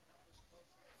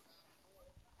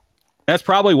 That's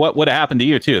probably what would have happened to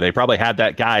you too. They probably had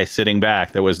that guy sitting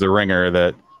back that was the ringer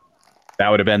that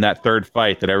would have been that third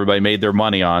fight that everybody made their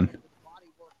money on.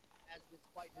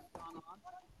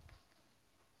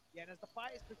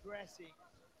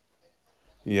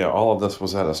 Yeah, all of this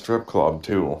was at a strip club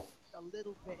too.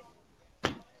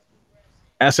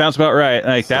 That sounds about right.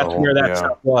 Like that's where that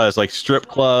stuff was, like strip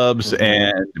clubs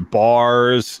and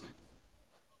bars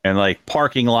and like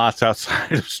parking lots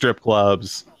outside of strip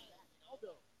clubs.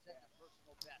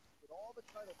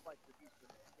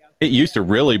 It used to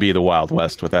really be the Wild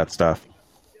West with that stuff.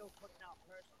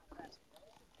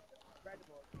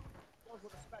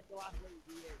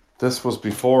 This was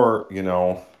before,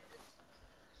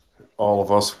 all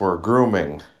of us were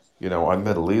grooming. I'm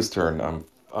Middle Eastern.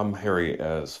 I'm hairy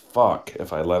as fuck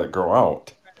if I let it grow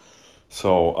out.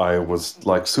 So I was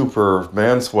like super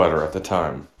man sweater at the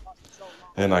time.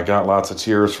 And I got lots of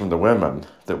cheers from the women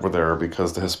that were there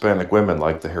because the Hispanic women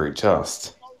like the hairy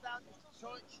chest.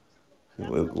 At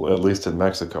least in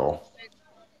Mexico.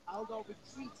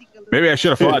 Maybe I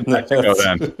should have fought in Mexico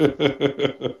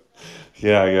then.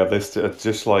 Yeah. They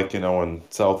just like in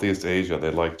Southeast Asia,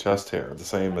 they like chest hair. The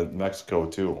same in Mexico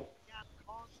too.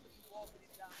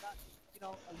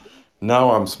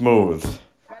 Now I'm smooth.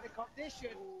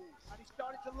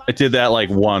 I did that like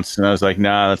once, and I was like,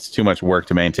 nah, that's too much work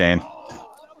to maintain.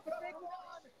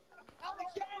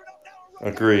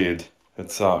 Agreed.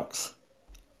 It sucks.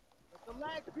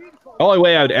 The only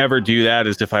way I would ever do that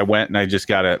is if I went and I just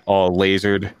got it all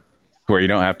lasered, where you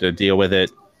don't have to deal with it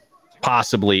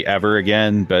possibly ever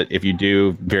again. But if you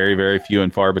do, very, very few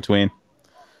and far between.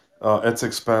 It's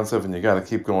expensive, and you got to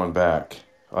keep going back.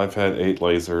 I've had 8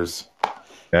 lasers.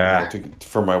 Yeah.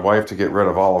 For my wife to get rid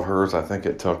of all of hers, I think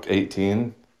it took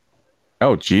 18.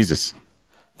 Oh, Jesus.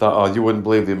 You wouldn't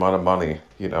believe the amount of money,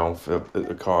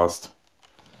 it cost.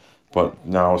 But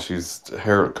now she's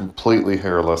completely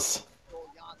hairless.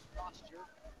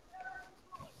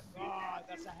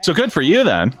 So good for you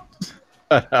then.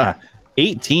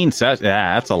 18 sets.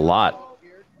 Yeah, that's a lot.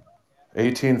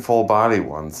 18 full body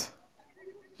ones.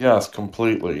 Yes,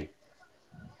 completely.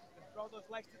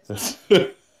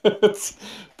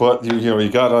 But you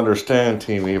got to understand,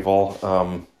 Team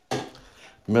Evil.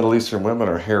 Middle Eastern women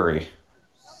are hairy.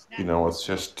 It's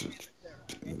just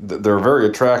they're very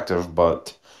attractive,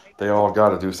 but they all got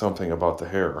to do something about the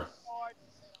hair.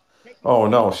 Oh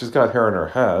no, she's got hair in her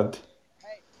head.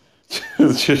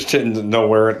 It's just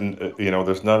nowhere.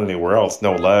 There's none anywhere else.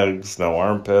 No legs, no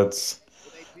armpits,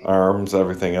 arms,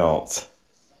 everything else.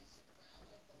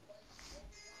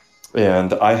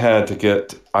 And I had to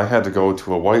go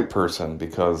to a white person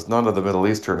because none of the Middle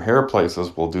Eastern hair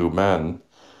places will do men,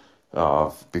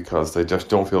 because they just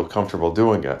don't feel comfortable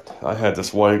doing it. I had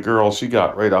this white girl, she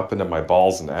got right up into my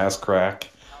balls and ass crack,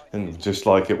 and just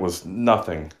like it was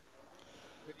nothing.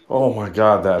 Oh my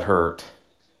God, that hurt.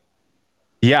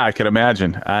 Yeah, I could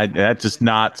imagine. That does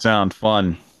not sound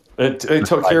fun. It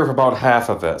took care of about half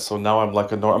of it, so now I'm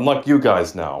like you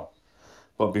guys now.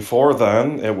 But before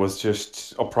then, it was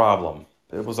just a problem.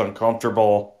 It was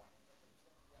uncomfortable.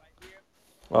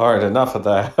 All right, enough of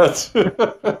that.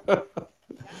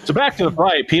 So back to the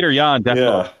fight. Peter Yan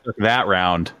definitely took that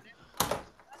round.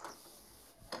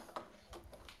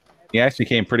 He actually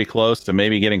came pretty close to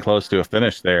maybe getting close to a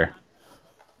finish there.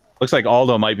 Looks like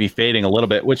Aldo might be fading a little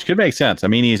bit, which could make sense. I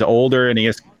mean, he's older and he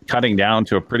is cutting down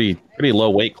to a pretty low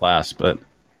weight class, but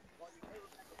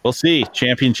we'll see.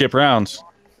 Championship rounds.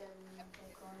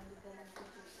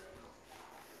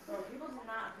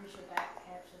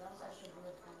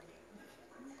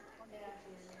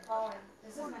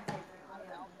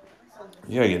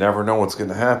 Yeah, you never know what's going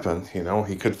to happen.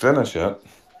 He could finish it.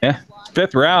 Yeah,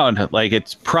 5th round. Like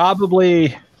it's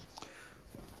probably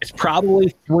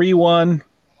 3-1.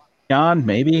 Jan,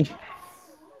 maybe.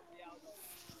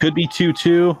 Could be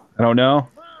 2-2. I don't know.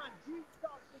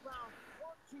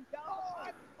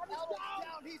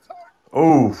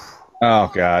 Oof.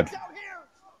 Oh God.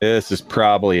 This is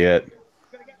probably it.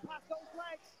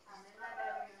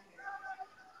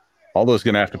 Aldo's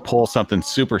gonna have to pull something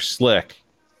super slick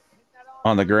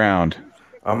on the ground.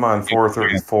 I'm on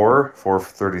 434,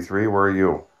 433. Where are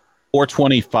you?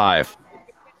 425.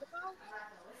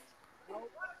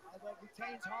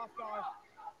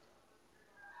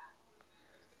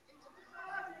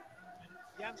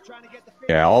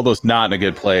 Yeah, Aldo's not in a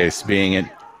good place. Pretty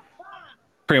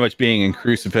much being in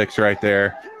crucifix right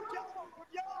there.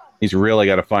 He's really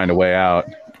got to find a way out.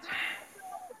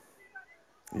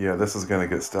 Yeah, this is going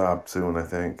to get stopped soon, I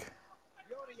think.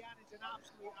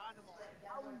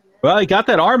 Well, he got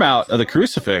that arm out of the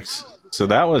crucifix, so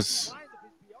that was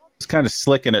kind of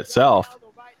slick in itself.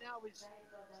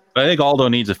 But I think Aldo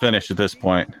needs a finish at this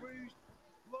point,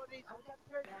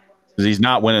 because he's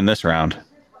not winning this round.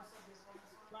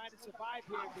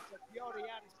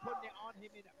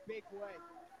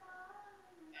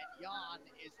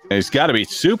 And he's got to be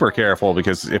super careful,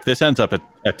 because if this ends up at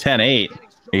 10-8,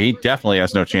 he definitely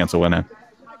has no chance of winning.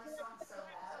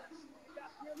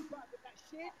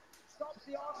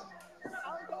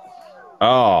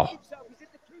 Oh.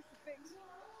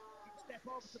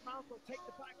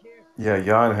 Yeah,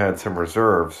 Jan had some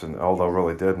reserves, and Aldo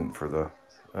really didn't for the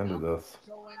end of this.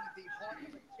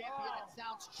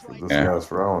 For this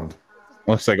last round.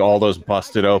 Looks like Aldo's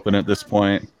busted open at this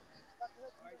point.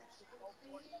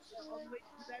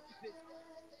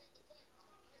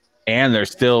 And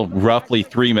there's still roughly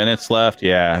 3 minutes left.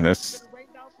 Yeah, I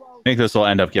think this will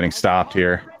end up getting stopped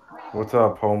here. What's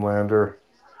up, Homelander?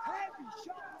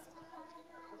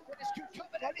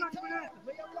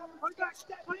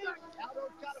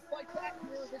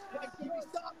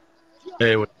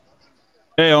 Hey,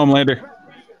 Homelander.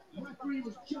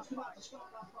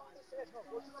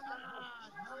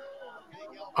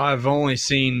 I've only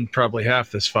seen probably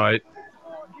half this fight,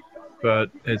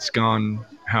 but it's gone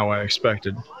how I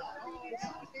expected.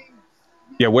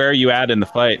 Yeah, where are you at in the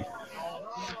fight?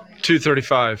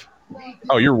 235.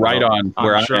 Oh, you're right on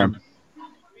where I'm I sure. am.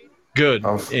 Good.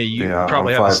 You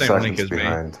probably I'm have the 5 same link seconds as me.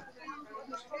 behind.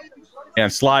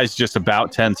 And Sly's just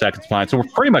about 10 seconds behind. So we're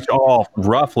pretty much all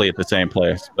roughly at the same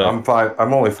place. But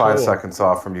I'm only 5 Cool. seconds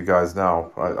off from you guys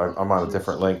now. I'm on a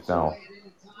different link now.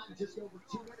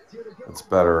 It's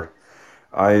better.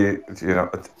 Aldo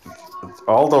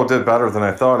did better than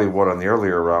I thought he would on the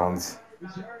earlier rounds.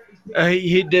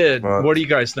 He did. But- What are you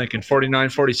guys thinking? 49,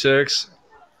 46?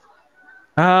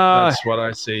 That's what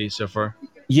I see so far.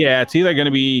 Yeah, it's either going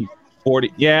to be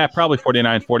 40. Yeah, probably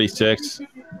 49, 46.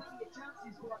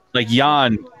 Like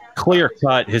Jan, clear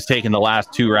cut, has taken the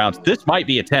last 2 rounds. This might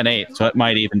be a 10-8, so it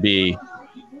might even be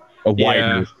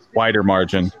a wider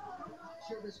margin.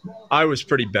 I was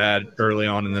pretty bad early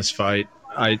on in this fight.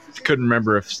 I couldn't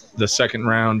remember if the second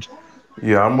round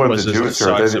Yeah, I'm with was the as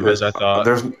juicer. decisive as I thought.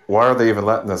 Why are they even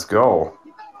letting this go?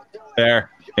 There.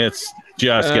 It's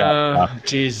just got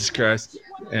Jesus Christ.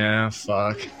 Yeah,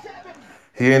 fuck.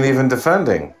 He ain't even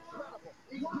defending.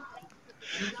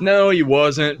 No, he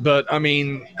wasn't, but I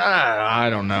mean, I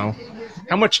don't know.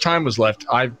 How much time was left?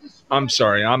 I'm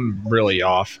sorry, I'm really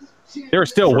off. They're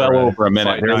still well over a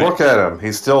minute. Look at him.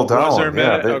 He's still down. Was there a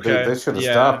minute? They should have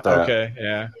stopped that. Okay,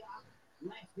 yeah.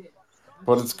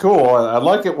 But it's cool. I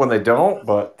like it when they don't,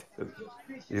 but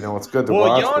it's good to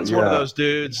watch. Jan's one of those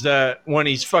dudes that when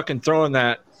he's fucking throwing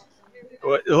that,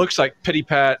 it looks like pity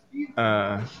pat,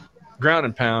 ground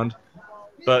and pound,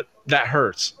 but that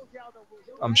hurts.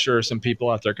 I'm sure some people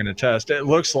out there can attest. It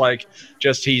looks like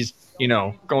just he's,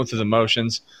 going through the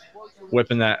motions,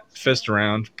 whipping that fist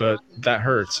around, but that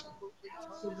hurts.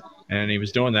 And he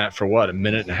was doing that for what, a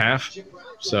minute and a half?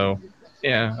 So,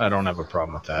 yeah, I don't have a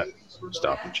problem with that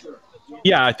stoppage.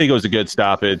 Yeah, I think it was a good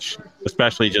stoppage,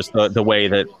 especially just the way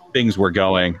that things were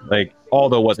going. Like,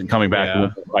 Aldo wasn't coming back to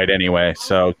win the fight anyway,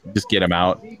 so just get him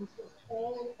out.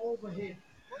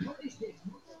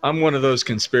 I'm one of those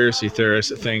conspiracy theorists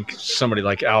that think somebody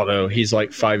like Aldo, he's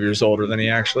like 5 years older than he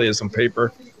actually is on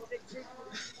paper.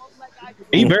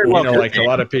 He very well like a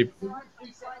lot of people.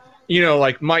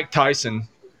 Like Mike Tyson.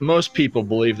 Most people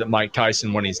believe that Mike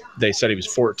Tyson, when they said he was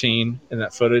 14 in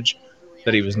that footage,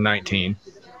 that he was 19.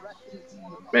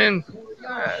 Man,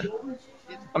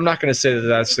 I'm not going to say that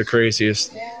that's the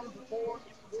craziest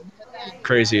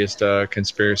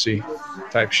conspiracy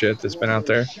type shit that's been out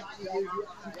there.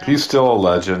 He's still a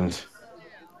legend.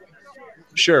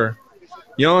 Sure.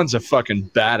 Jan's a fucking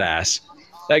badass.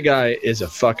 That guy is a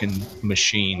fucking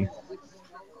machine.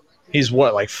 He's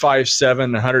what, like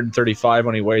 5'7", 135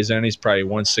 when he weighs in. He's probably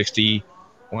 160,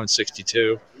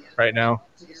 162 right now.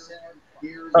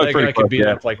 That guy could beat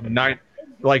up like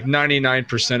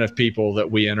 99% of people that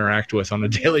we interact with on a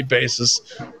daily basis.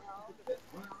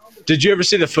 Did you ever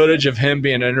see the footage of him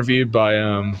being interviewed by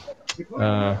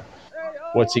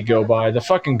what's he go by? The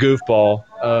fucking goofball.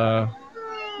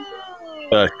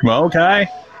 Schmo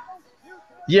guy?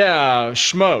 Yeah,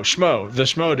 Schmo, the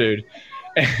Schmo dude.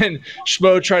 And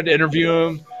Schmo tried to interview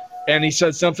him, and he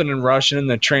said something in Russian, and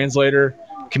the translator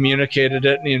communicated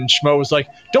it, and Schmo was like,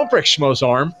 "Don't break Schmo's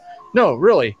arm. No,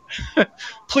 really.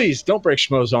 Please, don't break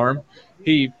Schmo's arm."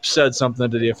 He said something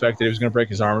to the effect that he was going to break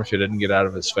his arm if he didn't get out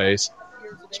of his face.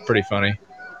 It's pretty funny.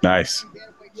 Nice.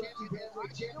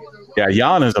 Yeah,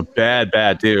 Jan is a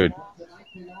bad dude.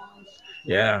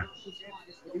 Yeah.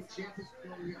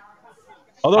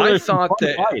 Although I thought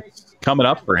that fights coming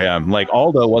up for him, like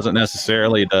Aldo wasn't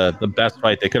necessarily the best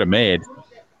fight they could have made.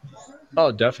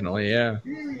 Oh, definitely, yeah.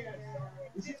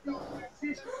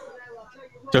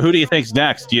 So who do you think's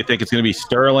next? Do you think it's going to be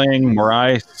Sterling,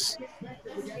 Moraes?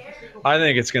 I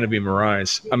think it's going to be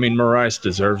Moraes. I mean, Moraes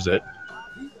deserves it.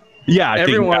 Yeah, I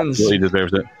think he absolutely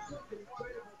deserves it.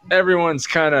 Everyone's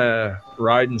kind of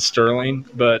riding Sterling,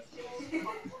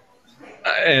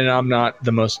 and I'm not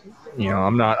the most,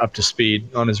 I'm not up to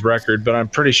speed on his record, but I'm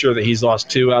pretty sure that he's lost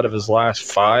 2 out of his last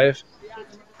 5.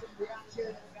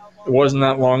 It wasn't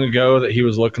that long ago that he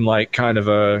was looking like kind of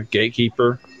a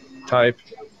gatekeeper type.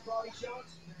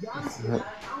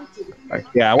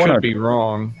 Yeah, I could want to be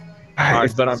wrong,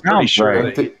 but I'm pretty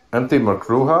sure that Anti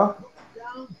Makruha?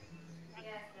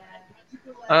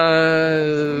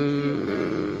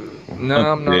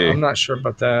 No, I'm not sure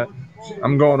about that.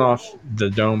 I'm going off the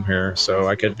dome here, so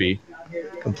I could be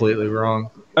completely wrong.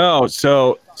 Oh,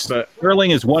 so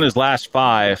Sterling has won his last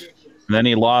 5, and then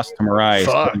he lost to Moraes.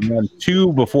 Fuck. He won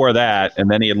 2 before that, and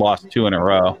then he had lost 2 in a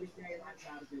row.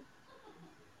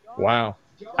 Wow.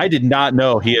 I did not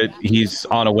know he's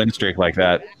on a win streak like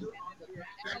that.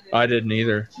 I didn't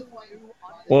either.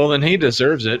 Well, then he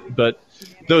deserves it, but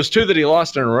those 2 that he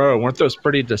lost in a row, weren't those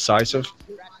pretty decisive?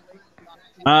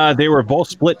 They were both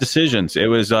split decisions. It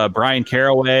was Brian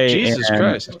Caraway Jesus and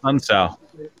Christ. Unsao.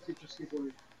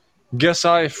 Guess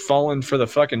I've fallen for the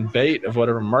fucking bait of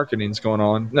whatever marketing's going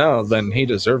on. No, then he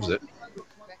deserves it.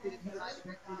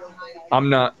 I'm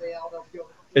not.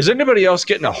 Is anybody else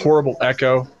getting a horrible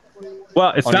echo?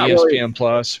 Well, it's on not ESPN really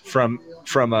Plus from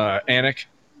Anik.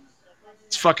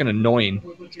 It's fucking annoying.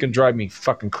 It's gonna drive me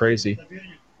fucking crazy.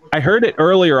 I heard it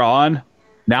earlier on.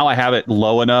 Now I have it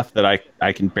low enough that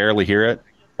I can barely hear it.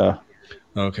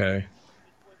 Okay.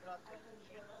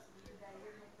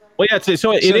 Well, yeah.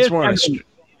 So it Since is. we're on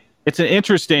It's an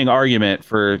interesting argument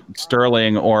for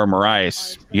Sterling or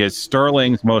Moraes because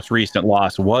Sterling's most recent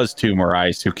loss was to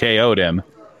Moraes, who KO'd him.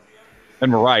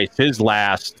 And Moraes, his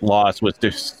last loss was to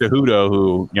Cejudo,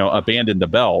 who abandoned the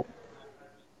belt.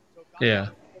 Yeah.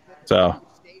 So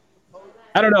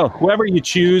I don't know. Whoever you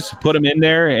choose, put him in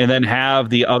there, and then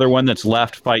have the other one that's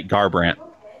left fight Garbrandt.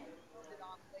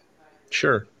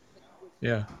 Sure.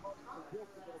 Yeah.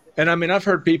 And I mean, I've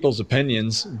heard people's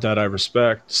opinions that I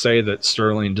respect say that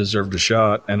Sterling deserved a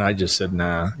shot, and I just said,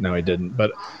 nah, no, he didn't.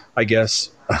 But I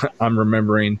guess I'm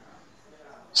remembering.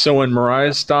 So when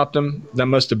Moraes stopped him, that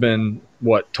must have been,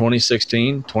 what,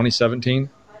 2016, 2017?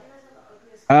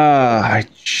 I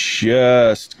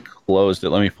just closed it.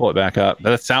 Let me pull it back up.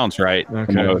 That sounds right.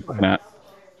 Okay.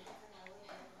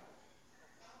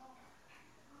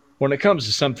 When it comes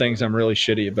to some things, I'm really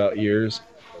shitty about years.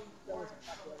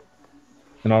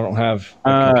 And I don't have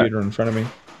a computer in front of me.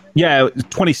 Yeah,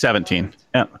 2017.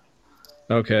 Yeah.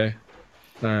 Okay.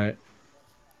 All right.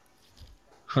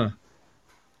 Huh.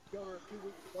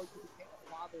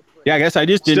 Yeah, I guess I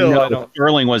just didn't know that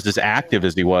Sterling was as active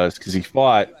as he was because he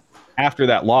fought after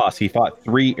that loss. He fought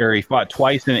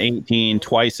twice in 18,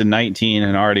 twice in 19,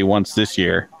 and already once this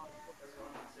year.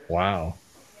 Wow.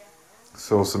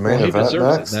 So it's the main event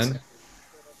next? Then.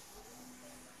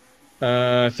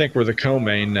 I think we're the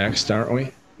co-main next, aren't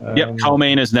we? Yep,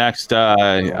 co-main is next.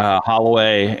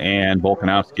 Holloway and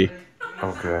Volkanovski.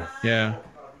 Okay. Yeah.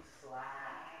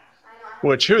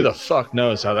 Which, who the fuck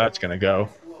knows how that's going to go?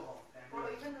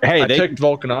 Hey, I picked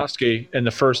Volkanovski in the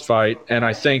first fight, and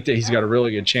I think that he's got a really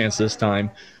good chance this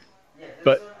time.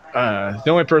 But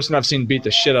the only person I've seen beat the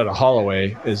shit out of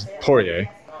Holloway is Poirier,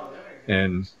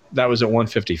 and that was at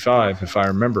 155, if I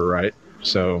remember right.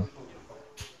 So,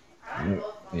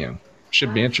 yeah,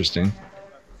 should be interesting.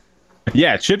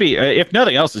 Yeah, it should be. If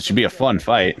nothing else, it should be a fun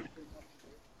fight.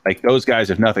 Like those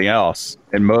guys, if nothing else,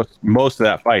 and most of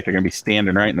that fight, they're going to be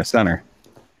standing right in the center.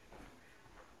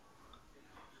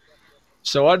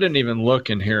 So I didn't even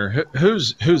look in here.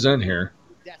 Who's in here?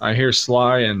 I hear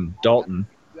Sly and Dalton.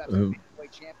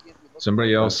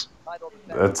 Somebody else?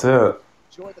 That's it.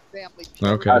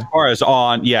 Okay. As far as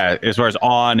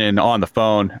on and on the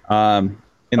phone,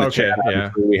 in the chat,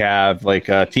 we have like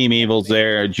Team Evil's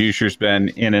there. Juicer's been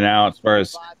in and out as far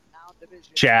as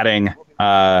chatting.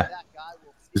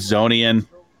 Zonian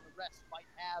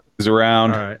is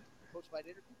around. All right.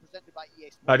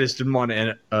 I just didn't want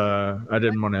to. I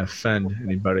didn't want to offend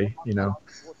anybody, No,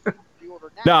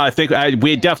 I think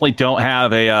we definitely don't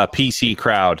have a PC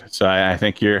crowd, so I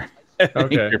think you're.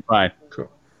 You're fine.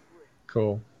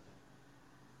 Cool.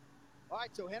 All right,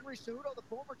 so Henry Cejudo, the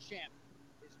former champ,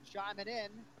 is chiming in.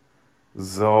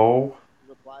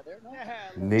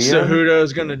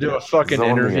 Cejudo's going to do a fucking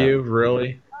interview,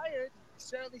 really?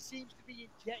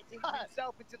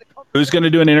 Who's going to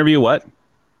do an interview? What?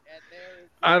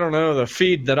 I don't know. The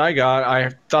feed that I got,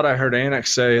 I thought I heard Anik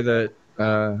say that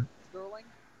that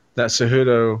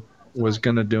Cejudo was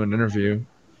going to do an interview.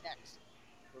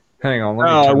 Hang on, let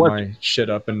me turn my shit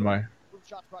up in my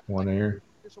one ear.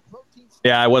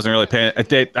 Yeah, I wasn't really paying.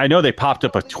 I know they popped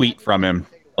up a tweet from him,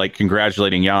 like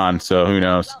congratulating Jan. So who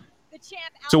knows?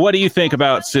 So what do you think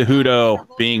about Cejudo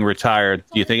being retired?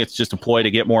 Do you think it's just a ploy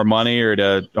to get more money, or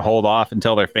to hold off and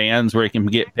tell their fans where he can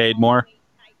get paid more?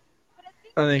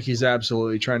 I think he's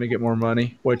absolutely trying to get more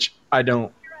money, which I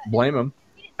don't blame him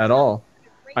at all.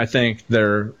 I think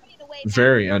they're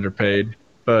very underpaid,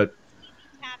 but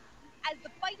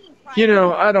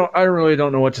I really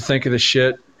don't know what to think of the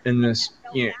shit in this,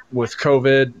 with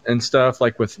COVID and stuff,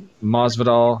 like with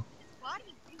Masvidal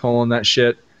pulling that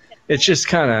shit. It's just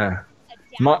kind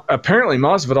of, apparently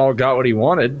Masvidal got what he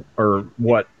wanted, or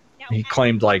what he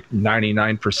claimed, like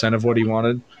 99% of what he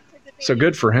wanted. So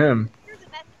good for him.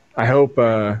 I hope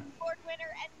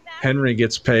Henry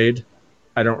gets paid.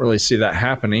 I don't really see that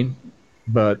happening,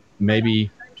 but maybe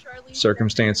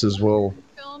circumstances will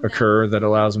occur that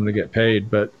allows him to get paid.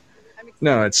 But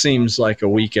no, it seems like a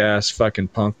weak ass fucking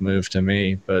punk move to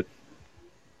me. But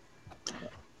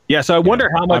yeah, so I wonder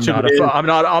how much I'm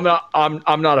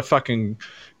not a fucking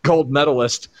gold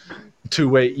medalist,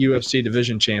 two-weight UFC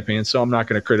division champion, so I'm not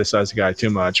going to criticize the guy too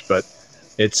much, but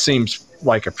it seems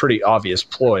like a pretty obvious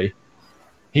ploy.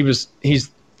 He's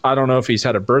I don't know if he's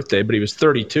had a birthday, but he was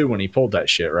 32 when he pulled that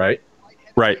shit, right?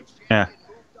 Right. Yeah.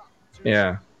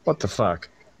 Yeah. What the fuck?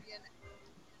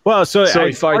 Well, so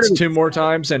he fights two more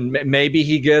times, and maybe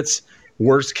he gets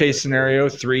worst case scenario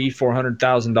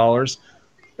 $400,000.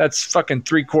 That's fucking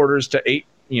 $750,000 to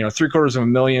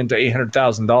 $750,000 to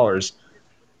 $800,000.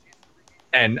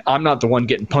 And I'm not the one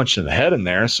getting punched in the head in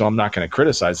there, so I'm not going to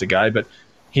criticize the guy. But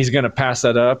he's going to pass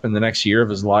that up in the next year of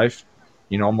his life.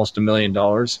 Almost $1 million.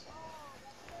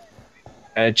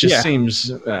 And it just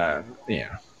seems,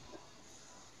 yeah.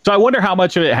 So I wonder how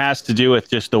much of it has to do with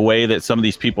just the way that some of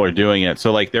these people are doing it.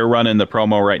 So like they're running the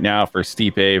promo right now for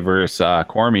Stipe versus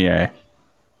Cormier.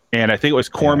 And I think it was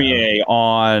Cormier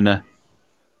on,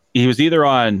 he was either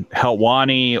on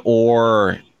Helwani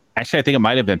or actually I think it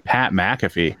might have been Pat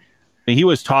McAfee. And he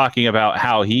was talking about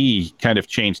how he kind of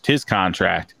changed his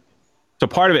contract. So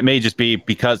part of it may just be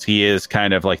because he is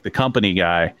kind of like the company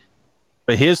guy.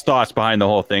 But his thoughts behind the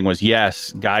whole thing was,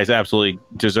 yes, guys absolutely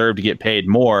deserve to get paid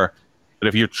more. But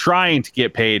if you're trying to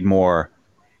get paid more,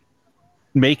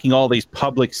 making all these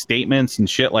public statements and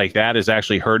shit like that is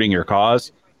actually hurting your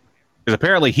cause. Because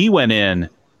apparently he went in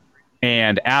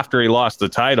and after he lost the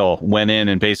title, went in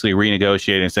and basically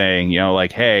renegotiated saying,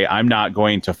 hey, I'm not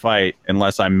going to fight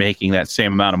unless I'm making that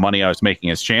same amount of money I was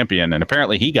making as champion. And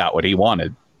apparently he got what he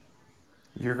wanted.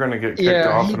 You're going to get kicked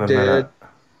off in a minute.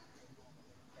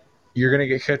 You're going to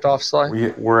get kicked off,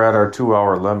 Sly? We're at our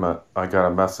 2-hour limit. I got a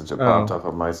message that popped up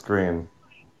on my screen.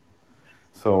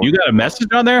 So you got a message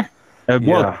on there?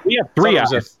 Well, we have 3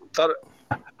 hours.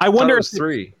 I wonder if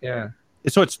 3. Yeah.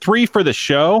 So it's 3 for the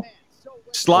show.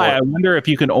 Sly, I wonder if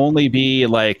you can only be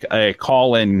like a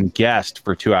call-in guest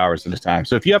for 2 hours at a time.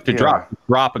 So if you have to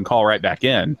drop and call right back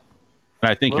in,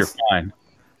 I think you're fine.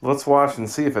 Let's watch and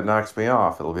see if it knocks me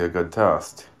off. It'll be a good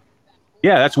test.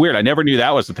 Yeah, that's weird. I never knew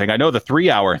that was the thing. I know the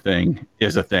 3-hour thing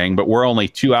is a thing, but we're only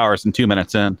 2 hours and 2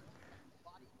 minutes in.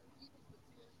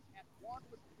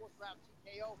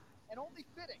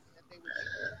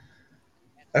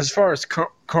 As far as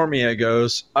Cormier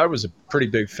goes, I was a pretty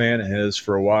big fan of his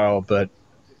for a while, but,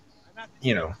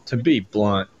 to be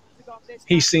blunt,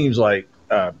 he seems like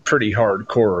a pretty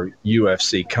hardcore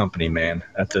UFC company man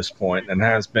at this point and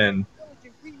has been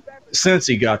since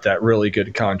he got that really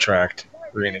good contract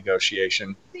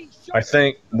renegotiation. I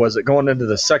think, was it going into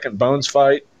the second Bones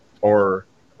fight, or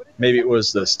maybe it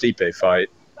was the Stipe fight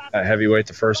at heavyweight,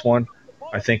 the first one?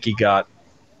 I think he got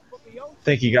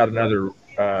another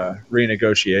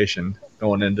renegotiation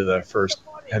going into the first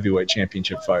heavyweight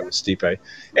championship fight with Stipe.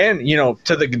 And,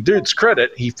 to the dude's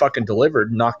credit, he fucking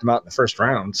delivered, knocked him out in the first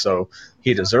round, so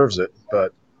he deserves it.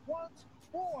 But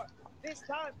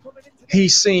he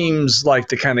seems like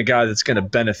the kind of guy that's going to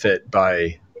benefit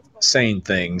by saying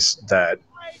things that,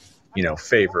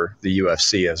 favor the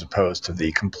UFC as opposed to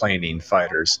the complaining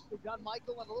fighters.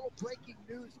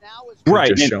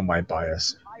 Right. Just show my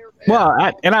bias. Well,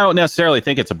 I don't necessarily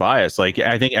think it's a bias. Like,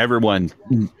 I think everyone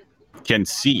can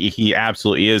see he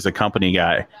absolutely is a company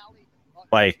guy.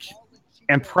 Like,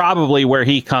 and probably where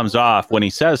he comes off when he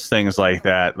says things like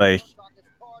that, like,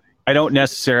 I don't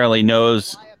necessarily know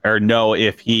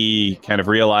if he kind of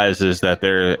realizes that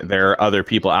there are other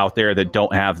people out there that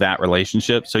don't have that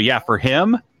relationship. So yeah, for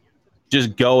him,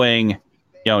 just going,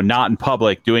 not in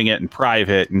public, doing it in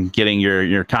private and getting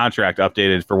your contract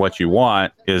updated for what you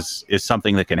want is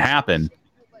something that can happen.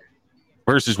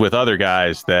 Versus with other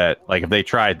guys that, like, if they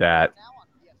tried that,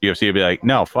 UFC would be like,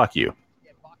 no, fuck you.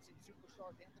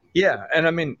 Yeah, and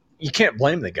I mean, you can't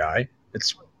blame the guy.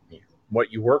 It's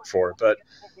what you work for. But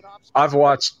I've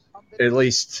watched at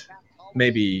least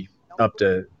maybe up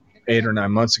to 8 or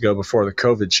 9 months ago before the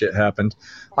COVID shit happened.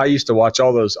 I used to watch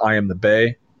all those I Am the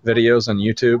Bay videos on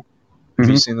YouTube. Have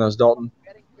you seen those, Dalton?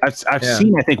 I've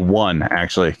seen, I think, one,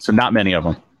 actually. So not many of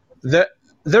them.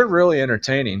 They're really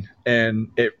entertaining, and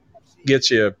it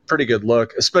gets you a pretty good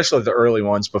look, especially the early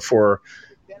ones before,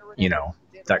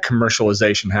 that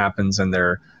commercialization happens and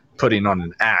they're putting on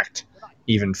an act,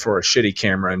 even for a shitty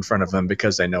camera in front of them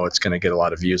because they know it's going to get a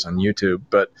lot of views on YouTube.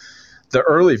 But the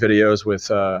early videos with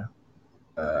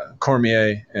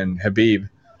Cormier and Khabib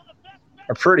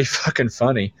are pretty fucking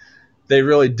funny. They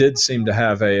really did seem to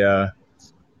have a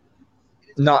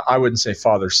I wouldn't say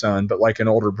father-son, but like an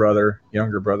older brother,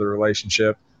 younger brother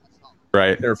relationship.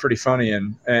 Right. They were pretty funny,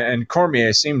 and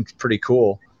Cormier seemed pretty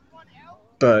cool.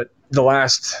 But the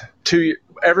last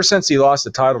ever since he lost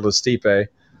the title to Stipe,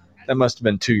 that must have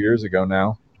been 2 years ago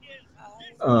now.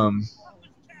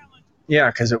 Yeah,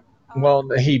 because Well,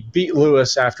 he beat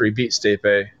Lewis after he beat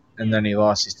Stipe, and then he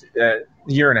lost a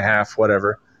year and a half,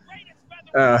 whatever.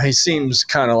 He seems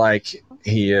kind of like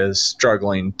he is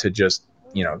struggling to just,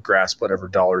 grasp whatever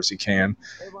dollars he can.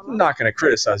 I'm not going to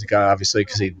criticize the guy, obviously,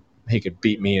 because he could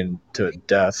beat me into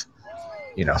death,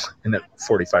 in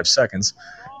 45 seconds.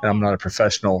 And I'm not a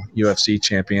professional UFC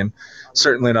champion,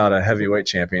 certainly not a heavyweight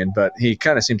champion, but he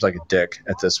kind of seems like a dick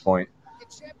at this point.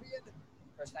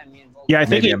 Yeah, I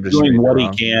think he's doing what he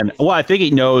can. Well, I think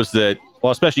he knows that,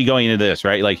 well, especially going into this,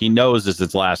 right? Like, he knows this is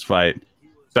his last fight.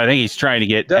 So I think he's trying to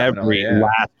get every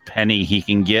last penny he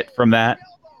can get from that.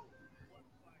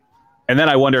 And then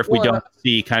I wonder if we don't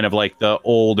see kind of like the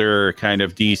older kind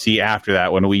of DC after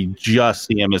that, when we just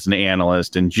see him as an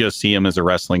analyst and just see him as a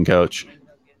wrestling coach.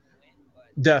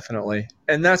 Definitely.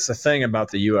 And that's the thing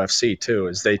about the UFC, too,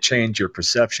 is they change your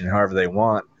perception however they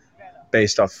want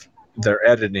based off their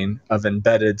editing of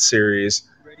embedded series,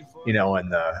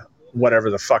 and the whatever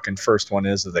the fucking first one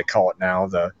is that they call it now,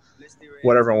 the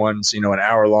whatever one's, an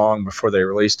hour long before they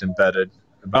released embedded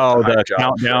about the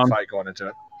countdown fight going into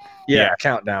it. Yeah,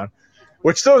 countdown.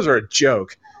 Which those are a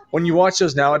joke. When you watch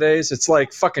those nowadays, it's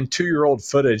like fucking 2-year-old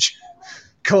footage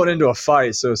going into a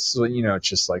fight. So it's, it's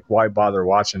just like, why bother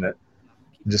watching it?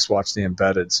 Just watch the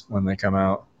embeddeds when they come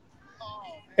out.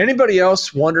 Anybody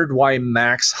else wondered why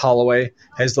Max Holloway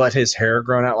has let his hair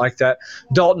grow out like that?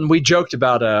 Dalton, we joked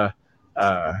about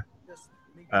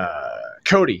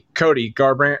Cody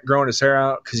Garbrandt growing his hair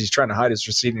out because he's trying to hide his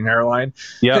receding hairline.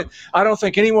 Yeah, I don't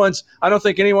think anyone's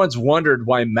wondered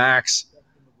why Max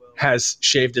has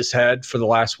shaved his head for the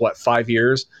last 5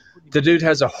 years. The dude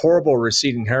has a horrible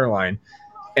receding hairline,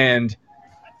 and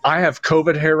I have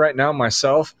COVID hair right now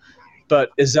myself.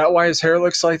 But is that why his hair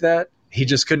looks like that? He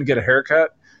just couldn't get a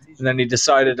haircut, and then he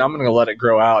decided, I'm going to let it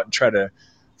grow out and try to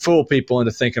fool people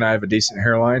into thinking I have a decent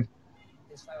hairline,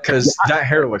 because that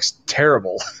hair looks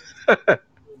terrible.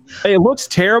 It looks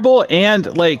terrible,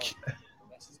 and like,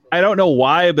 I don't know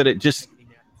why, but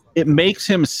it makes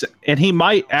him, and he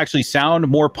might actually sound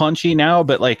more punchy now,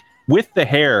 but like with the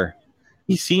hair,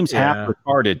 he seems half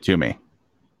retarded to me.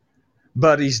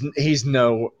 But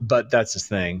but that's the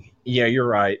thing. Yeah, you're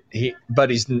right. He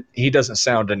doesn't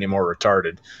sound any more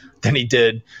retarded than he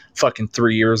did fucking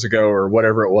 3 years ago or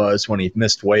whatever it was when he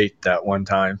missed weight that one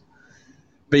time.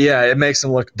 But yeah, it makes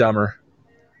him look dumber.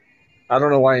 I don't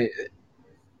know why.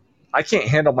 I can't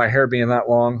handle my hair being that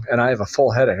long, and I have a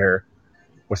full head of hair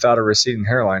without a receding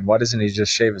hairline. Why doesn't he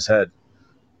just shave his head?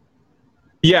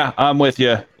 Yeah, I'm with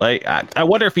you. Like, I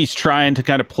wonder if he's trying to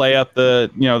kind of play up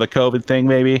the COVID thing,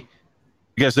 maybe.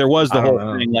 Because there was the whole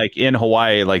thing, like in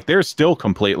Hawaii, like they're still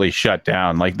completely shut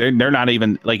down. Like they're not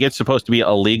even, like, it's supposed to be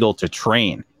illegal to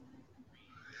train.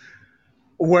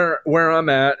 Where I'm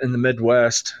at in the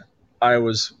Midwest, I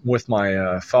was with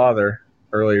my father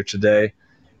earlier today,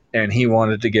 and he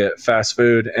wanted to get fast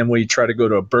food, and we tried to go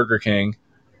to a Burger King.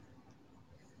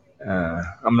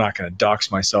 I'm not going to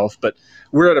dox myself, but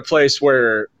we're at a place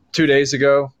where 2 days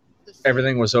ago,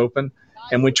 everything was open,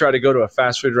 and we tried to go to a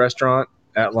fast food restaurant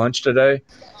at lunch today,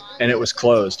 and it was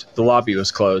closed. The lobby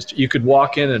was closed. You could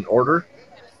walk in and order,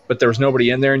 but there was nobody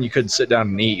in there, and you couldn't sit down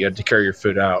and eat. You had to carry your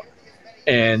food out.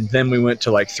 And then we went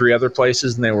to like 3 other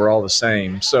places, and they were all the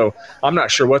same. So I'm not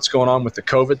sure what's going on with the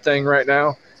COVID thing right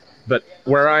now, but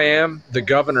where I am, the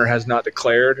governor has not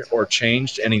declared or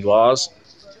changed any laws,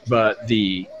 but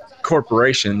the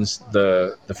corporations,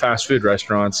 the fast food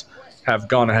restaurants, have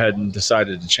gone ahead and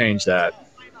decided to change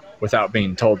that without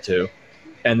being told to.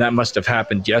 And that must have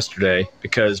happened yesterday,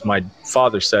 because my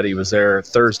father said he was there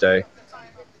Thursday,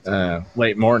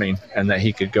 late morning, and that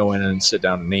he could go in and sit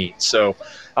down and eat. So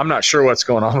I'm not sure what's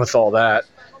going on with all that.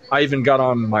 I even got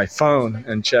on my phone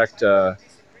and checked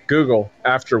Google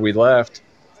after we left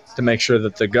to make sure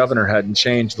that the governor hadn't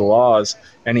changed the laws,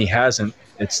 and he hasn't.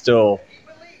 It's still,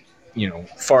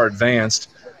 far advanced,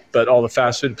 but all the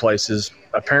fast food places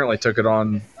apparently took it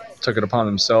upon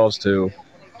themselves to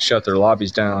shut their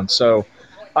lobbies down. So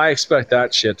I expect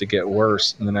that shit to get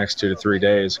worse in the next 2 to 3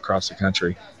 days across the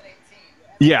country.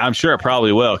 Yeah, I'm sure it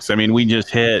probably will. Because I mean, we just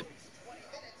hit,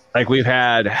 like, we've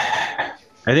had, I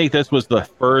think this was the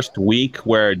first week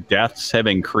where deaths have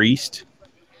increased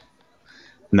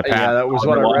in the past. Yeah, that was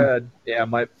what I read. Yeah,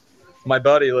 my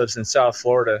buddy lives in South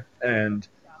Florida, and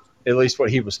at least what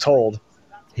he was told,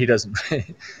 he doesn't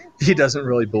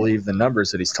really believe the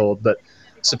numbers that he's told, but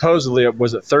supposedly,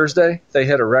 was it Thursday, they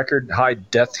hit a record high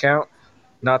death count,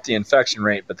 not the infection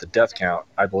rate, but the death count.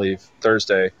 I believe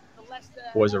Thursday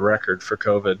was a record for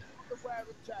COVID.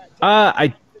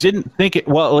 I didn't think it,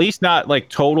 well, at least not like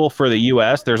total for the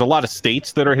US. There's a lot of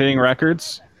states that are hitting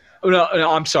records. No,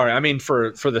 I'm sorry. I mean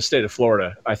for the state of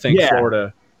Florida. I think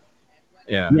Florida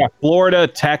Yeah. Yeah, Florida,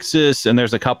 Texas, and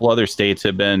there's a couple other states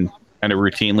have been kind of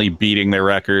routinely beating their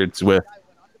records with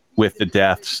the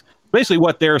deaths. Basically,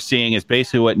 what they're seeing is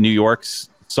basically what New York's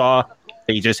saw.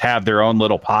 They just have their own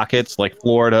little pockets, like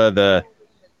Florida. The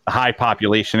high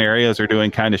population areas are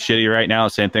doing kind of shitty right now.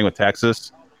 Same thing with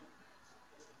Texas.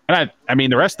 And I mean,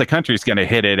 the rest of the country is going to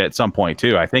hit it at some point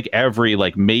too. I think every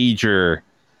like major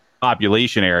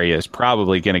population area is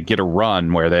probably going to get a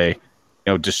run where they,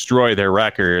 destroy their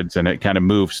records, and it kind of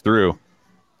moves through.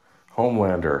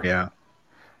 Homelander. Yeah.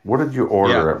 What did you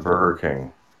order at Burger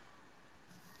King?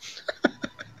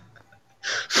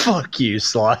 Fuck you,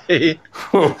 Sly.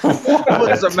 What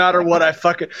does it matter what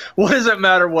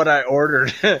I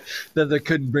ordered that they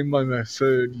couldn't bring my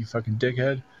food, you fucking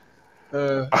dickhead?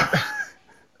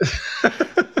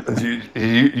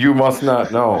 You must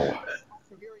not know.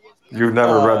 You've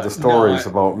never read the stories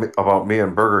about me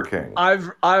and Burger King.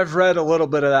 I've read a little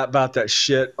bit of that about that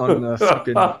shit on the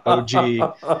fucking OG.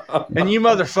 And you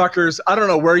motherfuckers, I don't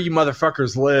know where you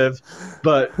motherfuckers live,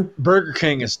 but Burger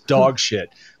King is dog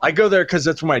shit. I go there because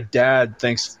that's where my dad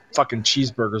thinks fucking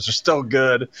cheeseburgers are still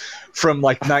good from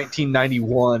like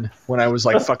 1991 when I was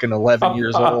like fucking 11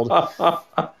 years old.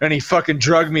 And he fucking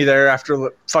drugged me there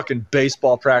after fucking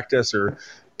baseball practice or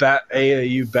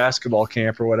AAU basketball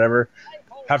camp or whatever.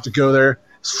 Have to go there.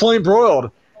 It's flame broiled.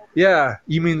 Yeah,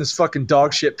 you mean this fucking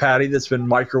dog shit patty that's been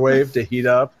microwaved to heat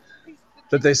up?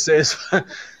 That they say is.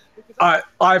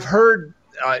 I've heard.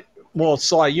 Well,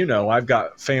 Sly, I've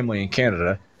got family in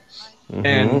Canada,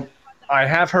 and I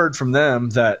have heard from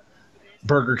them that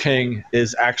Burger King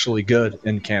is actually good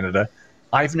in Canada.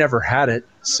 I've never had it,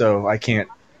 so I can't,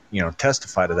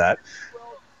 testify to that.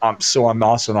 So I'm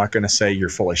also not going to say you're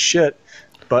full of shit,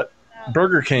 but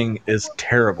Burger King is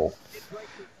terrible.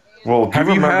 Well, have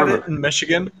you had it in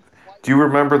Michigan? Do you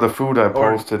remember the food I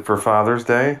posted for Father's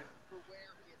Day?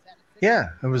 Yeah,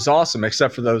 it was awesome,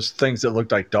 except for those things that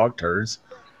looked like dog turds.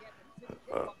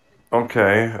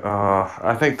 Okay,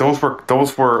 I think those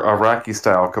were Iraqi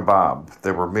style kebab.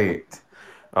 They were meat.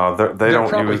 They're don't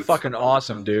probably use, fucking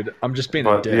awesome, dude. I'm just being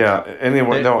a dick. Yeah.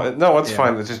 Anyway, no, it's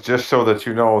fine. It's just so that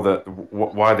you know that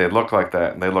why they look like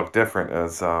that and they look different.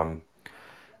 As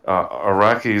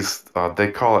Iraqis, they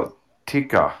call it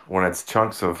tikka when it's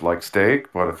chunks of like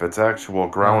steak, but if it's actual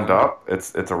ground up,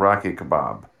 it's Iraqi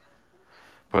kebab.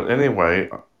 But anyway,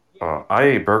 I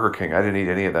ate Burger King. I didn't eat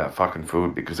any of that fucking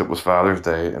food because it was Father's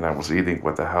Day and I was eating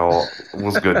what the hell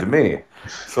was good to me.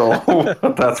 So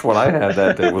that's what I had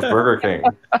that day was Burger King.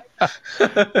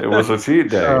 It was a cheat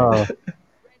day.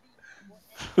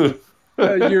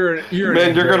 You're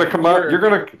gonna come out. You're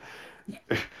gonna.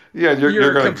 Yeah,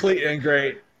 you're gonna complete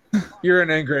ingrate. You're an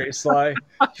ingrate, Sly.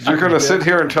 You're gonna sit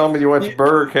here and tell me you went to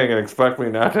Burger King and expect me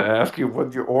not to ask you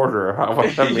what you order.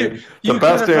 I mean, the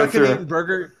best answer.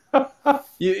 Burger.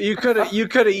 You could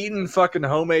have eaten fucking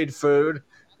homemade food,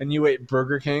 and you ate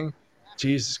Burger King.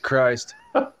 Jesus Christ.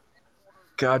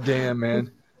 Goddamn,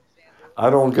 man. I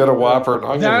don't get a Whopper and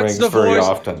onion rings very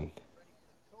often.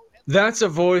 That's a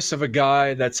voice of a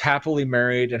guy that's happily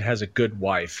married and has a good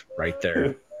wife right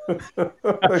there.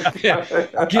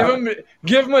 Yeah.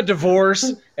 Give him a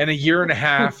divorce and a year and a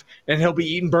half, and he'll be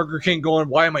eating Burger King going,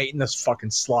 why am I eating this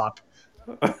fucking slop?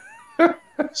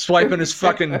 Swiping his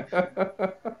fucking...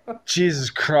 Jesus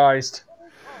Christ.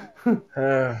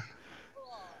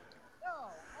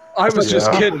 I was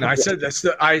just kidding. I said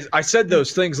I said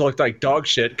those things looked like dog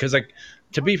shit because, like,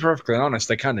 to be perfectly honest,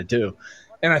 they kind of do.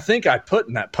 And I think I put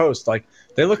in that post, like,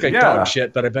 they look like dog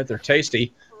shit, but I bet they're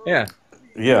tasty. Yeah.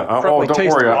 Yeah. Probably don't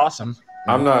taste worry. Awesome.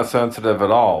 I'm not sensitive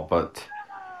at all, but...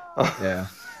 Yeah.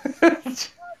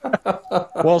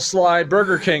 Well, Sly,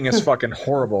 Burger King is fucking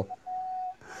horrible.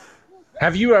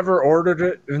 Have you ever ordered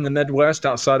it in the Midwest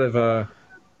outside of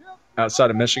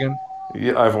Michigan?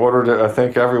 Yeah, I've ordered it, I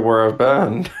think, everywhere I've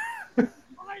been.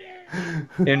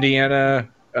 Indiana,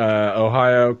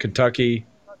 Ohio, Kentucky,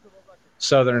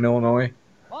 Southern Illinois.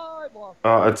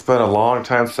 It's been a long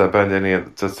time since I've been to any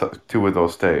of two of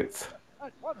those states.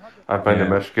 I've been to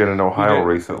Michigan and Ohio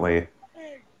recently.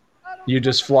 You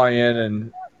just fly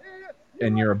in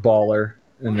and you're a baller,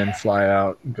 and then fly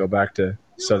out and go back to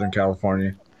Southern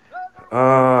California.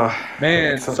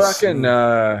 Man, fucking.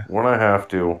 When I have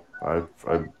to, I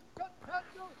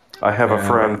have a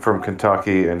friend from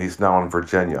Kentucky, and he's now in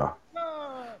Virginia.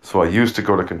 So I used to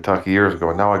go to Kentucky years ago,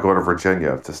 and now I go to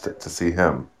Virginia to see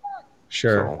him.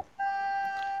 Sure. So.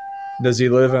 Does he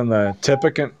live on the tip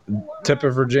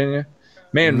of Virginia?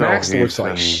 Man, No, Max looks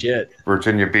like shit.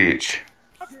 Virginia Beach.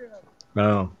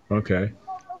 Oh, okay.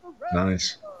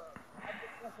 Nice.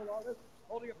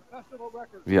 professional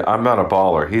record. Yeah, I'm not a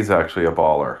baller. He's actually a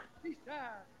baller. He stands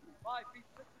 5 feet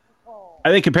 6 inches tall. I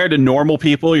think compared to normal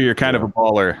people, you're kind of a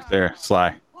baller there,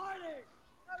 Sly.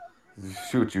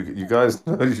 Shoot, you guys,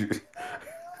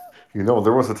 you know,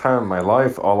 there was a time in my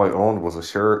life all I owned was a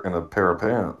shirt and a pair of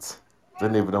pants.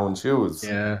 Didn't even own shoes.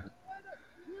 Yeah.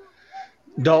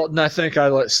 Dalton, I think I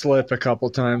let slip a couple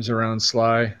times around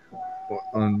Sly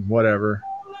on whatever,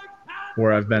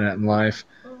 where I've been at in life.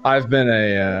 I've been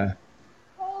a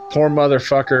poor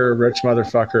motherfucker, rich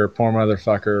motherfucker, poor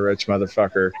motherfucker, rich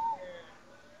motherfucker,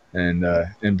 and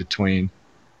in between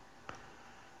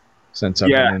since I've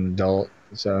Yeah. been an adult.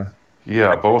 So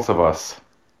Yeah, both of us.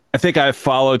 I think I've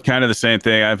followed kind of the same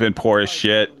thing. I've been poor as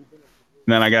shit. And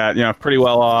then I got, pretty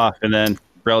well off and then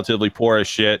relatively poor as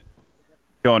shit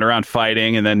going around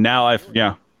fighting. And then now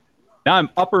now I'm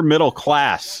upper middle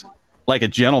class like a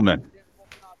gentleman.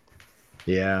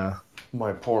 Yeah.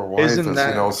 My poor wife is,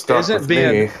 stuck with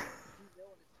being,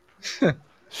 me.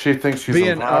 She thinks she's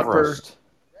being upper. impoverished.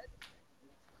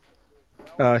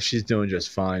 She's doing just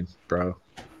fine, bro.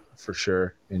 For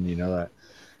sure. And you know that.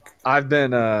 I've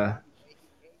been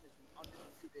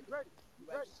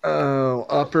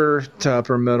upper to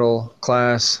upper middle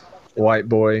class, white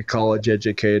boy, college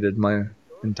educated my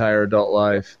entire adult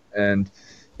life, and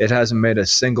it hasn't made a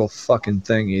single fucking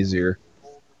thing easier.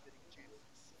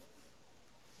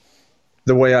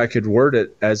 The way I could word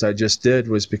it as I just did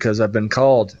was because I've been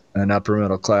called an upper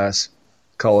middle class,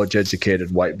 college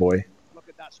educated white boy.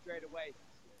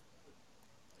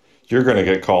 You're gonna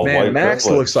get called white Max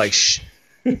privilege. looks like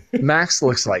Max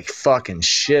looks like fucking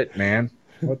shit, man.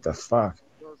 What the fuck?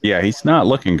 Yeah, he's not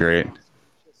looking great. Not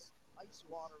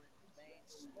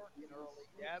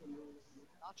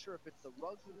sure if it's the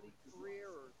rugby league career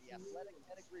or the athletic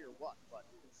pedigree or what, but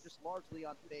just largely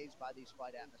unfazed by these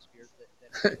fight atmospheres.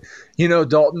 You know,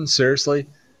 Dalton, seriously,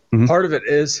 part of it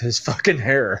is his fucking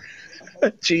hair.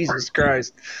 Jesus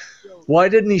Christ. Why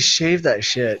didn't he shave that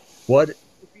shit? What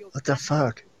the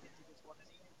fuck?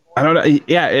 I don't know.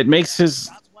 Yeah, it makes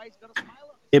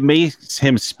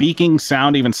him speaking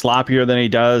sound even sloppier than he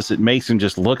does. It makes him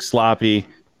just look sloppy,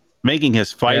 making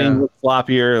his fighting look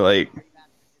sloppier. Like,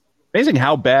 amazing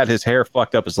how bad his hair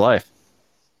fucked up his life.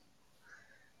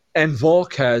 And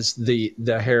Volk has the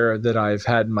hair that I've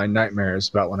had in my nightmares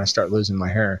about when I start losing my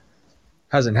hair.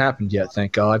 Hasn't happened yet,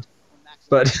 thank God.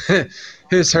 But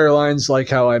his hairline's like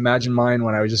how I imagine mine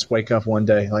when I would just wake up one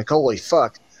day, like, holy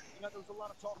fuck.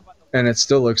 And it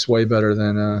still looks way better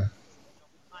than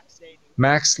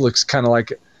Max looks kind of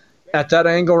like, at that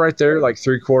angle right there, like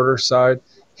 3/4 side,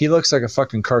 he looks like a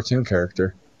fucking cartoon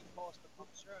character.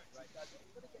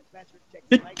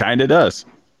 It kind of does.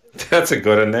 That's a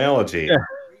good analogy. Yeah.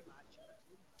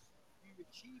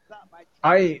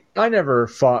 I never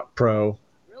fought pro,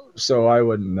 so I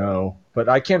wouldn't know. But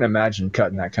I can't imagine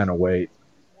cutting that kind of weight.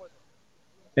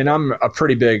 And I'm a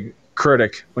pretty big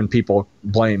critic when people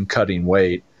blame cutting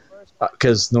weight,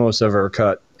 because the most I've ever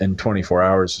cut in 24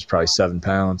 hours was probably 7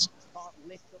 pounds.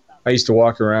 I used to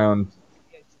walk around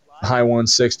high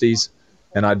 160s,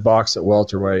 and I'd box at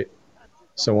welterweight,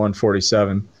 so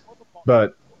 147.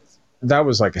 But that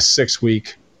was like a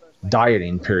 6-week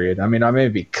dieting period. I mean, I may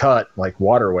be cut like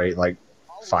water weight, like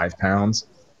 5 pounds,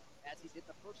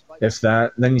 if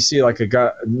that. Then you see like a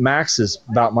guy, Max is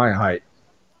about my height.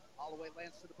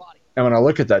 And when I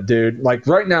look at that dude, like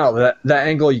right now, that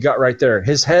angle you got right there,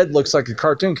 his head looks like a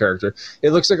cartoon character.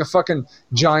 It looks like a fucking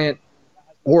giant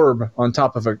orb on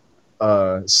top of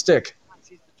a stick.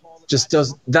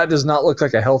 That does not look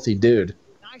like a healthy dude.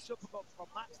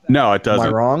 No, it doesn't.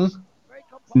 Am I wrong?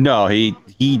 No, he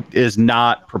is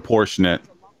not proportionate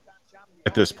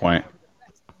at this point.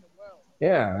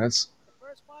 Yeah, that's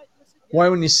why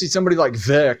when you see somebody like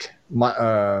Vic,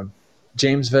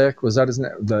 James Vick, was that his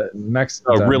name?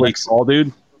 Really tall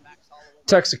dude?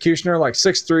 Executioner, like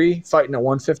 6'3", fighting at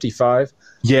 155.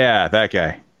 Yeah, that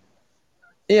guy.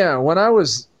 Yeah, when I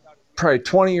was probably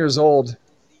 20 years old,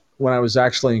 when I was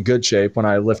actually in good shape, when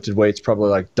I lifted weights probably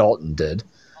like Dalton did,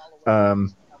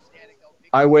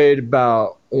 I weighed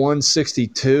about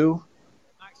 162,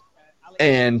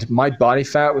 and my body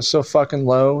fat was so fucking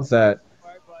low that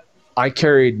I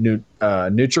carried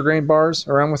Nutri-Grain bars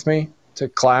around with me to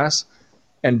class.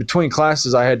 And between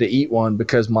classes, I had to eat one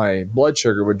because my blood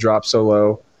sugar would drop so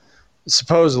low.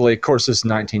 Supposedly, of course, this is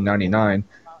 1999.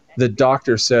 The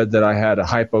doctor said that I had a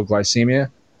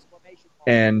hypoglycemia,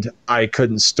 and I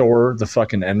couldn't store the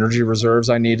fucking energy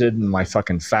reserves I needed in my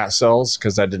fucking fat cells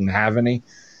because I didn't have any.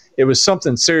 It was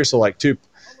something seriously like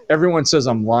everyone says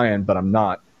I'm lying, but I'm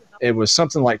not. It was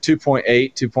something like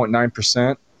 2.8,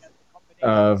 2.9%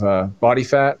 of body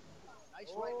fat.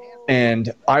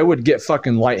 And I would get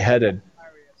fucking lightheaded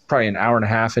probably an hour and a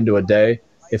half into a day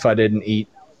if I didn't eat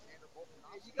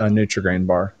a Nutri-Grain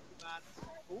bar.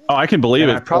 Oh, I can believe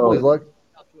And it. I probably So, look.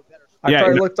 I yeah,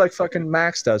 probably looked like fucking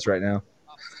Max does right now.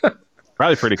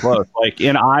 probably pretty close. Like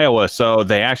in Iowa, so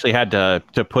they actually had to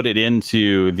put it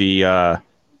into the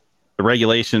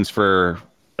regulations for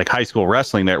like high school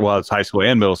wrestling. There was high school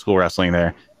and middle school wrestling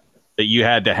there that you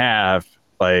had to have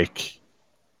like.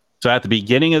 So at the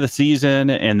beginning of the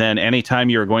season, and then anytime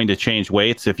you were going to change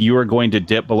weights, if you were going to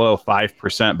dip below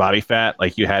 5% body fat,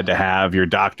 like you had to have your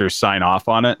doctor sign off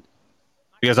on it,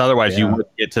 because otherwise you would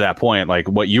get to that point, like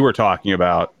what you were talking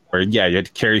about, where you had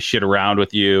to carry shit around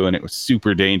with you, and it was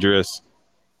super dangerous.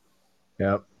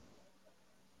 Yep.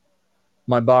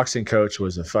 My boxing coach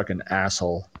was a fucking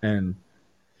asshole, and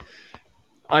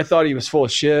I thought he was full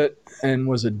of shit and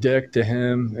was a dick to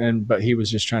him, but he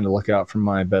was just trying to look out for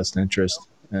my best interest.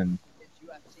 And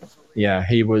yeah,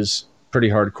 he was pretty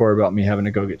hardcore about me having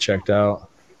to go get checked out.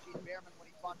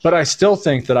 But I still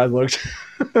think that I looked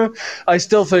I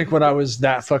still think when I was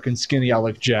that fucking skinny I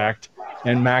looked jacked,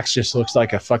 and Max just looks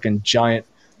like a fucking giant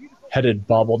headed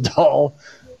bobble doll.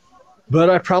 But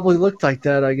I probably looked like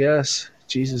that, I guess.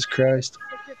 Jesus Christ.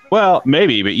 Well,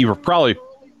 maybe, but you were probably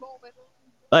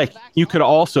like, you could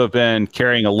also have been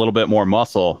carrying a little bit more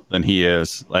muscle than he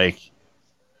is. Like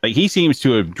he seems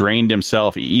to have drained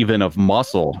himself even of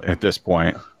muscle at this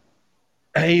point.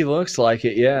 He looks like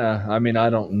it, yeah. I mean, I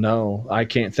don't know. I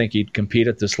can't think he'd compete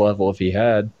at this level if he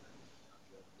had.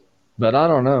 But I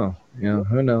don't know. You know,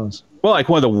 who knows? Well, like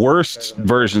one of the worst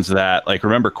versions of that, like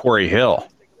remember Corey Hill?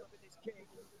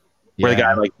 Where the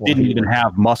guy like didn't even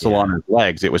have muscle on his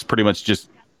legs. It was pretty much just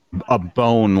a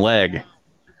bone leg.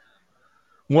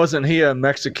 Wasn't he a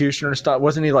Executioner style?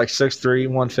 Wasn't he like 6'3",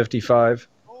 155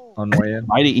 on weigh-in?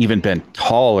 Might have even been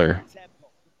taller.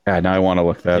 Yeah, now I want to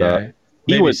look that up.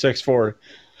 He Maybe was 6'4".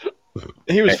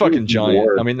 He was fucking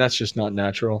giant. I mean, that's just not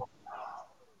natural.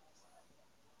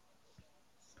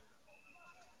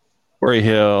 Corey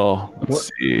Hill. Let's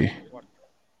see.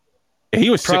 Yeah, he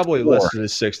was probably 6'4". listed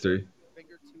as 6'3",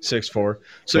 6'4".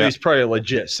 So Yeah. he's probably a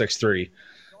legit 6'3".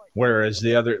 Whereas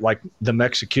the other, like the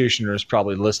Executioner, is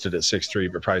probably listed at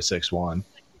 6'3", but probably 6'1".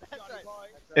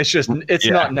 It's just, it's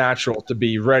not natural to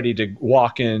be ready to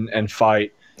walk in and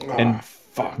fight and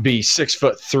be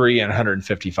 6'3" and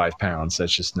 155 pounds.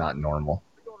 That's just not normal.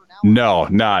 No,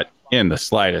 not in the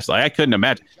slightest. Like I couldn't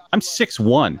imagine. I'm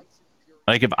 6'1".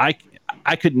 Like if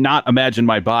I could not imagine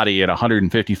my body at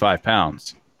 155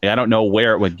 pounds. I don't know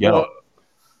where it would go.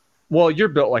 Well, you're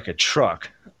built like a truck.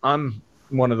 I'm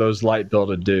one of those light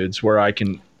builded dudes where I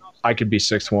could be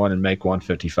 6'1" and make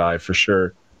 155 for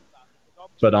sure.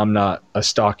 But I'm not a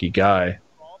stocky guy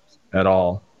at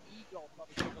all.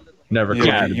 Never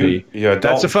claimed to be. Yeah,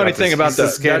 that's the funny thing about the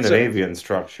Scandinavian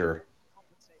structure.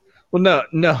 Well,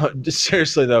 no,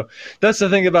 seriously though, that's the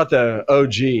thing about the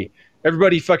OG.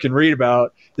 Everybody fucking read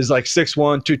about is like 6'1",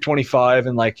 225,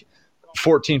 and like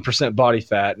 14% body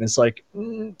fat, and it's like,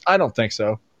 I don't think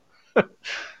so.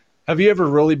 Have you ever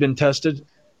really been tested?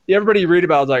 Everybody you read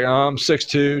about is like, oh, I'm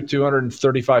 6'2",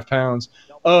 235 pounds.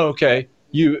 Oh, okay.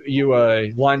 You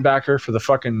a linebacker for the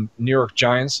fucking New York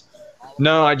Giants?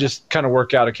 No, I just kind of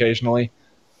work out occasionally,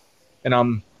 and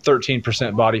I'm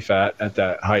 13% body fat at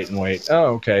that height and weight.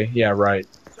 Oh, okay. Yeah, right.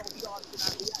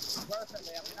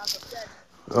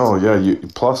 Oh yeah,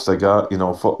 plus they got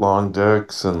foot long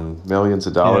dicks and millions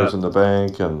of dollars in the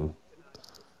bank and.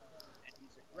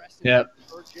 Yep,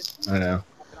 I know.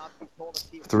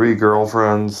 3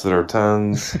 girlfriends that are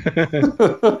 10s.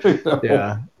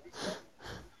 Yeah.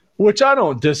 Which I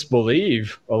don't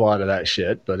disbelieve a lot of that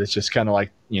shit, but it's just kind of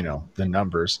like, the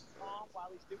numbers.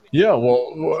 Yeah,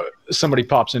 well, somebody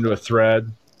pops into a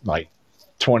thread, like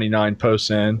 29 posts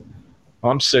in.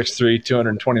 I'm 6'3",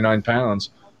 229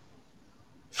 pounds,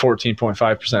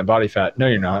 14.5% body fat. No,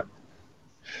 you're not.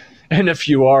 And if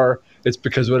you are, it's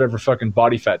because whatever fucking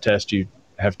body fat test you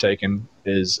have taken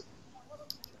is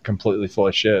completely full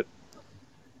of shit.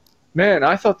 Man,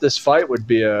 I thought this fight would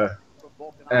be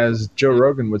as Joe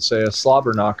Rogan would say, a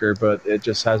slobber knocker, but it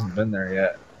just hasn't been there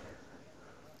yet.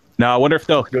 Now, I wonder if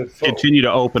they'll continue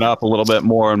to open up a little bit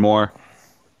more and more.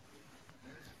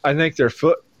 I think their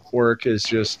footwork is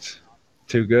just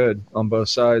too good on both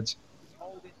sides.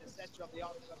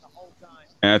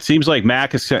 And it seems like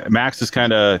Max has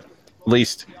kind of at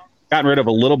least gotten rid of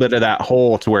a little bit of that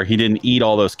hole to where he didn't eat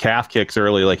all those calf kicks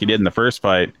early like he did in the first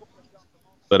fight.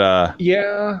 But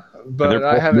yeah, but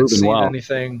I haven't seen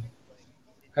anything.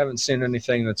 Haven't seen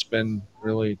anything that's been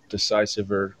really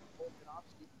decisive or.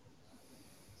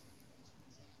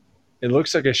 It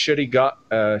looks like a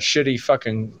shitty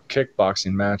fucking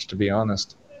kickboxing match, to be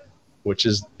honest. Which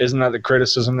isn't that the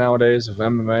criticism nowadays of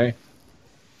MMA?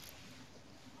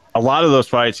 A lot of those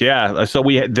fights, yeah. So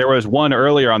there was one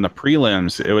earlier on the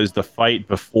prelims. It was the fight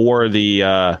before the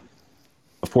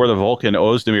Volkan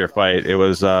Ozdemir fight. It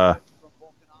was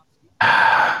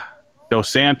Dos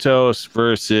Santos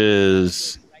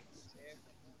versus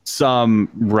some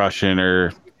Russian,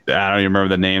 or I don't even remember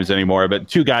the names anymore, but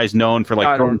two guys known for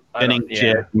like spinning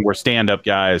shit and were stand-up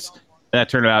guys. And that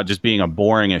turned out just being a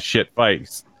boring as shit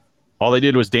fight. All they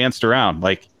did was danced around.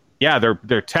 Like, yeah,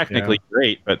 they're technically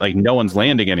great, but like no one's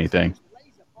landing anything.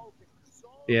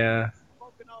 Yeah.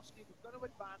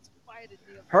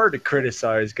 Hard to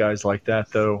criticize guys like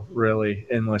that, though, really,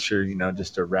 unless you're,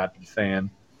 just a rabid fan.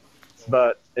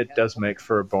 But it does make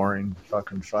for a boring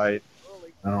fucking fight.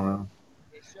 I don't know.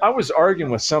 I was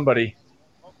arguing with somebody.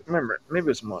 Remember, maybe it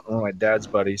was one of my dad's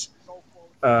buddies.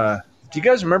 Do you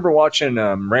guys remember watching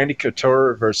Randy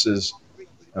Couture versus,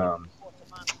 the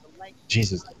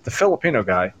Filipino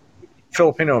guy,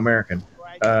 Filipino American?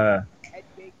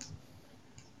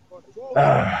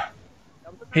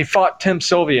 He fought Tim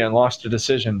Sylvia and lost a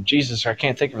decision. Jesus, I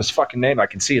can't think of his fucking name. I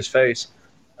can see his face.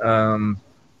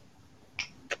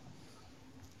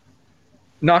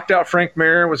 Knocked out Frank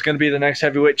Mir, was going to be the next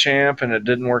heavyweight champ, and it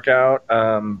didn't work out.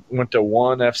 Went to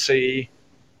ONE FC.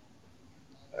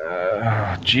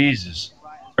 Jesus.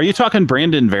 Are you talking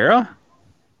Brandon Vera?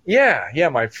 Yeah,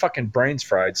 my fucking brain's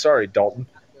fried. Sorry, Dalton.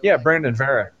 Yeah, Brandon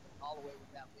Vera.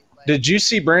 Did you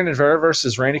see Brandon Vera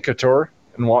versus Randy Couture?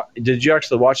 And did you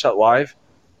actually watch that live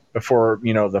before,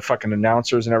 the fucking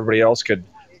announcers and everybody else could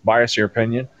bias your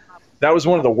opinion? That was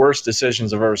one of the worst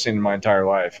decisions I've ever seen in my entire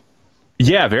life.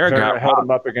 Yeah, Vera held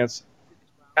him up against.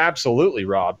 Absolutely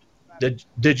robbed.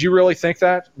 Did you really think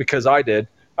that? Because I did.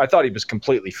 I thought he was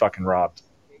completely fucking robbed.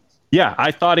 Yeah,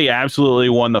 I thought he absolutely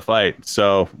won the fight.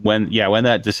 So when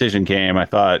that decision came, I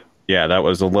thought, yeah, that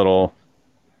was a little.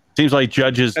 Seems like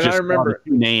judges just saw the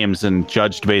two names and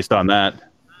judged based on that.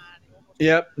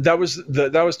 Yep, that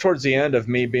was towards the end of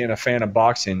me being a fan of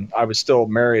boxing. I was still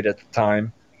married at the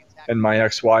time, and my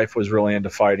ex-wife was really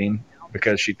into fighting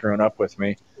because she'd grown up with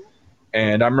me.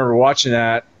 And I remember watching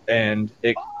that, and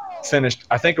it finished.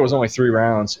 I think it was only 3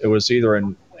 rounds. It was either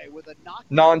a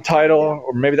non-title,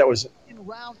 or maybe that was.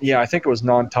 Yeah, I think it was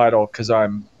non-title, because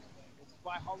I'm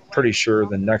pretty sure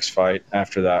the next fight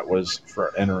after that was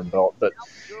for interim belt. But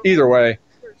either way,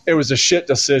 it was a shit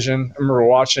decision. I remember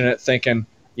watching it thinking,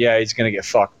 yeah, he's going to get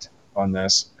fucked on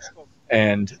this.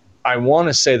 And I want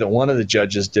to say that one of the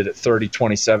judges did it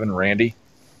 30-27 Randy.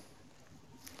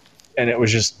 And it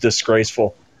was just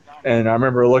disgraceful. And I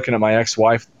remember looking at my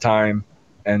ex-wife at the time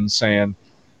and saying,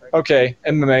 okay,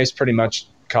 MMA's pretty much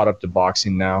caught up to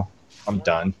boxing now. I'm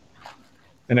done.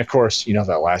 And of course,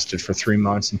 that lasted for 3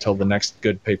 months until the next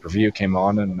good pay-per-view came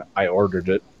on, and I ordered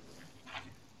it.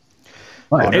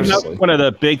 And that's one of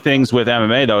the big things with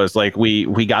MMA, though, is like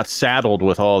we got saddled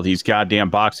with all these goddamn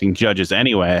boxing judges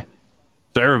anyway.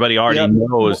 So everybody already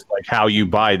knows like how you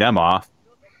buy them off.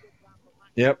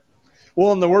 Yep.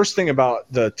 Well, and the worst thing about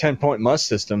the 10-point must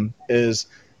system is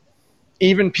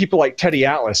even people like Teddy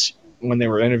Atlas, when they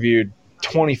were interviewed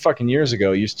 20 fucking years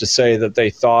ago, used to say that they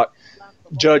thought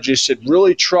judges should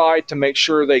really try to make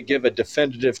sure they give a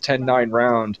definitive 10-9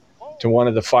 round to one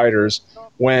of the fighters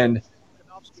when,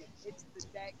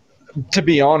 to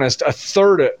be honest, a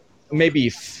third,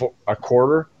 maybe a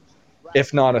quarter,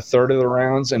 if not a third of the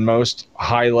rounds in most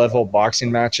high-level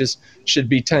boxing matches should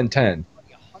be 10-10.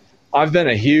 I've been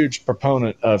a huge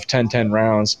proponent of 10-10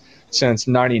 rounds since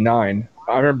 99.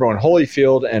 I remember when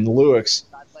Holyfield and Lewis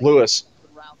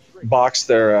boxed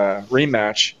their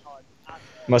rematch.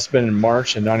 Must have been in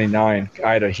March of 99.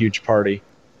 I had a huge party.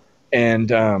 And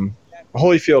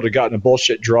Holyfield had gotten a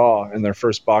bullshit draw in their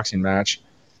first boxing match.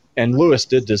 And Lewis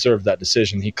did deserve that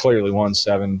decision. He clearly won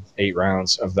 7-8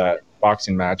 rounds of that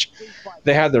boxing match.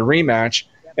 They had the rematch,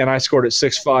 and I scored it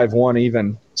 6-5, 1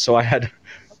 even. So I had...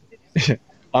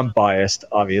 I'm biased,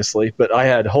 obviously, but I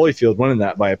had Holyfield winning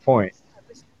that by a point.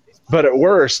 But at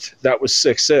worst, that was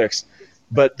 6-6.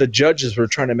 But the judges were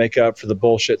trying to make up for the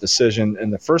bullshit decision in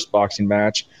the first boxing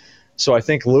match. So I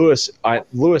think Lewis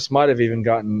might have even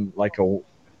gotten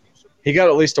he got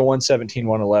at least a 117,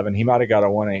 111. He might have got a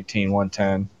 118,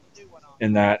 110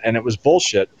 in that. And it was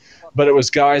bullshit. But it was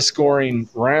guys scoring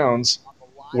rounds,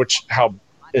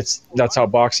 that's how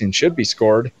boxing should be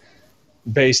scored,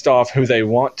 based off who they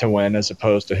want to win as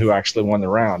opposed to who actually won the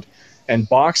round. And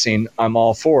boxing, I'm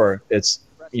all for. It's,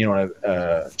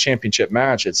 a championship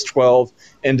match. It's 12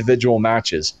 individual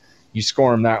matches. You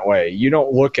score them that way. You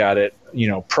don't look at it,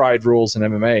 pride rules in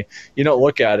MMA. You don't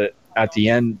look at it at the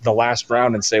end, the last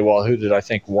round, and say, well, who did I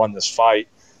think won this fight,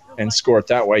 and score it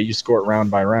that way. You score it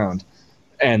round by round.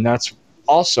 And that's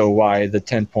also why the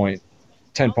 10-point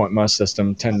 10-point must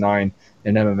system, 10-9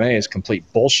 in MMA is complete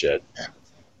bullshit,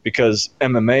 because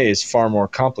MMA is far more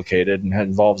complicated and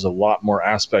involves a lot more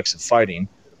aspects of fighting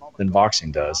than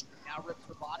boxing does.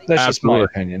 That's just my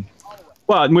opinion.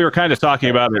 Well, and we were kind of talking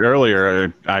about it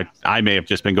earlier. I may have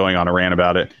just been going on a rant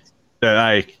about it.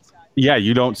 That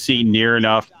you don't see near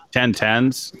enough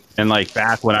 10-10s. And like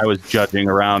back when I was judging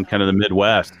around kind of the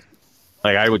Midwest,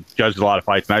 like I would judge a lot of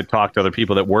fights, and I'd talk to other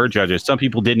people that were judges. Some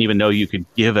people didn't even know you could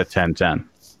give a 10-10.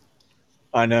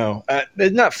 I know.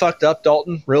 Isn't that fucked up,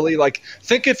 Dalton? Really? Like,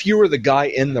 think if you were the guy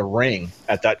in the ring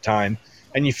at that time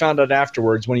and you found out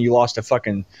afterwards when you lost a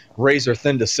fucking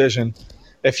razor-thin decision,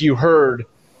 if you heard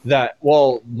that,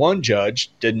 well, one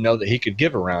judge didn't know that he could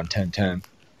give around 10-10.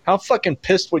 How fucking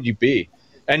pissed would you be?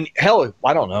 And hell,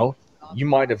 I don't know. You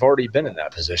might have already been in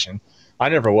that position. I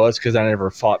never was, because I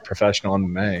never fought professional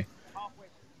MMA.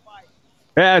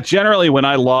 Yeah, generally when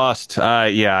I lost,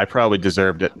 I probably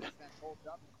deserved it.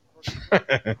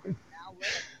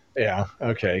 Yeah,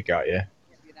 okay, got you.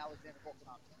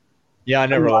 Yeah, I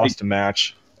never lost a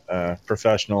match,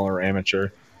 professional or amateur,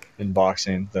 in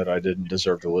boxing that I didn't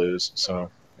deserve to lose.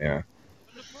 So, yeah,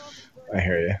 I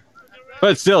hear you.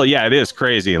 But still, yeah, it is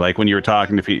crazy. Like when you were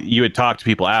talking to people, you would talk to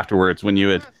people afterwards when you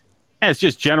would, and it's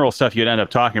just general stuff you'd end up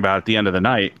talking about at the end of the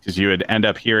night, because you would end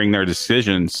up hearing their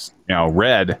decisions,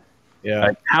 read. Yeah.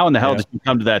 Like, how in the hell did you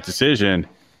come to that decision?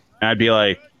 And I'd be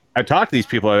like, I'd talk to these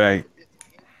people, like,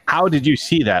 how did you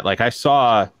see that? Like, I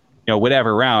saw,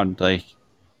 whatever round, like,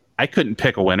 I couldn't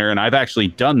pick a winner, and I've actually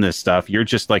done this stuff. You're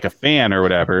just like a fan or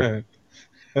whatever.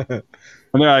 And they're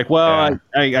like, well,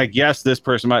 yeah. I guess this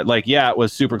person might, like, yeah, it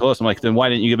was super close. I'm like, then why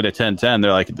didn't you give it a 10-10?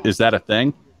 They're like, is that a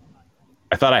thing?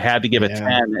 I thought I had to give a 10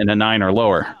 and a 9 or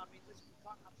lower.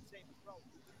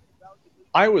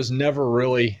 I was never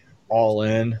really all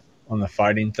in on the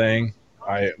fighting thing.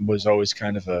 I was always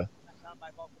kind of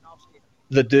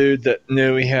the dude that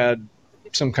knew he had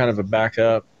some kind of a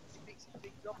backup,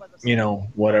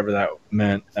 whatever that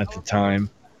meant at the time.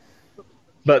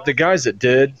 But the guys that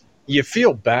did, you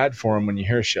feel bad for them when you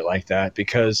hear shit like that,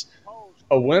 because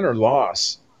a win or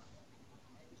loss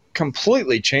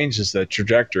completely changes the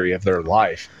trajectory of their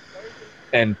life.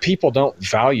 And people don't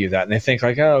value that. And they think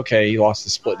like, oh, okay, he lost a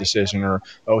split decision, or,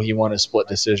 oh, he won a split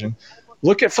decision.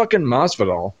 Look at fucking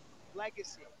Masvidal.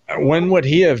 When would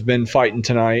he have been fighting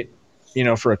tonight,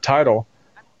 for a title?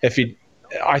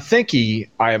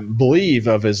 I believe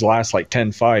of his last like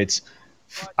 10 fights,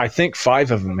 I think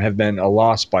 5 of them have been a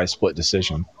loss by split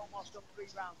decision.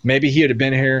 Maybe he would have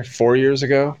been here 4 years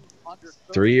ago,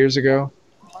 3 years ago.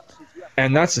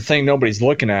 And that's the thing nobody's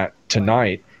looking at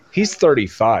tonight. He's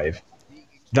 35.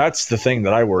 That's the thing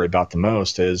that I worry about the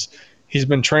most, is he's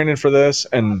been training for this,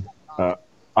 and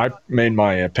I made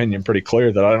my opinion pretty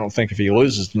clear that I don't think if he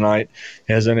loses tonight,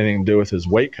 it has anything to do with his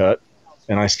weight cut.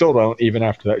 And I still don't, even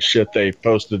after that shit they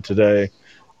posted today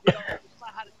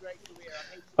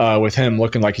with him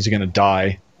looking like he's going to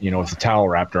die, with a towel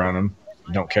wrapped around him.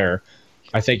 Don't care.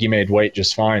 I think he made weight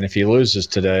just fine. If he loses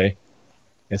today,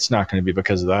 it's not going to be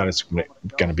because of that. It's going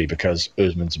to be because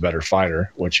Usman's a better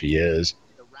fighter, which he is.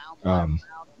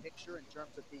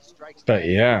 But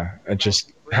yeah,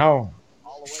 just how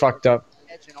fucked up.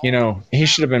 He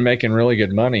should have been making really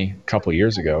good money a couple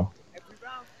years ago.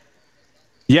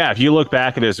 Yeah, if you look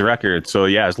back at his record, so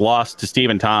yeah, his loss to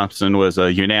Stephen Thompson was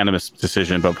a unanimous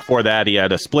decision, but before that, he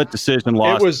had a split decision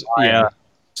loss.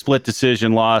 Split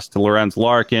decision loss to Lorenz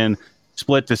Larkin,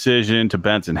 split decision to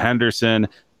Benson Henderson,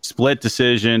 split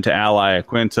decision to Ali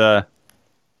Aquinta.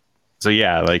 So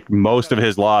yeah, like most of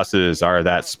his losses are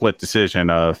that split decision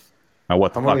of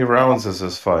what the How many rounds is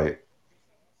this fight?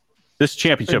 This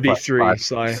championship It'd be 3,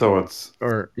 Sly. So it's...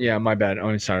 my bad.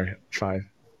 Oh, sorry, 5.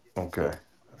 Okay.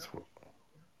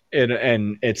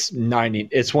 And it's 90.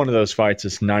 It's one of those fights.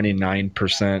 It's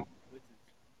 99%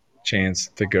 chance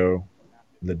to go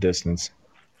the distance.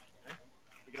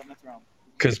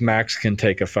 Because Max can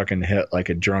take a fucking hit like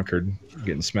a drunkard,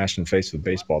 getting smashed in the face with a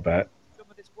baseball bat.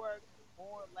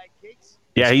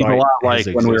 Yeah, he's a lot like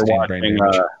when we were watching.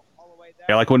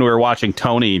 Like when we were watching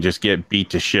Tony just get beat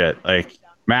to shit. Like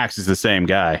Max is the same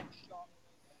guy.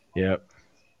 Yep.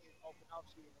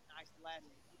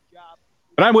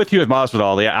 But I'm with you with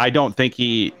Masvidal. Yeah, I don't think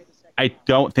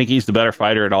he's the better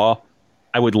fighter at all.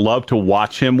 I would love to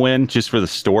watch him win just for the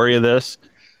story of this.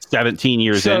 17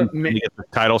 years in, to get the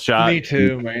title shot. Me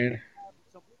too, man.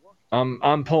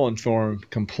 I'm pulling for him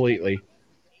completely.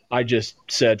 I just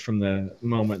said from the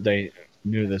moment they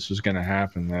knew this was going to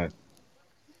happen that,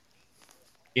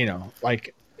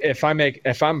 like if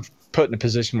I'm put in a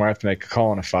position where I have to make a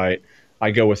call in a fight,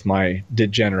 I go with my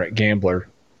degenerate gambler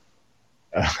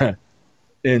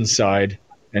inside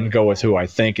and go with who I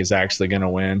think is actually going to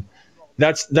win.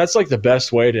 That's like the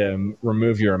best way to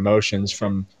remove your emotions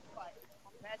from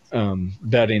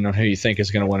betting on who you think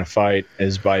is going to win a fight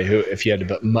is by who. If you had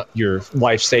to bet your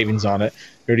life savings on it,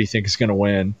 who do you think is going to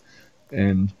win?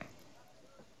 And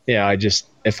yeah,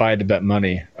 if I had to bet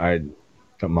money, I'd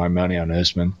put my money on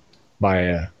Usman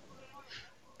by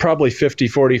probably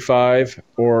 50-45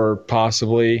 or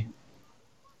possibly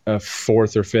a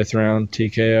 4th or 5th round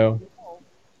TKO.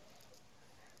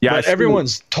 Yeah, but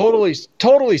everyone's totally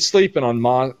sleeping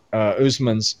on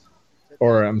Usman's,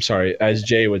 or I'm sorry, as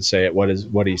Jay would say it. What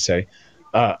do you say?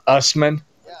 Usman's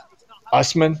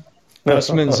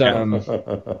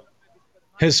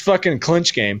his fucking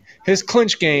clinch game. His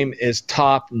clinch game is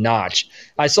top notch.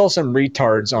 I saw some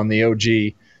retards on the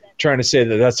OG trying to say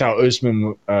that that's how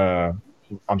Usman,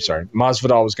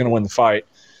 Masvidal was going to win the fight.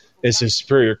 Is his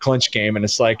superior clinch game, and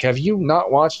it's like, have you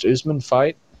not watched Usman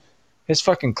fight? His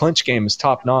fucking clinch game is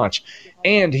top notch,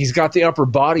 and he's got the upper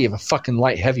body of a fucking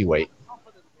light heavyweight.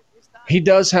 He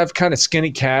does have kind of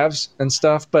skinny calves and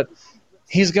stuff, but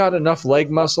he's got enough leg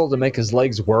muscle to make his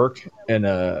legs work in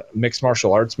a mixed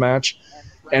martial arts match,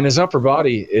 and his upper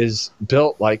body is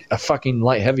built like a fucking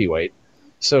light heavyweight.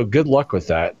 So good luck with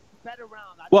that.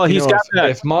 Well, he's got that.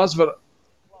 If Masvidal,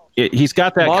 he's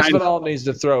got that. Masvidal needs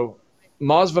to throw.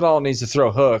 Masvidal needs to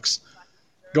throw hooks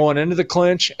going into the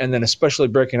clinch, and then especially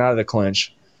breaking out of the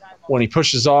clinch. When he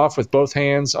pushes off with both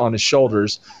hands on his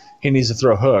shoulders, he needs to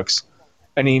throw hooks,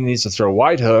 and he needs to throw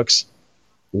wide hooks.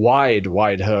 My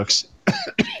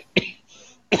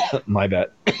bad.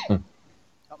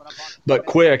 But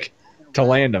quick to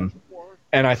land him.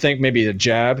 And I think maybe the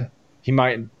jab, he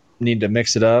might need to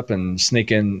mix it up and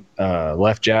sneak in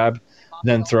left jab,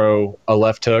 then throw a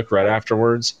left hook right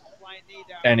afterwards.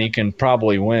 And he can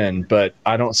probably win, but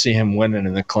I don't see him winning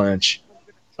in the clinch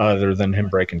other than him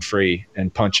breaking free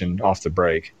and punching off the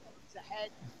break.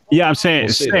 Yeah, I'm saying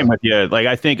same with you. Like,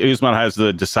 I think Usman has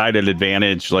the decided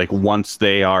advantage, like, once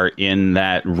they are in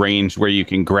that range where you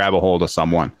can grab a hold of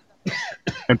someone.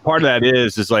 And part of that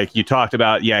is like you talked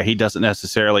about, yeah, he doesn't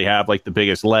necessarily have like the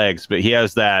biggest legs, but he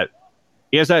has that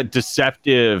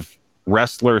deceptive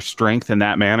wrestler strength in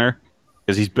that manner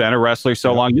because he's been a wrestler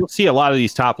so long. You'll see a lot of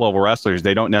these top level wrestlers,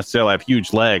 they don't necessarily have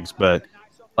huge legs, but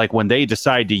like when they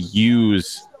decide to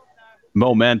use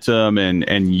momentum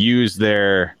and use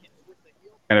their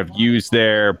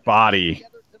body,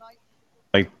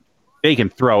 like they can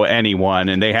throw anyone,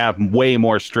 and they have way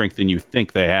more strength than you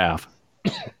think they have.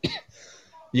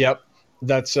 Yep,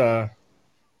 that's I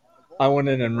went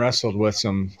in and wrestled with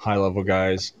some high level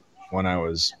guys when I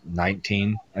was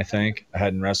 19, I think. I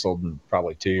hadn't wrestled in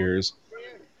probably 2 years.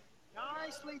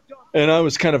 And I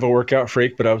was kind of a workout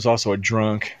freak, but I was also a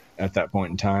drunk at that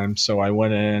point in time. So I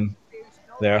went in,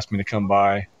 they asked me to come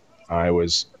by. I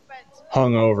was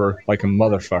hungover like a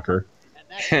motherfucker.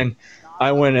 And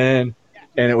I went in,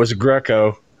 and it was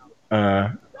Greco.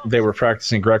 They were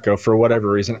practicing Greco for whatever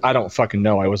reason. I don't fucking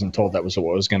know. I wasn't told that was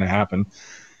what was going to happen.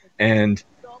 And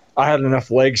I had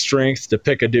enough leg strength to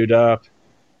pick a dude up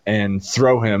and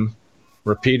throw him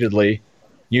repeatedly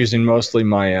using mostly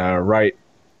my right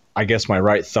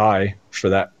thigh for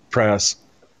that press.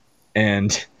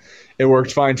 And it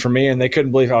worked fine for me, and they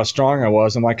couldn't believe how strong I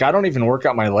was. I'm like, I don't even work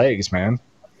out my legs, man.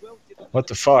 What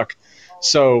the fuck?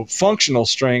 So functional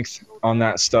strength on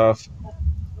that stuff.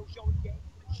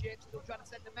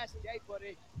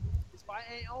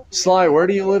 Sly, where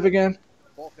do you live again?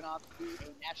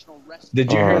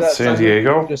 Did you hear that San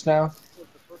Diego just now?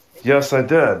 Yes, I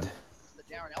did.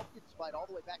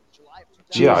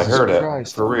 Yeah, I heard it.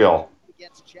 Christ. For real.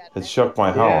 It shook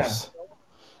my house.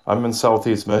 I'm in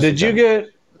Southeast Michigan. Did you get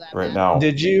right now?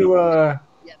 Did you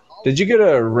get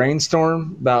a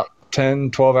rainstorm about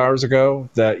 10, 12 hours ago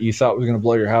that you thought was going to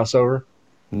blow your house over?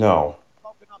 No.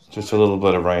 Just a little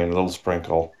bit of rain, a little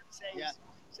sprinkle.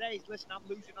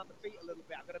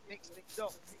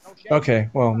 Okay,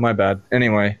 well, my bad.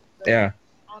 Anyway, yeah.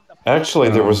 Actually,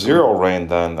 there was zero rain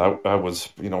then. I was,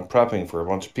 prepping for a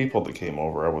bunch of people that came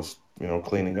over. I was,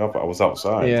 cleaning up. I was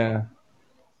outside. Yeah.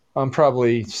 I'm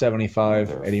probably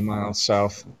 75, 80 miles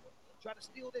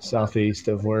southeast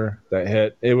of where that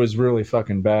hit. It was really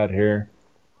fucking bad here.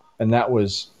 And that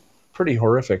was pretty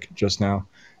horrific just now.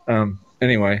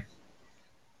 Anyway.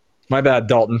 My bad,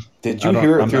 Dalton. Did you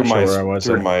hear it through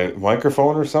my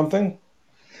microphone or something?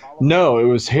 No, it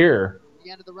was here.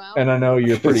 And I know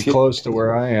you're pretty close to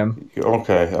where I am.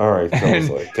 Okay, all right. I was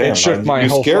like, damn, it shook my you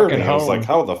whole scared fucking me. home. I was like,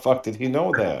 how the fuck did he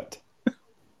know that?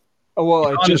 Oh,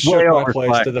 well, it just shook my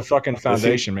place to the fucking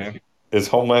foundation, man. Is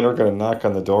Homelander going to knock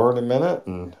on the door in a minute?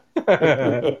 And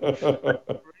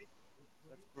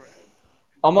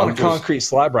I'm on I'm a just- concrete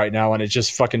slab right now, and it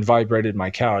just fucking vibrated my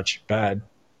couch. Bad.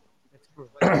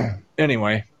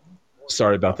 Anyway,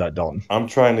 sorry about that, Dalton. I'm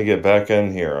trying to get back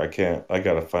in here. I can't. I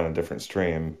gotta find a different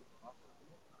stream.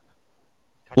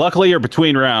 Luckily, you're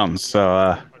between rounds,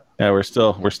 so yeah, we're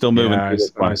still moving Yeah, through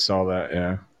this I one. saw that.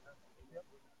 Yeah.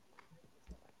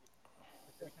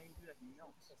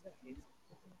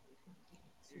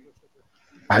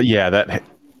 Yeah, that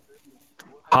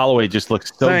Holloway just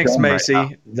looks so Thanks, dumb right now.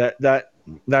 Macy.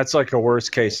 That's like a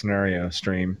worst case scenario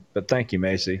stream. But thank you,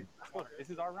 Macy,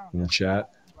 in the chat.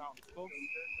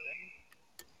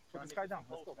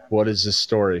 What is this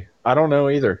story? I don't know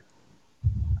either.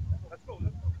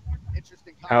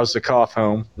 How's the cough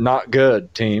home? Not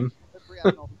good, team.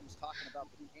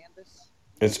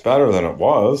 It's better than it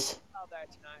was.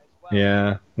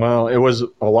 Yeah. Well, it was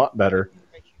a lot better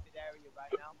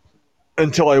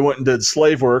until I went and did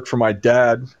slave work for my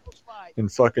dad in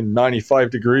fucking 95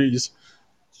 degrees,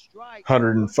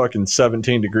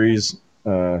 117 degrees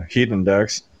heat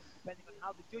index.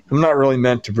 I'm not really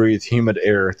meant to breathe humid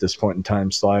air at this point in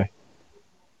time, Sly.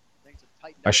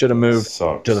 I should have moved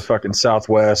to the fucking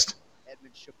Southwest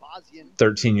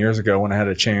 13 years ago when I had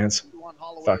a chance.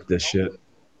 Fuck this shit.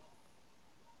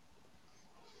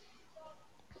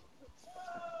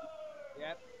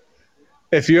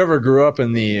 If you ever grew up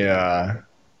in the,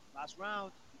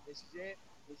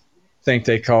 think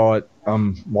they call it,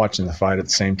 I'm watching the fight at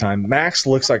the same time. Max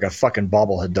looks like a fucking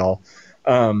bobblehead doll.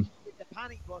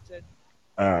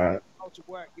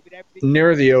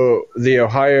 Near the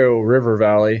Ohio River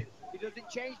Valley,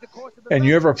 and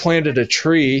you ever planted a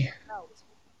tree,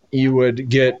 you would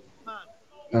get,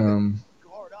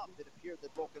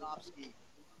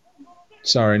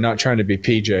 sorry, not trying to be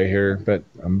PJ here, but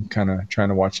I'm kind of trying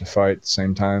to watch the fight at the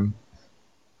same time,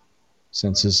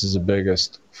 since this is the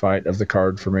biggest fight of the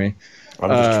card for me. I'm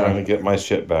just trying to get my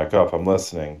shit back up. I'm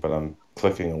listening, but I'm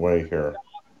clicking away here.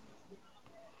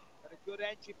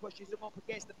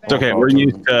 It's okay. We're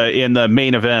used to in the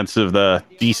main events of the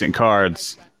decent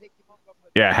cards.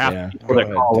 Yeah, half the people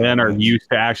that call in are used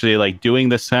to actually like doing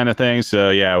this kind of thing. So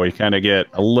yeah, we kind of get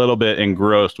a little bit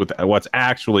engrossed with what's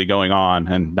actually going on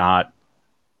and not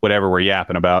whatever we're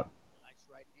yapping about.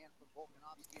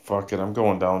 Fuck it, I'm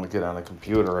going down to get on a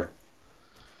computer.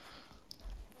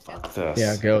 Fuck this.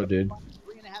 Yeah, go, dude.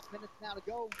 3.5 minutes now to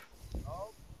go.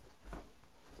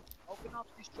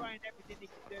 Volkanovski's trying everything he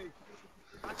can do.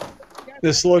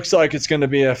 This looks like it's going to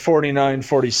be a 49-46,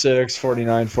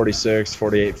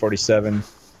 49-46, 48-47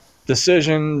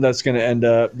 decision that's going to end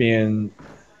up being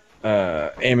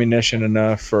ammunition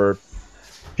enough for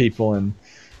people in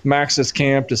Max's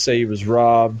camp to say he was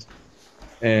robbed,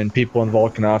 and people in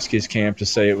Volkanovski's camp to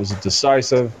say it was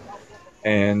decisive,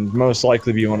 and most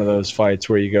likely be one of those fights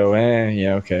where you go,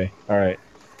 yeah, okay, all right.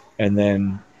 And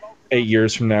then 8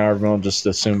 years from now, everyone will just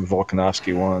assume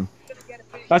Volkanovski won.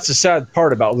 That's the sad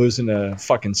part about losing a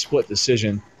fucking split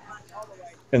decision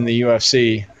in the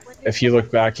UFC. If you look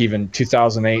back even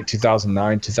 2008,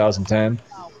 2009, 2010,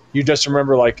 you just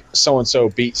remember like so-and-so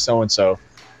beat so-and-so.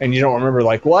 And you don't remember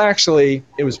like, well, actually,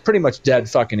 it was pretty much dead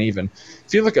fucking even.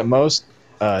 If you look at most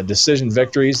decision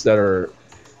victories that are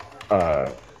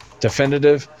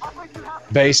definitive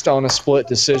based on a split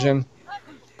decision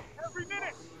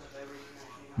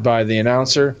by the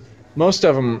announcer, most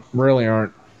of them really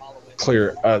aren't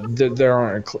clear.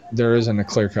 There isn't a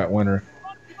clear-cut winner.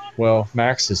 Well,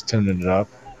 Max is tuning it up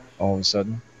all of a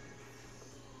sudden.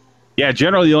 Yeah,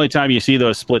 generally the only time you see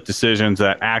those split decisions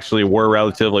that actually were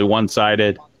relatively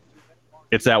one-sided,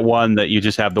 it's that one that you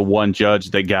just have the one judge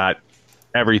that got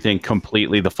everything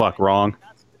completely the fuck wrong.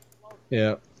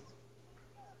 Yeah.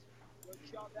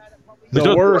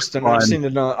 The worst, and I've seen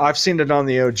it on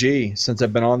the OG since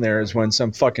I've been on there, is when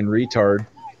some fucking retard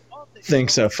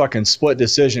thinks a fucking split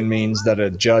decision means that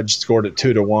a judge scored it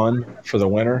 2-1 for the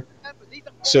winner.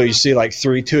 So you see like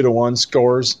 3 2-1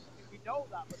 scores,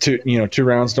 2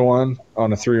 rounds to 1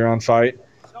 on a 3-round fight,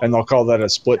 and they'll call that a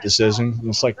split decision. And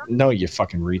it's like, no, you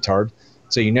fucking retard.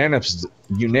 It's a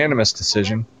unanimous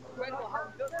decision.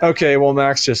 Okay, well,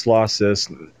 Max just lost this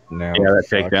now. Yeah, that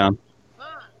takedown.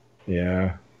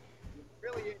 Yeah.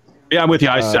 Yeah, I'm with you.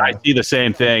 I see the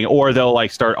same thing. Or they'll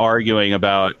like start arguing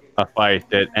about a fight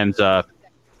that ends up,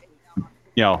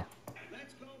 they'll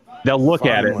look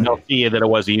at it and they'll see that it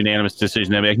was a unanimous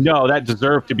decision. They'll be like, no, that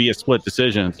deserved to be a split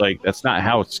decision. It's like, that's not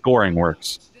how scoring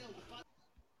works.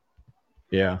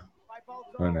 Yeah,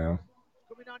 I know.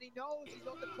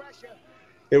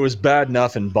 It was bad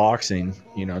enough in boxing,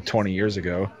 20 years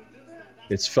ago.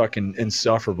 It's fucking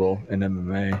insufferable in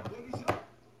MMA.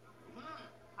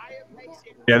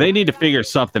 Yeah, they need to figure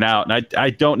something out. And I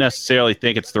don't necessarily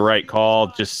think it's the right call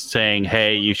just saying,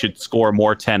 hey, you should score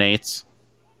more 10-8s.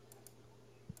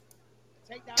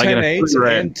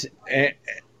 10-8s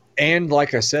and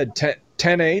like I said,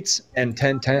 10-8s and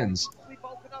 10-10s.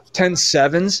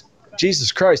 10-7s?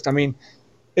 Jesus Christ. I mean,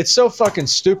 it's so fucking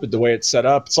stupid the way it's set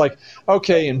up. It's like,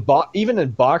 okay, even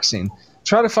in boxing,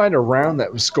 try to find a round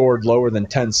that was scored lower than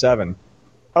 10-7.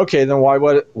 Okay, then why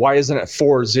isn't it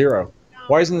 4-0?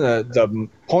 Why isn't the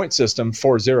point system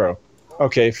 4-0?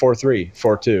 Okay, 4-3,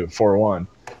 4-2, 4-1.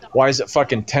 Why is it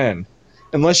fucking 10?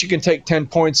 Unless you can take 10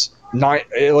 points,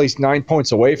 at least 9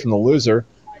 points away from the loser,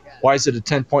 why is it a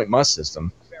 10-point must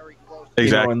system?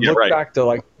 Exactly. And look back to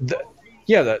like the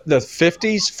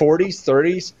 50s, 40s,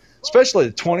 30s, especially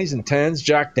the 20s and 10s,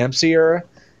 Jack Dempsey era.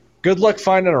 Good luck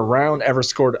finding a round ever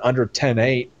scored under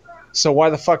 10-8. So why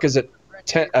the fuck is it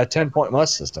a 10-point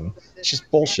must system? It's just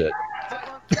bullshit.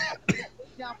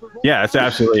 Yeah, it's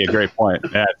absolutely a great point.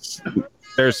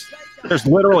 There's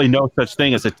literally no such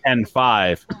thing as a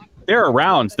 10-5. There are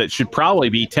rounds that should probably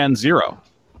be 10-0.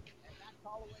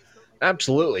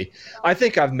 Absolutely. I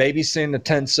think I've maybe seen the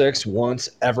 10-6 once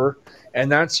ever,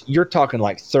 and you're talking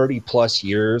like 30 plus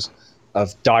years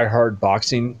of diehard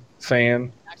boxing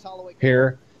fan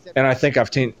here, and I think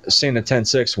I've seen a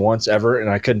 10-6 once ever, and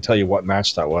I couldn't tell you what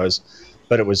match that was,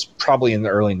 but it was probably in the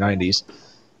early 90s.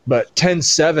 But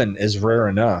 10-7 is rare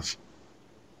enough.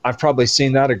 I've probably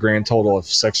seen that a grand total of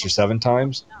 6 or 7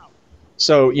 times.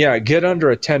 So yeah, get under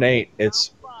a 10-8.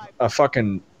 It's a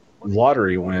fucking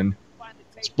lottery win.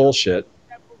 It's bullshit.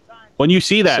 When you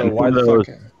see that, So in why one the of those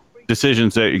fuck?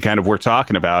 decisions that you kind of we're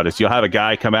talking about is you'll have a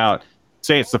guy come out,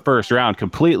 say it's the first round,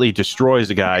 completely destroys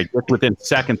the guy, just within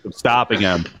seconds of stopping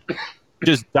him,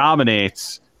 just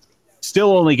dominates,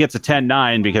 still only gets a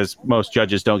 10-9 because most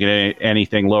judges don't get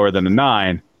anything lower than a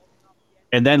 9,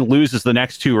 and then loses the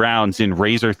next 2 rounds in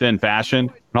razor thin fashion,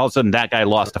 and all of a sudden that guy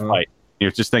lost a fight.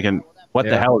 You're just thinking, what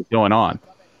the hell is going on?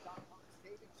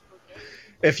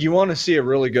 If you want to see a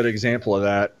really good example of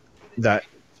that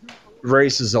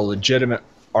raises a legitimate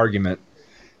argument,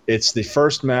 it's the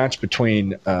first match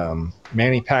between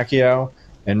Manny Pacquiao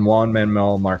and Juan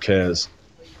Manuel Marquez.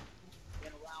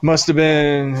 Must have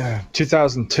been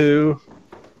 2002,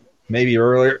 maybe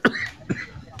earlier.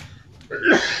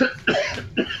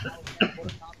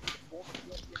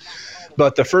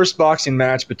 But the first boxing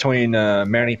match between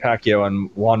Manny Pacquiao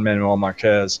and Juan Manuel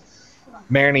Marquez,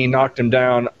 Manny knocked him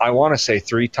down, I want to say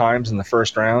 3 times in the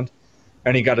first round,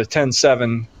 and he got a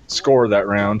 10-7 score that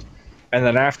round. And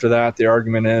then after that, the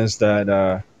argument is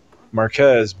that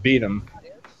Marquez beat him,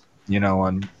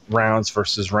 on rounds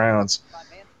versus rounds.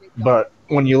 But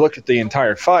when you look at the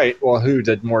entire fight, well, who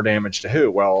did more damage to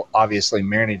who? Well, obviously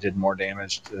Manny did more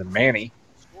damage to Manny.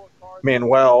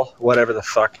 Manuel, whatever the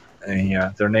fuck.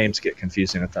 Their names get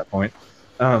confusing at that point.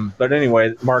 But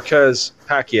anyway, Marquez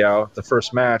Pacquiao, the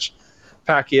first match,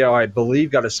 Pacquiao, I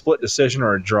believe, got a split decision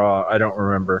or a draw. I don't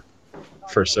remember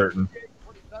for certain,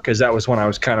 because that was when I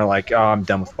was kind of like, oh, I'm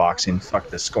done with boxing. Fuck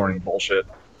this scoring bullshit.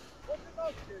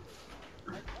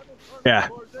 Yeah,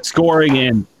 scoring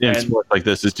in sports like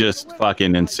this is just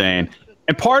fucking insane.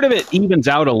 And part of it evens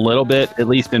out a little bit, at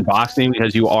least in boxing,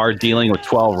 because you are dealing with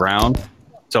 12 rounds.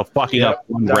 So fucking up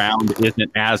one round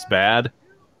isn't as bad.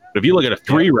 But if you look at a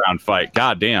 3-round fight,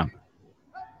 goddamn.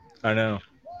 I know.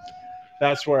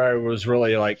 That's where I was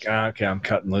really like, okay, I'm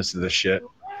cutting loose of this shit.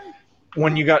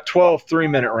 When you got 12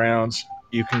 3-minute rounds,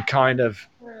 you can kind of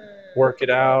work it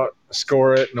out,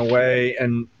 score it in a way,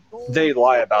 and they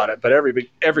lie about it. But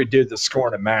every dude that's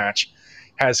scoring a match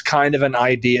has kind of an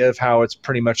idea of how it's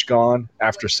pretty much gone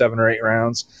after 7 or 8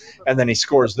 rounds, and then he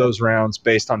scores those rounds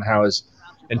based on how his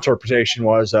interpretation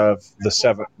was of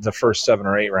the first 7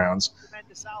 or 8 rounds.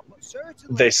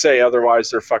 They say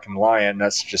otherwise, they're fucking lying.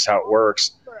 That's just how it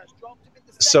works.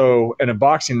 So in a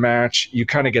boxing match, you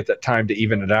kind of get that time to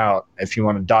even it out. If you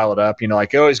want to dial it up,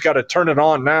 like, oh, he's got to turn it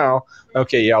on now.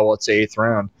 Okay, yeah, well, it's the 8th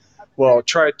round. Well,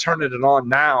 try turning it on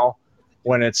now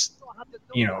when it's,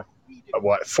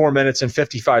 4 minutes and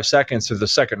 55 seconds through the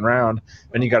second round,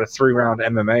 and you got a 3-round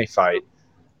MMA fight.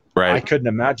 Right. I couldn't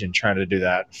imagine trying to do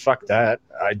that. Fuck that.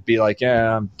 I'd be like,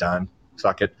 yeah, I'm done.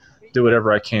 Fuck it. Do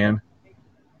whatever I can.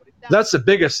 That's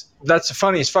the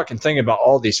funniest fucking thing about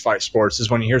all these fight sports is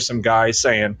when you hear some guy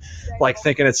saying, like,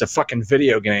 thinking it's a fucking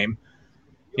video game.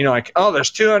 Like, oh,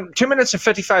 there's 2 minutes and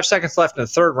 55 seconds left in the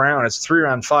 3rd round. It's a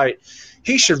 3-round fight.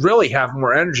 He should really have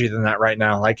more energy than that right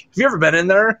now. Like, have you ever been in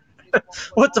there?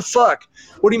 What the fuck?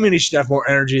 What do you mean he should have more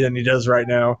energy than he does right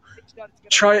now?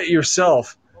 Try it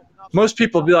yourself. Most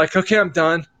people would be like, okay, I'm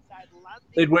done.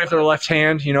 They'd wave their left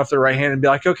hand, if they're right handed, and be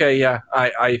like, okay, yeah,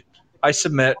 I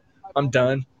submit. I'm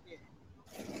done.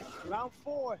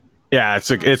 Yeah,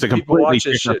 it's a People completely watch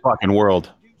this different shit. fucking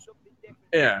world.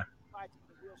 Yeah.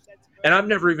 And I've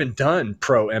never even done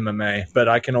pro MMA, but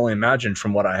I can only imagine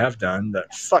from what I have done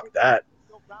that fuck that.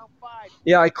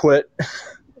 Yeah, I quit.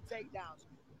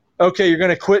 Okay, you're going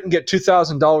to quit and get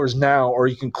 $2,000 now, or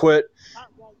you can quit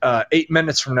 8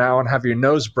 minutes from now and have your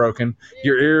nose broken,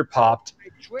 your ear popped,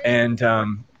 and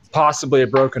possibly a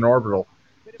broken orbital.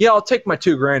 Yeah, I'll take my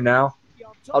 $2,000 now.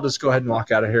 I'll just go ahead and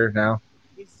walk out of here now.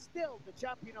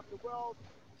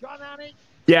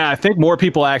 Yeah, I think more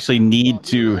people actually need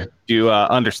to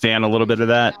understand a little bit of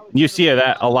that. You see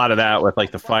a lot of that with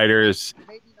like the fighters.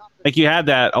 Like you had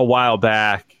that a while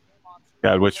back.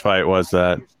 God, which fight was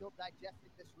that?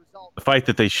 The fight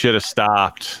that they should have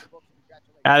stopped.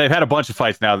 They've had a bunch of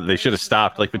fights now that they should have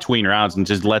stopped, like between rounds, and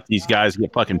just let these guys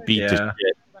get fucking beat to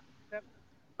shit.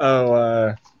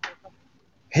 Oh,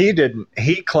 he didn't.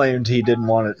 He claimed he didn't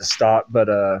want it to stop, but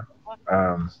I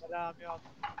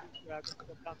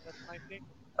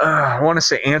want to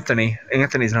say Anthony.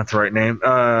 Anthony's not the right name.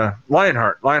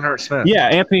 Lionheart Smith. Yeah,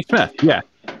 Anthony Smith. Yeah,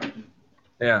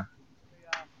 yeah.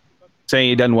 Saying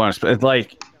he doesn't want to. It's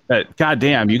like,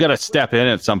 goddamn, you got to step in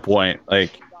at some point.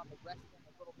 Like,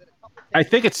 I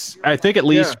think at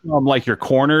least from like your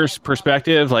corner's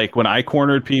perspective, like when I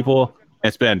cornered people,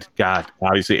 it's been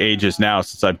obviously ages now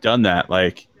since I've done that.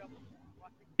 Like,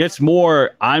 it's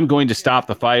more I'm going to stop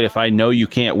the fight if I know you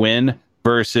can't win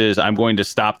versus I'm going to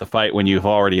stop the fight when you've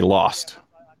already lost.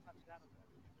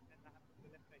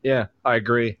 Yeah, I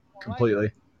agree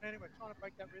completely.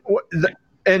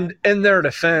 And in their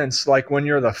defense, like when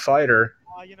you're the fighter,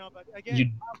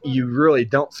 you really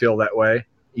don't feel that way.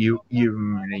 You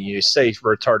say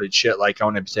retarded shit like I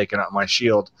want to be taking out my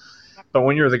shield, but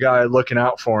when you're the guy looking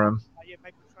out for him,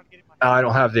 I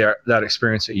don't have that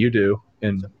experience that you do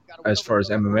in as far as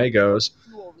MMA goes.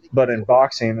 But in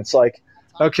boxing, it's like,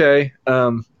 okay,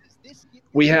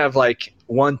 we have like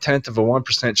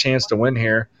 0.1% chance to win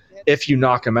here if you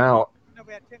knock him out,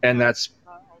 and that's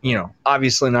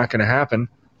obviously not going to happen.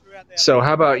 So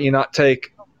how about you not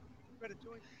take?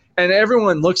 And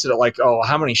everyone looks at it like, oh,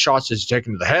 how many shots is he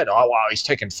taking to the head? Oh, wow, he's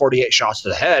taking 48 shots to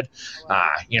the head.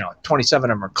 27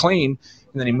 of them are clean,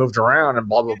 and then he moved around and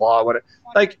blah blah blah.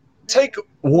 Like, take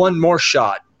one more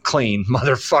shot clean,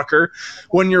 motherfucker.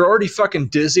 When you're already fucking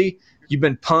dizzy, you've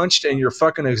been punched, and you're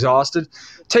fucking exhausted.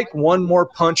 Take one more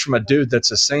punch from a dude that's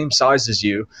the same size as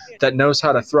you, that knows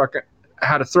how to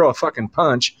throw a fucking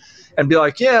punch, and be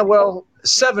like, yeah, well,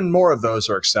 7 more of those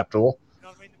are acceptable,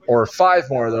 or 5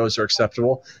 more of those are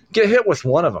acceptable. Get hit with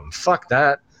one of them. Fuck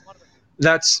that.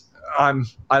 I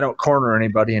don't corner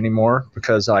anybody anymore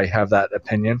because I have that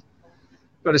opinion.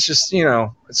 But it's just,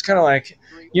 it's kind of like,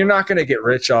 you're not going to get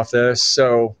rich off this,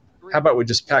 so how about we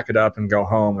just pack it up and go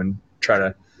home and try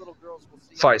to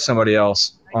fight somebody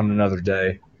else on another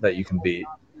day that you can beat.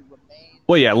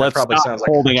 Well, yeah, let's probably stop sounds like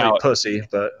holding a complete out pussy,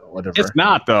 but whatever. It's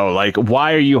not though. Like,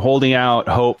 why are you holding out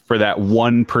hope for that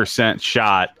 1%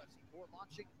 shot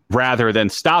rather than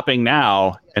stopping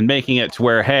now and making it to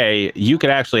where, hey, you could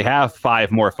actually have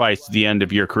 5 more fights at the end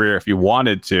of your career if you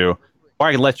wanted to, or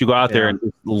I could let you go out there and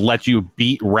let you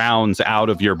beat rounds out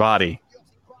of your body.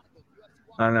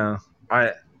 I know.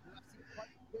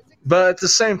 But at the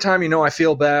same time, I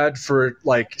feel bad for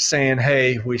like saying,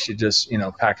 hey, we should just,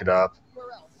 pack it up.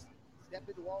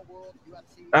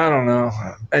 I don't know.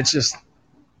 It's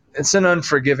an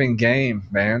unforgiving game,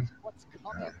 man.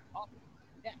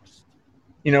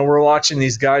 We're watching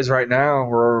these guys right now,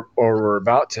 or we're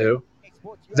about to.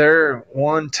 They're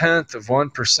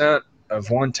 0.1% of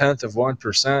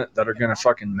 1% that are going to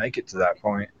fucking make it to that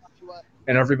point.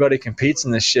 And everybody competes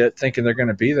in this shit thinking they're going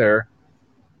to be there.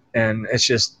 And it's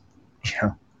just,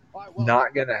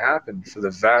 not going to happen for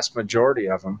the vast majority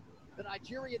of them.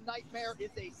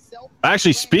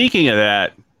 Actually, speaking of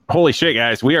that, holy shit,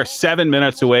 guys, we are 7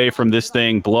 minutes away from this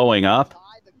thing blowing up.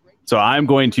 So I'm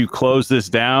going to close this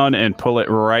down and pull it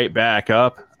right back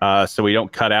up so we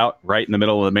don't cut out right in the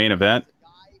middle of the main event.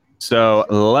 So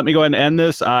let me go ahead and end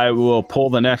this. I will pull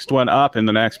the next one up in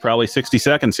the next probably 60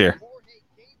 seconds here.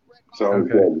 So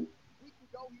good.